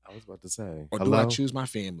 I was about to say. Or do I choose my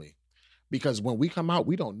family? Because when we come out,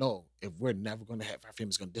 we don't know if we're never going to have our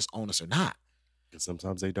family's going to disown us or not. And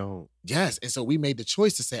sometimes they don't. Yes. And so we made the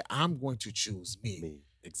choice to say, I'm going to choose me.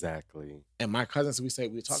 Exactly. And my cousins, we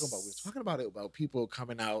were talking about it, about people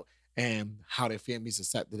coming out and how their families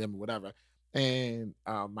accepted them or whatever. And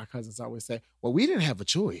my cousins always say, well, we didn't have a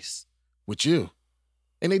choice with you.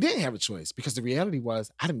 And they didn't have a choice because the reality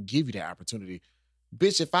was, I didn't give you that opportunity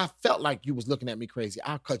Bitch, if I felt like you was looking at me crazy,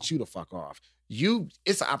 I'll cut you the fuck off.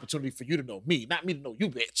 It's an opportunity for you to know me, not me to know you,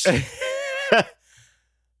 bitch.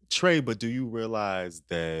 Trey, but do you realize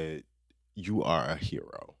that you are a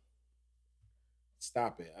hero?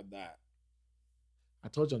 Stop it. I'm not. I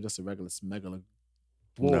told you I'm just a regular smuggler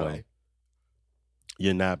boy. No.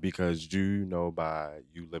 You're not, because do you know by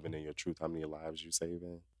you living in your truth how many lives you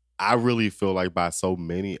saving? I really feel like by so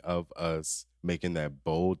many of us making that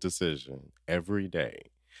bold decision every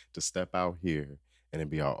day to step out here and to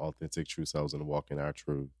be our authentic true selves and walk in our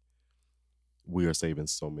truth, we are saving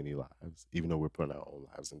so many lives, even though we're putting our own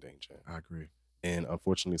lives in danger. I agree. And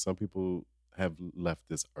unfortunately, some people have left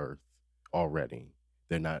this earth already.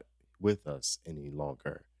 They're not with us any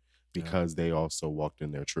longer because they also walked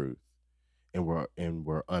in their truth and were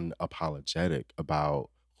unapologetic about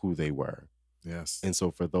who they were. Yes. And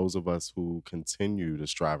so for those of us who continue to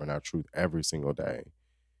strive in our truth every single day,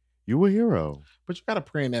 you a hero. But you got to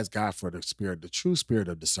pray and ask God for the true spirit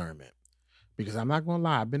of discernment. Because I'm not going to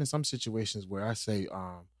lie, I've been in some situations where I say,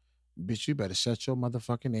 bitch, you better shut your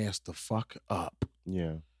motherfucking ass the fuck up.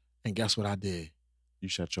 Yeah. And guess what I did? You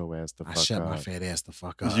shut your ass the fuck up. I shut my fat ass the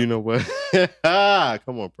fuck up. You know what?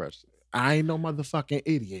 Come on, Precious. I ain't no motherfucking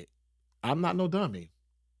idiot. I'm not no dummy.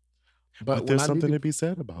 But there's something to be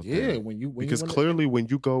said about that. Yeah, because clearly when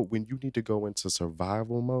you need to go into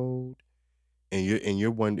survival mode and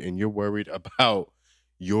you're worried about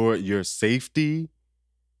your safety,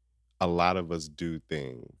 a lot of us do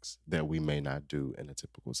things that we may not do in a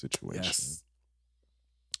typical situation. Yes.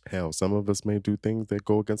 Hell, some of us may do things that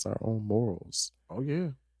go against our own morals. Oh yeah.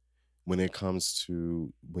 When it comes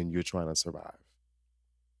to when you're trying to survive.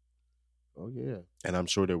 Oh yeah. And I'm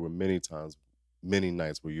sure there were many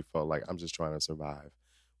nights where you felt like I'm just trying to survive.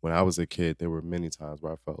 When I was a kid, there were many times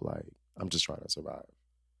where I felt like I'm just trying to survive.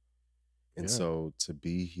 And so to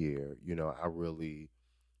be here,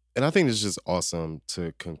 and I think it's just awesome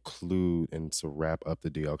to conclude and to wrap up the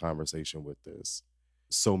DL conversation with this.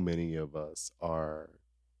 So many of us are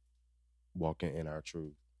walking in our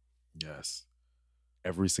truth. Yes.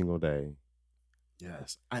 Every single day.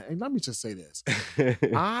 Yes. And let me just say this.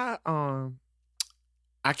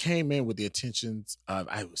 I came in with the intentions of,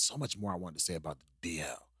 I was so much more I wanted to say about the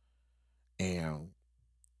DL. And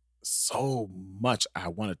so much I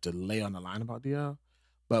wanted to lay on the line about DL.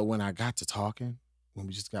 But when we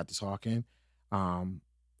just got to talking, I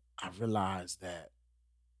realized that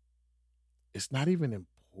it's not even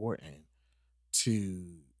important to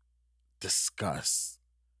discuss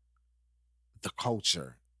the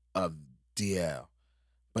culture of DL,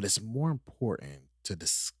 but it's more important to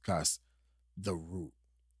discuss the root.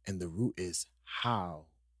 And the root is, how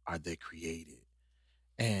are they created?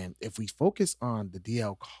 And if we focus on the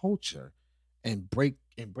DL culture and breaking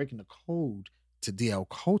the code to DL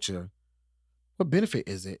culture, what benefit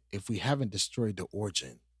is it if we haven't destroyed the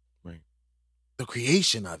origin, right? The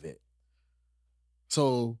creation of it.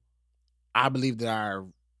 So I believe that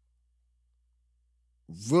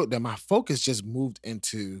my focus just moved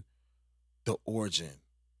into the origin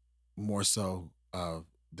more so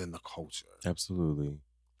than the culture. Absolutely.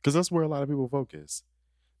 Because that's where a lot of people focus.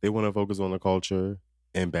 They want to focus on the culture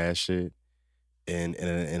and bash it and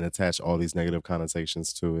attach all these negative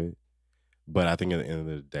connotations to it. But I think at the end of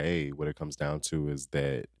the day, what it comes down to is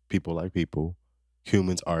that people like people.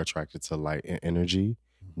 Humans are attracted to light and energy,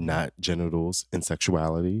 not genitals and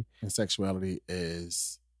sexuality. And sexuality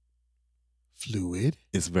is fluid.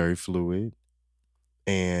 It's very fluid.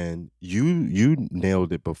 And you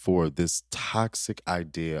nailed it before, this toxic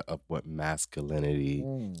idea of what masculinity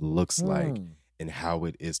looks like and how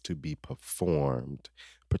it is to be performed,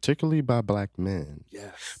 particularly by Black men.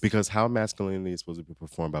 Yes. Because how masculinity is supposed to be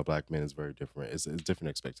performed by Black men is very different. It's different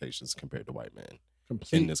expectations compared to white men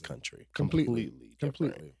in this country. Completely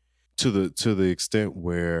different. To the extent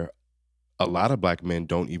where a lot of Black men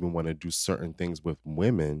don't even want to do certain things with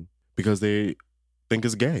women because they think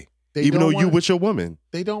it's gay. Even though you with your woman.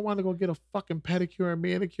 They don't want to go get a fucking pedicure and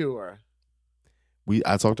manicure.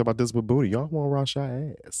 I talked about this with Booty. Y'all want to wash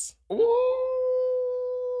your ass. Ooh.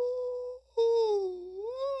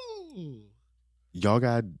 Y'all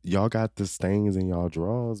got the stains in y'all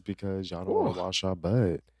drawers because y'all don't want to wash your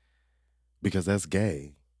butt. Because that's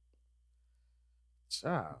gay.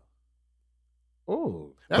 Child.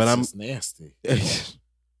 Oh, that's just nasty.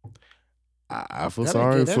 I feel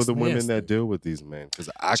sorry for the women that deal with these men because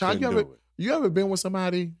I couldn't do it. You ever been with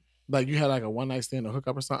somebody, like you had like a one night stand or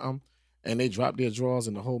hookup or something, and they dropped their drawers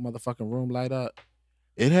and the whole motherfucking room light up?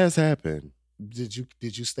 It has happened. Did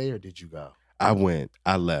you stay or did you go? I went.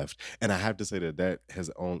 I left. And I have to say that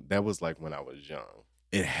was like when I was young.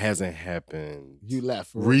 It hasn't happened. You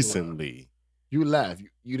left recently. You left.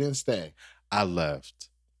 You didn't stay. I left.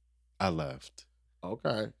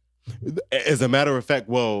 Okay. As a matter of fact,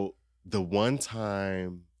 well, the one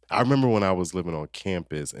time I remember when I was living on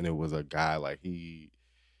campus, and it was a guy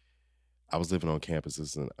I was living on campus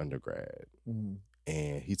as an undergrad,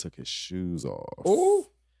 and he took his shoes off. Ooh.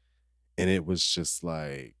 And it was just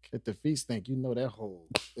like, if the feet stink, you know that hole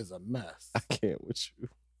is a mess. I can't with you.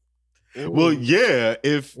 Ooh. Well, yeah,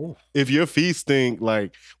 if your feet stink,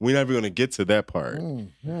 like, we're never gonna get to that part.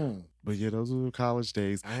 But yeah, those were college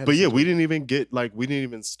days. But yeah, we didn't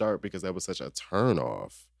even start because that was such a turn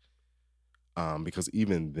off. Because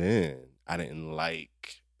even then, I didn't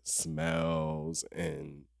like smells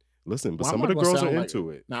and listen, but some of the girls are into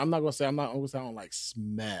it. Now, I'm not gonna sound like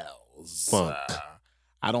smells. Funk.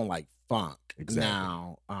 I don't like funk. Exactly.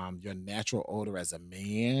 Now, your natural odor as a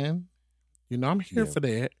man, I'm here for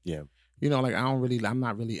that. Yeah. Like I'm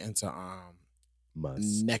not really into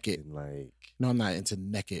Musk naked. Like, no, I'm not into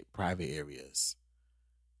naked private areas.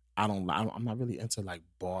 I'm not really into like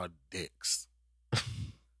bald dicks.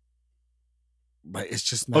 But it's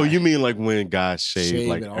just not. Oh, you mean like when guys shave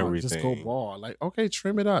like everything? Just go bald. Like, okay,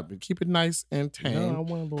 trim it up and keep it nice and tan. No, I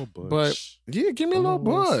want a little bush. But yeah, give me a little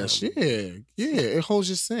bush. Yeah, it holds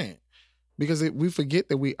your scent. Because we forget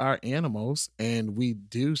that we are animals and we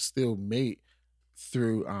do still mate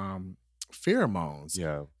through pheromones.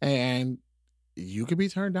 Yeah. And you could be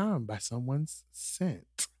turned on by someone's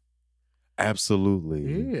scent.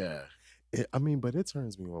 Absolutely. Yeah. But it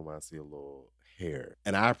turns me on when I see a little hair.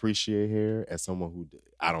 And I appreciate hair as someone who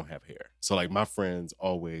I don't have hair. So like my friends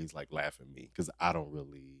always like laugh at me because I don't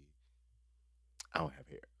have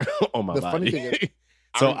hair on my body. Funny thing is,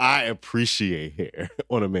 so I appreciate hair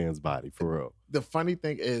on a man's body, for real. The funny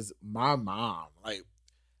thing is my mom, my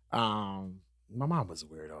mom was a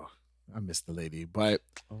weirdo. I miss the lady. But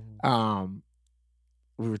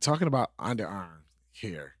we were talking about underarm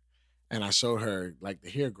hair. And I showed her like the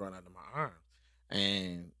hair growing under my arm.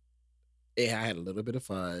 And I had a little bit of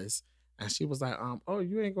fuzz. And she was like, oh,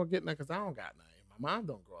 you ain't gonna get none because I don't got none. My mom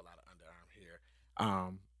don't grow a lot of underarm hair.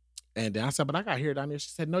 And then I said, but I got hair down there. She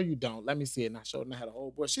said, no, you don't. Let me see it. And I showed her and I had a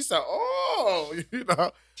whole bush. She said, oh,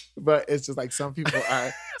 But it's just like some people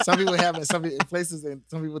have it some places and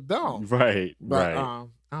some people don't. Right. But I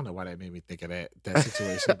don't know why that made me think of that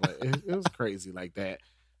situation, but it was crazy like that.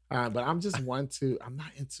 But I'm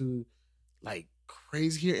not into like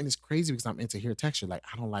crazy hair, and it's crazy because I'm into hair texture. Like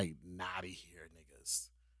I don't like knotty hair niggas.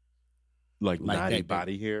 Like knotty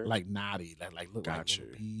body hair? Like knotty. Like look like little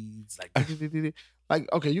beads.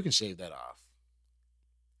 Like okay, you can shave that off.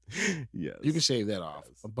 Yes. You can shave that off.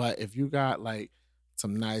 Yes. But if you got like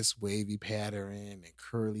some nice wavy pattern and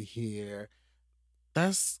curly hair,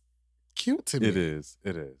 that's cute to me. It is.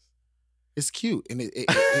 It's cute. And it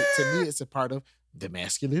to me, it's a part of the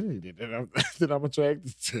masculinity that I'm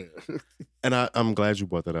attracted to. And I'm glad you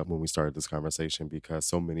brought that up when we started this conversation because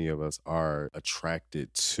so many of us are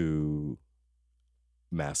attracted to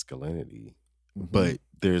masculinity. Mm-hmm. But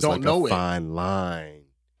there's fine line.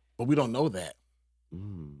 But we don't know that.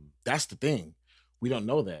 That's the thing. We don't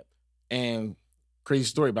know that. And crazy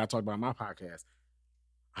story, but I talked about my podcast.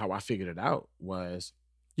 How I figured it out was,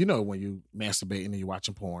 when you masturbate and you're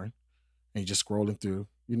watching porn and you're just scrolling through,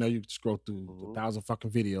 you scroll through 1,000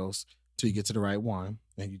 fucking videos till you get to the right one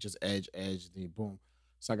and you just edge, and then boom.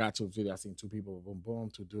 So I got to a video, I seen two people, boom, boom,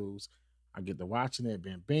 two dudes. I get to watching it,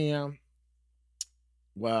 bam, bam.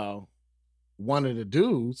 Well, one of the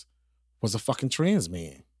dudes was a fucking trans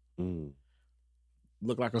man.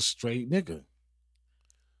 Looked like a straight nigga.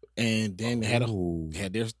 And then they had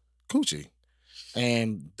their coochie.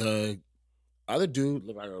 And the other dude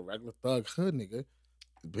looked like a regular thug hood nigga.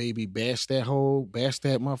 Baby bashed that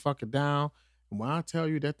motherfucker down. And when I tell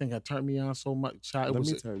you that thing had turned me on so much, it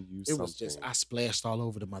was just, I splashed all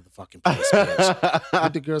over the motherfucking place, bitch.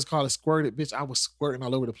 What the girls call it squirted, bitch. I was squirting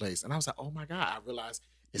all over the place. And I was like, oh my God, I realized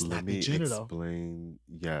it's not the genital. Explain.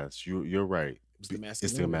 Yes, you're right. It's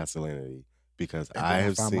the masculinity. Because and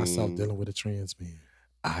I found myself dealing with a trans man.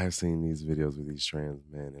 I have seen these videos with these trans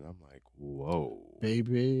men, and I'm like, whoa.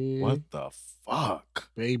 Baby. What the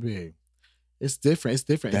fuck? Baby. It's different.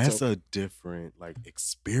 That's a different,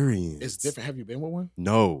 experience. It's different. Have you been with one?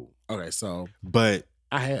 No. Okay, so. But.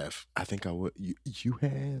 I have. I think I would. You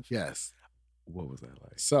have? Yes. What was that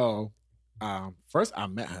like? So, first I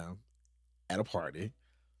met him at a party.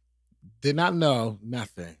 Did not know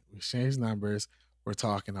nothing. We exchanged numbers. We're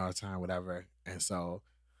talking all the time, whatever. And so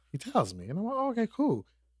he tells me, and I'm like, oh, okay, cool.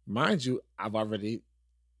 Mind you, the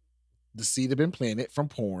seed had been planted from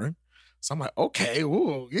porn. So I'm like, okay,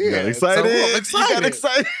 ooh, yeah. You got excited? So, I'm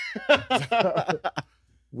excited. You got excited.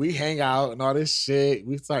 we hang out and all this shit.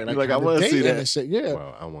 We started Like, I kinda wanna see dating that. and shit. Yeah.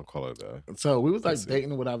 Well, I won't call it that. So we was like Pussy.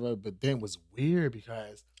 dating or whatever, but then it was weird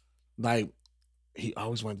because like he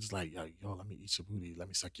always wanted just like, yo, let me eat your booty, let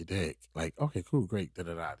me suck your dick. Like, okay, cool, great,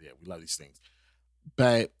 da-da-da. Yeah, we love these things.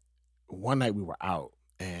 But one night we were out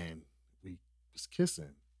and we was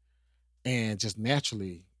kissing. And just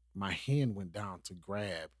naturally, my hand went down to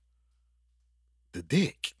grab the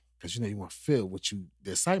dick. Because you want to feel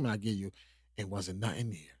the excitement I give you, and wasn't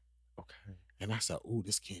nothing there. Okay. And I said, ooh,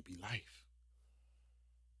 this can't be life.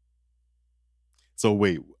 So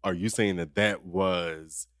wait, are you saying that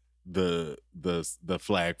was the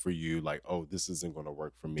flag for you? Like, oh, this isn't going to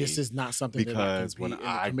work for me. This is not something because that I can be when in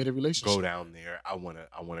a I committed relationship. go down there, I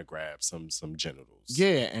wanna grab some genitals.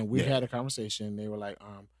 Yeah, and we had a conversation. They were like,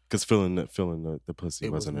 because feeling the pussy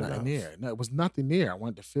wasn't nothing enough. there. No, it was nothing there. I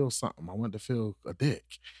wanted to feel something. I wanted to feel a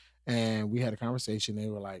dick. And we had a conversation. They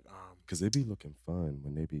were like, because they be looking fun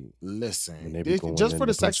when they be listen. be going just for in the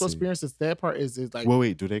the sexual pussy. experience, that part is like, Well,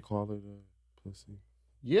 wait, do they call it a pussy?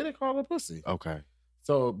 yeah, they call it pussy. Okay.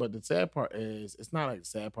 So, but the sad part is, it's not like the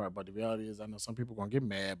sad part, but the reality is, I know some people gonna get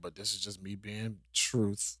mad, but this is just me being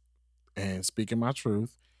truth and speaking my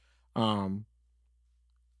truth.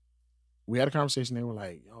 We had a conversation. They were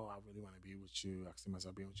like, yo, I really want to be with you. I see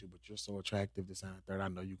myself being with you, but you're so attractive, this and that, third. I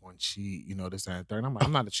know you're going to cheat, this and that, third. I'm like,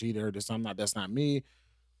 I'm not a cheater. That's not me.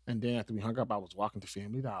 And then after we hung up, I was walking to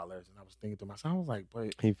Family Dollars and I was thinking to myself, I was like,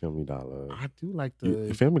 but Hey, Family Dollar. I do like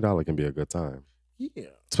the Family Dollar can be a good time. Yeah.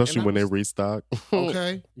 Especially when they restock.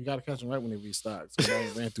 Okay. You got to catch them right when they restock. So I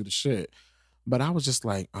ran through the shit. But I was just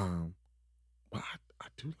like, but I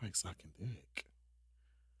do like sucking dick.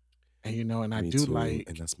 And, and I Me do too. like.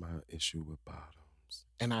 And that's my issue with bottoms.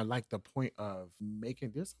 And I like the point of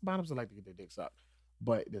making, there's some bottoms that like to get their dicks sucked.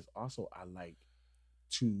 But there's also, I like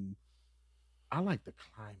the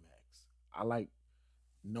climax. I like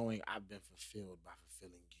knowing I've been fulfilled by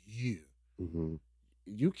fulfilling you. Mm-hmm.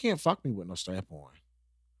 You can't fuck me with no strap on.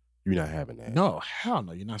 You're not having that. No, hell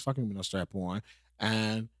no. You're not fucking with no strap on.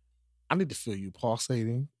 And I need to feel you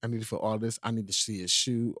pulsating. I need to feel all this. I need to see a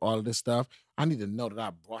shoe, all of this stuff. I need to know that I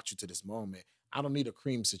brought you to this moment. I don't need a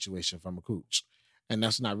cream situation from a cooch. And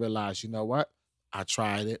that's when I realized, you know what? I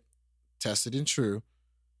tried it, tested and true.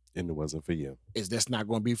 And it wasn't for you. That's not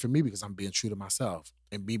going to be for me because I'm being true to myself.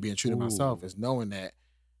 And me being true to myself is knowing that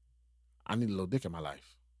I need a little dick in my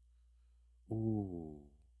life. Ooh.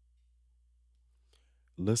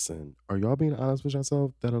 Listen, are y'all being honest with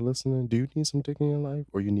yourself that are listening? Do you need some dick in your life?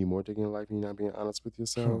 Or you need more dick in your life and you're not being honest with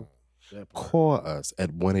yourself? Call us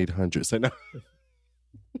at 1-800. Say no.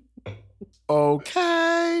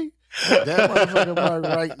 Okay. That motherfucking part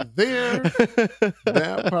right there.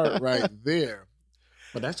 That part right there.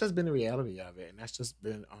 But that's just been the reality of it. And that's just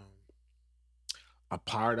been a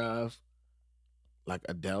part of, like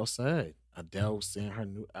Adele said. Adele saying her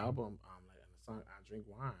new album, like the song I Drink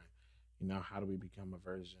Wine. How do we become a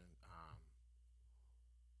version?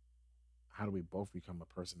 How do we both become a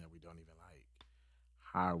person that we don't even like?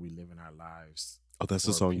 How are we living our lives? Oh, that's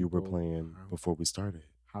the song you were playing before we started.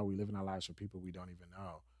 How are we living our lives for people we don't even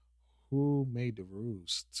know? Who made the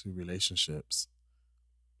rules to relationships?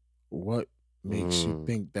 What makes you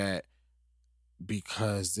think that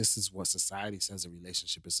because this is what society says a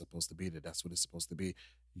relationship is supposed to be, that's what it's supposed to be?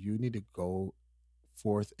 You need to go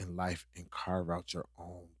forth in life and carve out your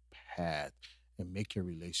own path and make your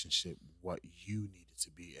relationship what you need it to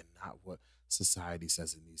be and not what society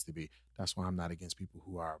says it needs to be. That's why I'm not against people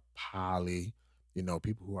who are poly,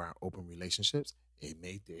 people who are in open relationships.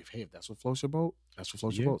 If that's what floats your boat, that's what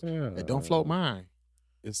floats your boat. It don't float mine.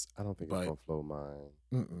 I don't think it's gonna float mine.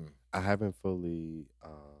 Mm-mm. I haven't fully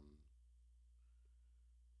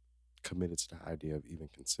committed to the idea of even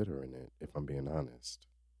considering it, if I'm being honest.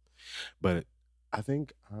 But I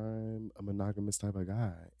think I'm a monogamous type of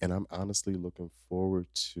guy, and I'm honestly looking forward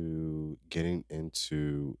to getting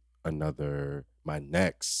into my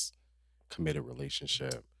next committed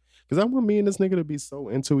relationship. Because I want me and this nigga to be so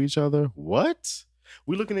into each other. What?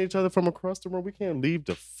 We looking at each other from across the room. We can't leave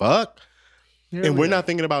the fuck. And we're not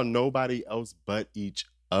thinking about nobody else but each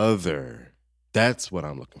other. That's what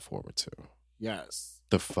I'm looking forward to. Yes.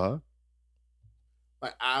 The fuck?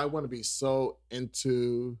 Like, I want to be so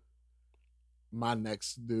into my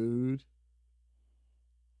next dude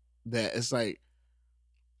that it's like,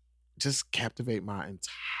 just captivate my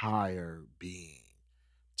entire being.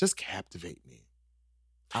 Just captivate me.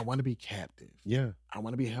 I want to be captive. Yeah. I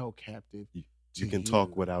want to be held captive. You can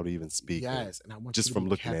talk without even speaking. Yes. And I want just you to from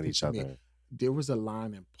be looking at each other. There was a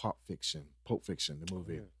line in Pulp Fiction, the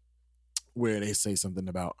movie, where they say something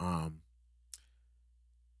about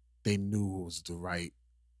they knew it was the right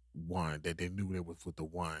one, that they knew they was with the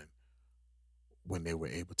one when they were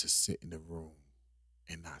able to sit in the room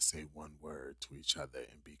and not say one word to each other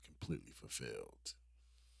and be completely fulfilled.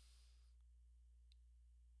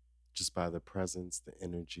 Just by the presence, the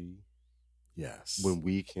energy. Yes. When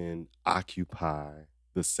we can occupy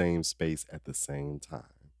the same space at the same time,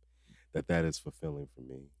 that is fulfilling for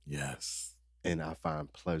me. Yes. And I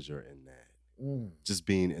find pleasure in that. Mm. Just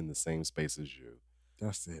being in the same space as you.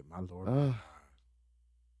 That's it, my Lord. My God.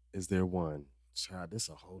 Is there one? Child, this is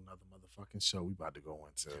a whole nother motherfucking show we about to go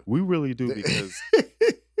into. We really do, because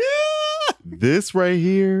this right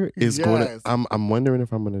here is going to, I'm wondering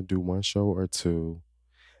if I'm going to do one show or two,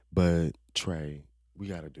 but Trey, we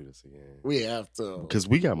got to do this again. We have to. Because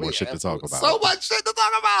we got more shit to talk about. So much shit to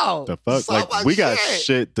talk about. The fuck? So like, we got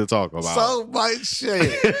shit to talk about. So much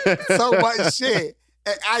shit. So much shit.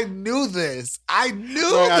 And I knew this. I knew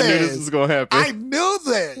this. I knew this was going to happen. I knew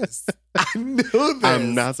this. I knew this.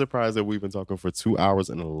 I'm not surprised that we've been talking for 2 hours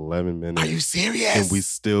and 11 minutes. Are you serious? And we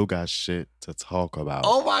still got shit to talk about.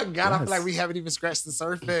 Oh my God. Yes. I feel like we haven't even scratched the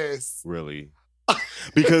surface. Really?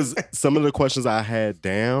 Because some of the questions I had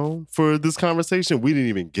down for this conversation, we didn't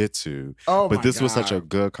even get to. Oh my But this was God. such a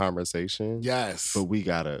good conversation. Yes. But we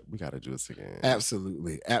gotta do this again.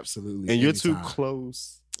 Absolutely. Absolutely. And you're too Anytime.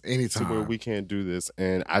 close Anytime. to where we can't do this.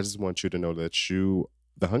 And I just want you to know that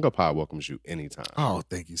the Hunger Pod welcomes you anytime. Oh,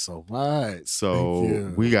 thank you so much. So Thank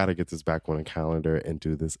you. we got to get this back on the calendar and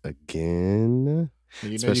do this again. And you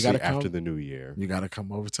know, especially you gotta after come, the new year. You got to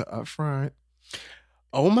come over to Upfront.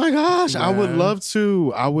 Oh my gosh, I would Man. love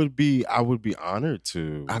to. I would be honored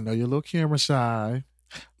to. I know you're a little camera shy,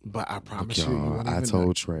 but I promise you, y'all, won't I even told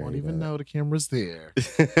know, Trey you won't even that. know the camera's there.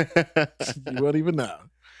 You won't even know.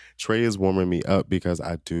 Trey is warming me up because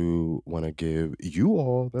I do want to give you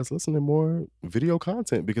all that's listening more video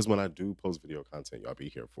content, because when I do post video content, y'all be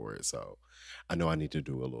here for it. So I know I need to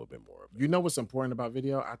do a little bit more of it. You know what's important about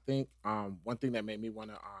video? I think one thing that made me want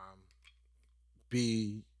to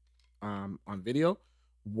be on video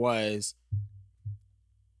was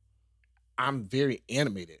I'm very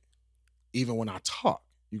animated, even when I talk.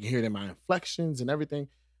 You can hear it in my inflections and everything.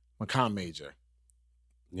 I'm a comm major.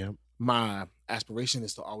 Yep. My aspiration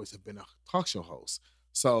is to always have been a talk show host.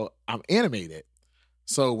 So I'm animated.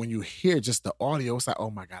 So when you hear just the audio, it's like,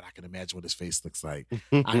 oh my God, I can imagine what his face looks like.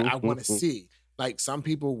 I want to see. Like, some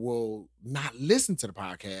people will not listen to the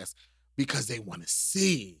podcast because they want to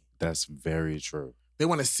see. That's very true. They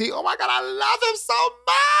want to see, oh my God, I love him so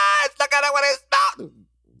much. Look at it when it's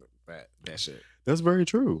not. That shit. That's very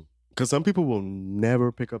true. Because some people will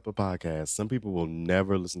never pick up a podcast. Some people will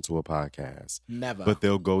never listen to a podcast. Never. But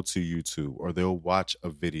they'll go to YouTube or they'll watch a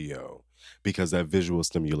video because that visual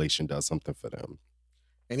stimulation does something for them.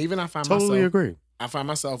 And even I find agree. I find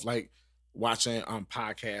myself like watching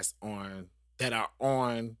podcasts that are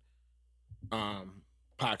on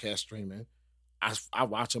podcast streaming. I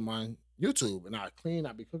watch them on YouTube, and I clean,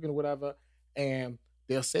 I be cooking or whatever, and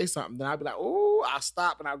they'll say something, then I'll be like, oh, I'll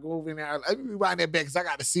stop and I'll go over in there. Let me rewind that back because I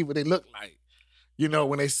got to see what they look like. You know,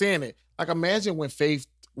 when they saying it. Like, imagine when Faith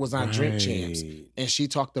was on Drink Champs and she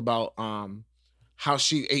talked about how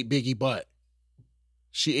she ate Biggie butt.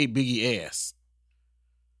 She ate Biggie ass.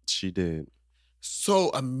 She did.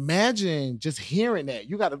 So imagine just hearing that.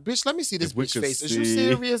 You got a bitch, let me see this If we bitch could face. Is you see.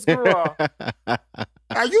 serious, girl?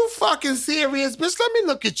 Are you fucking serious, bitch? Let me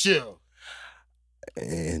look at you.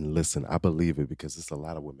 And listen, I believe it because there's a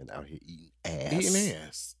lot of women out here eating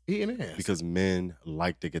ass. Eating ass. Because men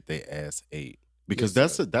like to get their ass ate. Because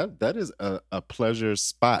Yes, that is a pleasure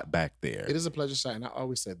spot back there. It is a pleasure shot. And I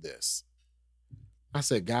always said this. I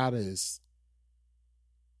said, God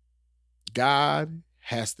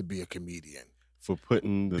has to be a comedian. For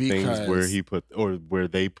putting the things where he put or where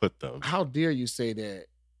they put them. How dare you say that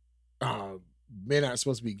men aren't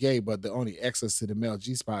supposed to be gay, but the only access to the male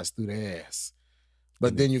G-spot is through the ass.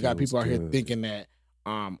 But And then it you got feels people out here good. thinking that,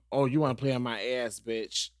 oh, you want to play on my ass,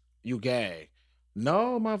 bitch, you gay.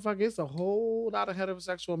 No, motherfucker, it's a whole lot of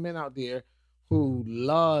heterosexual men out there who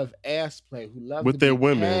love ass play, who love With to their be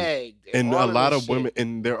women. pegged And all a lot this of women, shit.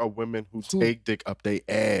 and there are women who take dick up their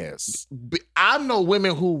ass. I know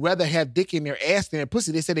women who rather have dick in their ass than their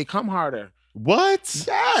pussy. They say they come harder. What?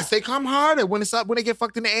 Yes, they come harder when they get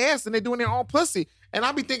fucked in the ass and they're doing their own pussy. And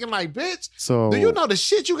I be thinking like, bitch, So do you know the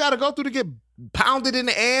shit you gotta go through to get pounded in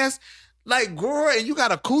the ass? Like, girl, and you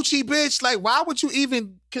got a coochie, bitch. Like, why would you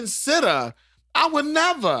even consider? I would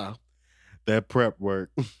never. that prep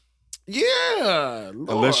work. Yeah. Lord.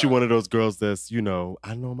 Unless you're one of those girls that's, I know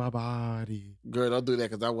my body. Girl, don't do that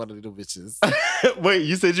because I'm one of the bitches. Wait,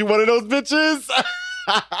 you said you one of those bitches?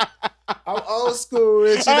 I'm old old school,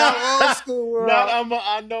 Richie. I'm old school, bro.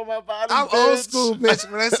 I know my body. I'm bitch. old school,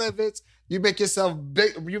 bitch. When I say bitch, you make yourself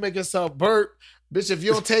big, you make yourself burp. Bitch, if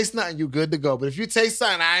you don't taste nothing, you good to go. But if you taste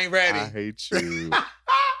something, I ain't ready. I hate you.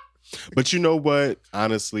 But you know what?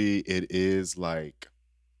 Honestly, it is like,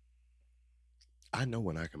 I know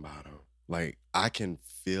when I can bottom. Like, I can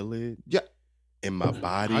feel it in my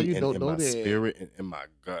body and in my spirit and in my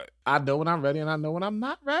gut. I know when I'm ready and I know when I'm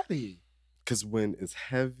not ready. Because when it's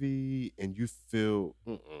heavy and you feel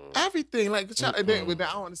everything, like, and then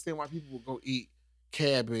I don't understand why people will go eat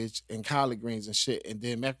cabbage and collard greens and shit and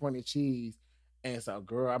then macaroni and cheese and it's like,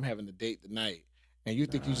 girl, I'm having a date tonight. And you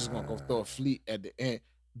think you just gonna go throw a fleet at the end.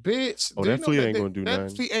 Bitch, that fleet ain't gonna do nothing.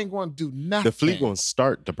 That fleet ain't gonna do nothing. The fleet gonna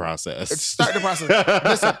start the process. Start the process.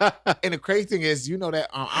 Listen, and the crazy thing is, you know that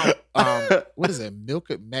what is it, milk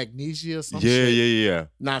of magnesia or something? Yeah.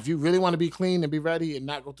 Now, if you really want to be clean and be ready and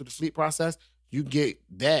not go through the fleet process, you get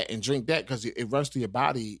that and drink that because it runs through your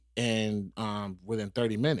body and within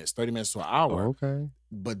 30 minutes to an hour. Okay.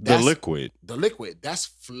 But the liquid, that's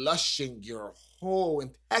flushing your whole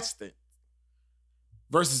intestine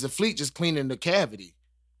versus the fleet just cleaning the cavity.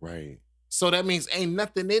 Right. So that means ain't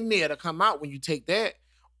nothing in there to come out when you take that,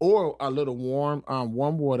 or a little warm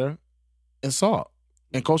water and salt.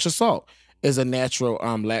 And kosher salt is a natural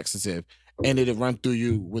laxative, and it'll run through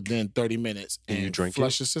you within 30 minutes. And you drink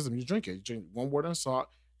flush your system. You drink it. You drink warm water and salt,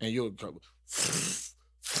 and you'll go.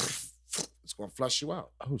 It's gonna flush you out.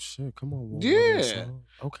 Oh shit! Come on. Yeah.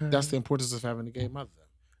 Okay. That's the importance of having a gay mother.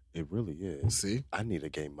 It really is. See, I need a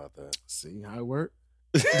gay mother. See how it works?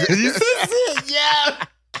 Yeah.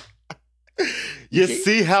 You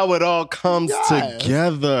see how it all comes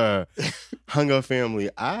together. Hung Up family.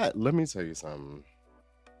 Let me tell you something.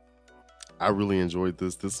 I really enjoyed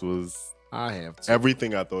this. This was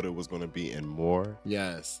everything I thought it was going to be and more.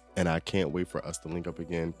 Yes. And I can't wait for us to link up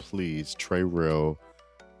again. Please, Trey Real,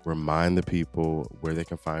 remind the people where they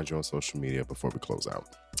can find you on social media before we close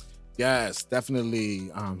out. Yes, definitely.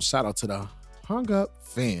 Shout out to the Hung Up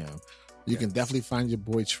fam. You can definitely find your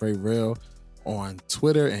boy Trey Real on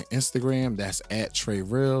Twitter and Instagram. That's at Trey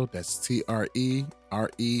Real. That's TREREAL.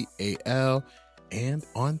 And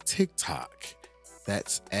on TikTok,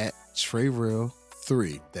 that's at Trey Real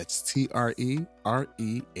 3. That's TREREAL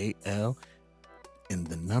and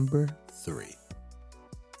the number 3.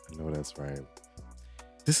 I know that's right.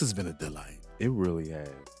 This has been a delight. It really has.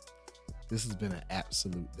 This has been an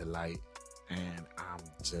absolute delight. And I'm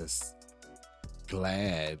just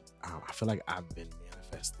glad. I feel like I've been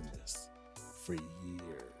manifesting this for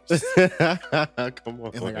years. Come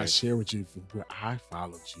on. And like I share with you, I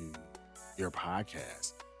followed your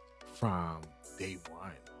podcast from day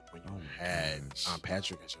one when you had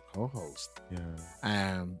Patrick as your co-host. Yeah.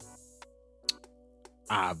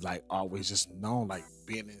 I've like always just known like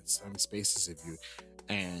being in some spaces of you,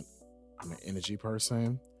 and I'm an energy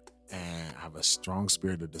person, and I have a strong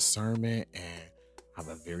spirit of discernment, and I have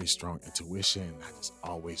a very strong intuition. I just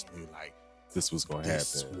always knew like this was going to happen.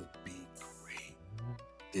 This would be great.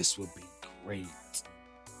 This would be great.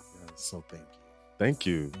 Yeah, so thank you. Thank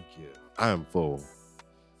you. Thank you. I am full.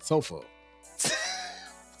 So full.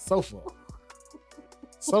 So full.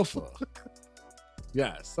 So full.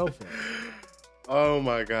 Yeah, so full. Oh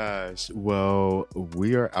my gosh. Well,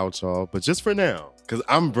 we are out, y'all. But just for now, because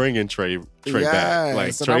I'm bringing Trey back.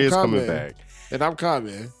 Like, Trey is coming back. And I'm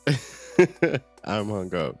coming. I'm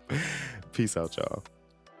Hung Up. Peace out, y'all.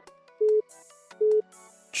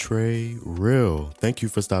 Trey Real, thank you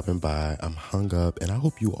for stopping by. I'm Hung Up, and I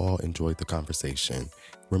hope you all enjoyed the conversation.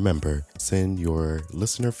 Remember, send your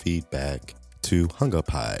listener feedback to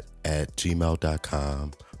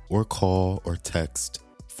hunguppod@gmail.com or call or text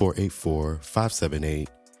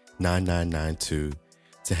 484-578-9992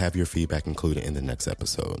 to have your feedback included in the next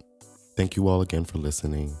episode. Thank you all again for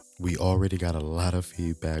listening. We already got a lot of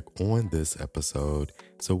feedback on this episode,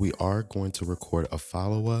 so we are going to record a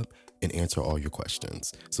follow-up and answer all your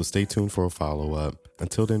questions. So stay tuned for a follow-up.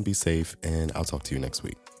 Until then, be safe, and I'll talk to you next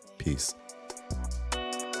week. Peace.